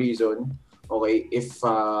 for some reason, okay, if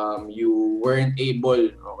you weren't able,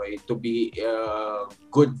 okay, to be a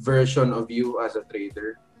good version of you as a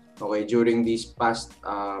trader, okay, during these past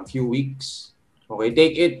few weeks, okay,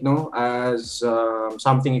 take it, no, as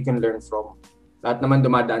something you can learn from. Lahat naman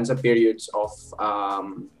dumadaan sa periods of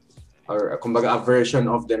or kumbaga a version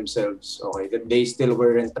of themselves, okay, that they still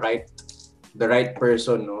weren't the right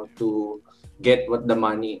person, no, to get what the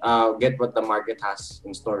market has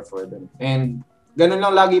in store for them. And ganun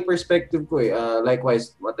lang lagi perspective ko eh.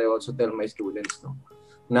 Likewise, what I also tell my students, no,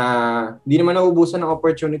 na hindi naman nauubusan ng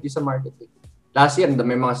opportunity sa market eh. Last year,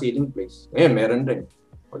 may mga ceiling plays. Ngayon, meron rin.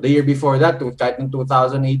 The year before that, kahit ng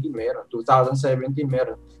 2018, meron. 2017,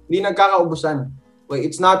 meron. Hindi nagkakaubusan. Well,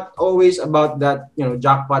 it's not always about that,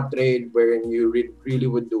 jackpot trade wherein you really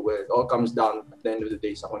would do well. It all comes down at the end of the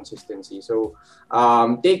day sa consistency. So,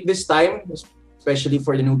 take this time, especially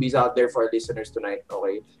for the newbies out there, for our listeners tonight,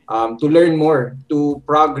 okay, to learn more, to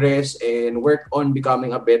progress, and work on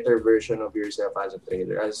becoming a better version of yourself as a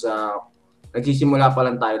trader. As nagsisimula pa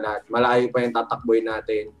lang tayo lahat, malayo pa yung tatakboy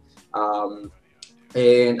natin.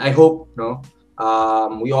 And I hope,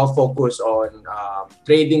 we all focus on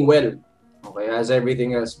trading well. Okay, as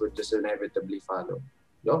everything else would just inevitably follow.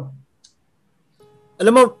 Yo.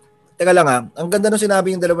 Alam mo, teka lang ang ganda nung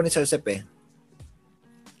sinabi yung dalawa ni Sir Sep eh.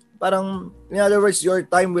 Parang, in other words, your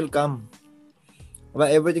time will come.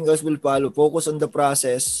 Everything else will follow. Focus on the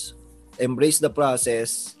process. Embrace the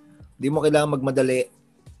process. Di mo kailangan magmadali.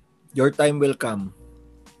 Your time will come.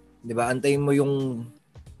 Di ba? Antayin mo yung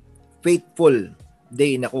faithful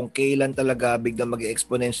day na kung kailan talaga biglang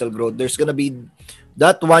mag-exponential growth. There's gonna be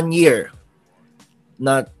that 1 year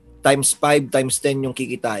na times 5, times 10 yung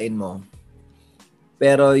kikitain mo.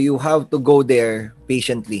 Pero you have to go there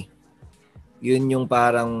patiently. Yun yung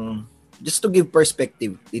parang, just to give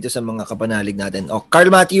perspective dito sa mga kapanalig natin. Carl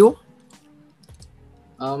Matthew?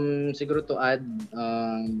 Siguro to add,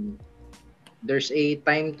 there's a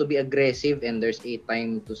time to be aggressive and there's a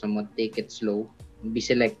time to somewhat take it slow. Be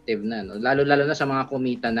selective na, no? Lalo-lalo na sa mga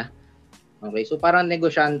kumita na. Okay, so parang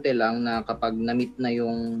negosyante lang na kapag na-meet na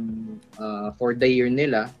yung for the year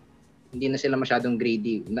nila, hindi na sila masyadong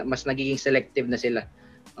greedy. Mas nagiging selective na sila.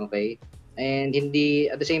 Okay? And hindi,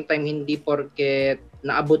 at the same time, hindi porket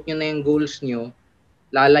naabot nyo na yung goals nyo,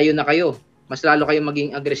 lalayo na kayo. Mas lalo kayo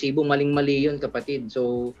maging agresibo, maling-mali yun, kapatid.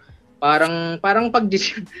 So, parang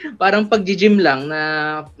pag-gym lang na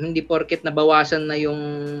hindi porket nabawasan na yung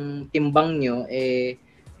timbang nyo,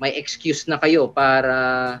 may excuse na kayo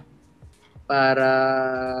para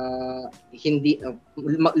hindi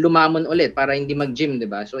lumamon ulit, para hindi mag-gym, 'di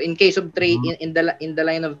ba? So in case of trade in the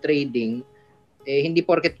line of trading, hindi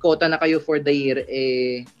porket quota na kayo for the year,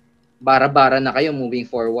 bara-bara na kayo moving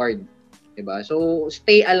forward, 'di ba? So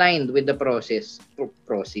stay aligned with the process.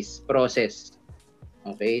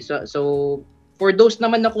 Okay? So for those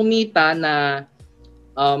naman na kumita na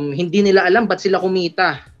hindi nila alam ba't sila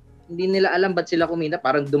kumita.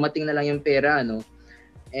 Parang dumating na lang yung pera, ano?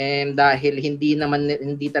 And dahil hindi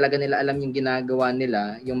talaga nila alam yung ginagawa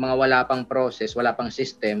nila, yung mga wala pang process, wala pang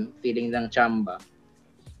system, feeling lang tsamba.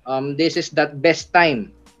 This is that best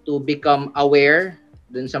time to become aware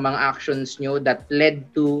dun sa mga actions nyo that led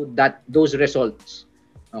to those results.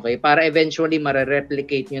 Okay, para eventually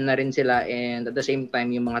mare-replicate nyo na rin sila, and at the same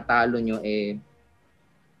time yung mga talo nyo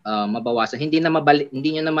mabawasan. Hindi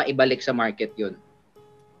nyo na maibalik sa market yun.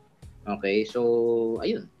 Okay, so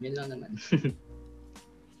ayun, yun lang naman.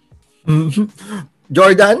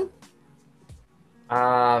 Jordan?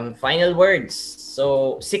 Final words.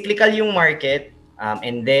 So, cyclical yung market,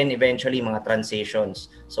 and then eventually mga transitions.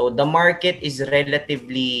 So, the market is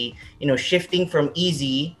relatively, shifting from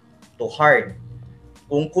easy to hard.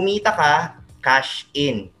 Kung kumita ka, cash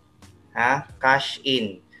in. Cash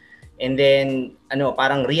in. And then,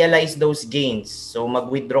 parang realize those gains. So,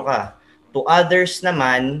 mag-withdraw ka. To others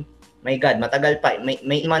naman, my God, matagal pa.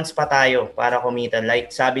 May months pa tayo para kumita. Like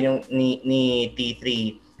sabi ni T3,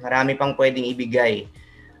 marami pang pwedeng ibigay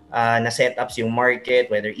na setups yung market,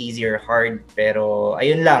 whether easy or hard. Pero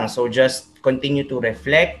ayun lang. So just continue to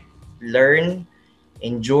reflect, learn,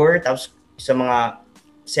 endure. Tapos sa mga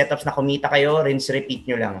setups na kumita kayo, rinse, repeat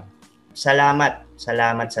nyo lang. Salamat sa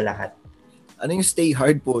lahat. Ano yung stay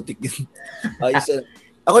hard po?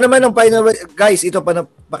 Ako naman ang final, guys, ito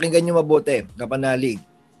pakinggan nyo mabuti, kapanalig.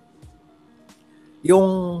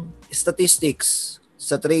 Yung statistics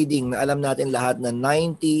sa trading na alam natin lahat na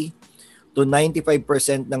 90 to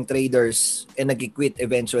 95% ng traders nag-quit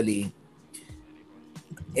eventually.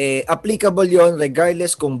 Applicable yon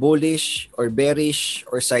regardless kung bullish or bearish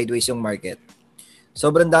or sideways yung market.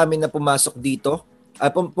 Sobrang dami na pumasok dito.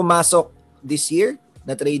 Pumasok this year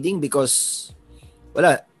na trading because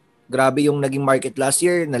grabe yung naging market last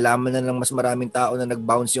year. Nalaman na ng mas maraming tao na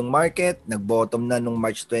nag-bounce yung market. Nag-bottom na nung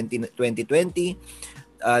March 2020.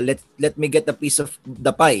 Let me get a piece of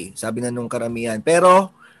the pie, sabi na nung karamihan.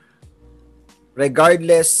 Pero,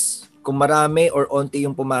 regardless kung marami or onti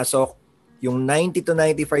yung pumasok, yung 90 to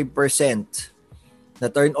 95% na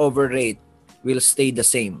turnover rate will stay the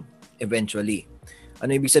same eventually.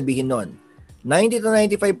 Ano ibig sabihin nun? 90 to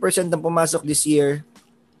 95% ng pumasok this year,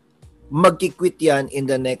 magki-quit yan in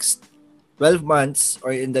the next 12 months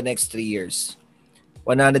or in the next 3 years.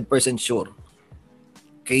 100% sure.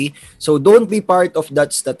 Okay? So don't be part of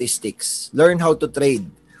that statistics. Learn how to trade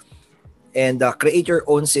and create your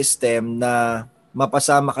own system na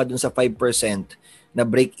mapasama ka dun sa 5% na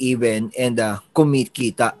break even and commit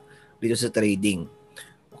kita dito sa trading.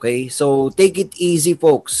 Okay? So take it easy,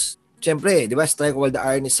 folks. Siyempre, di ba, strike while the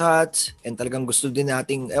iron is hot and talagang gusto din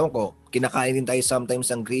nating, ewan ko, kinakain din tayo sometimes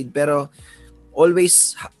ng greed, pero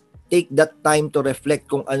always take that time to reflect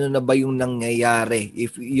kung ano na ba yung nangyayari.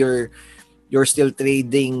 If you're still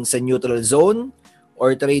trading sa neutral zone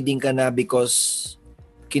or trading ka na because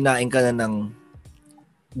kinain ka na ng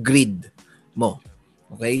greed mo.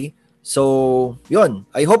 Okay? So, yun.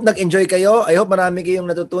 I hope nag-enjoy kayo. I hope marami kayong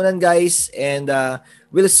natutunan, guys. And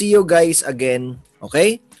we'll see you guys again.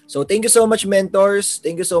 Okay? So, thank you so much, mentors.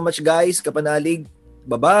 Thank you so much, guys. Kapanalig.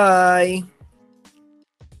 Bye-bye!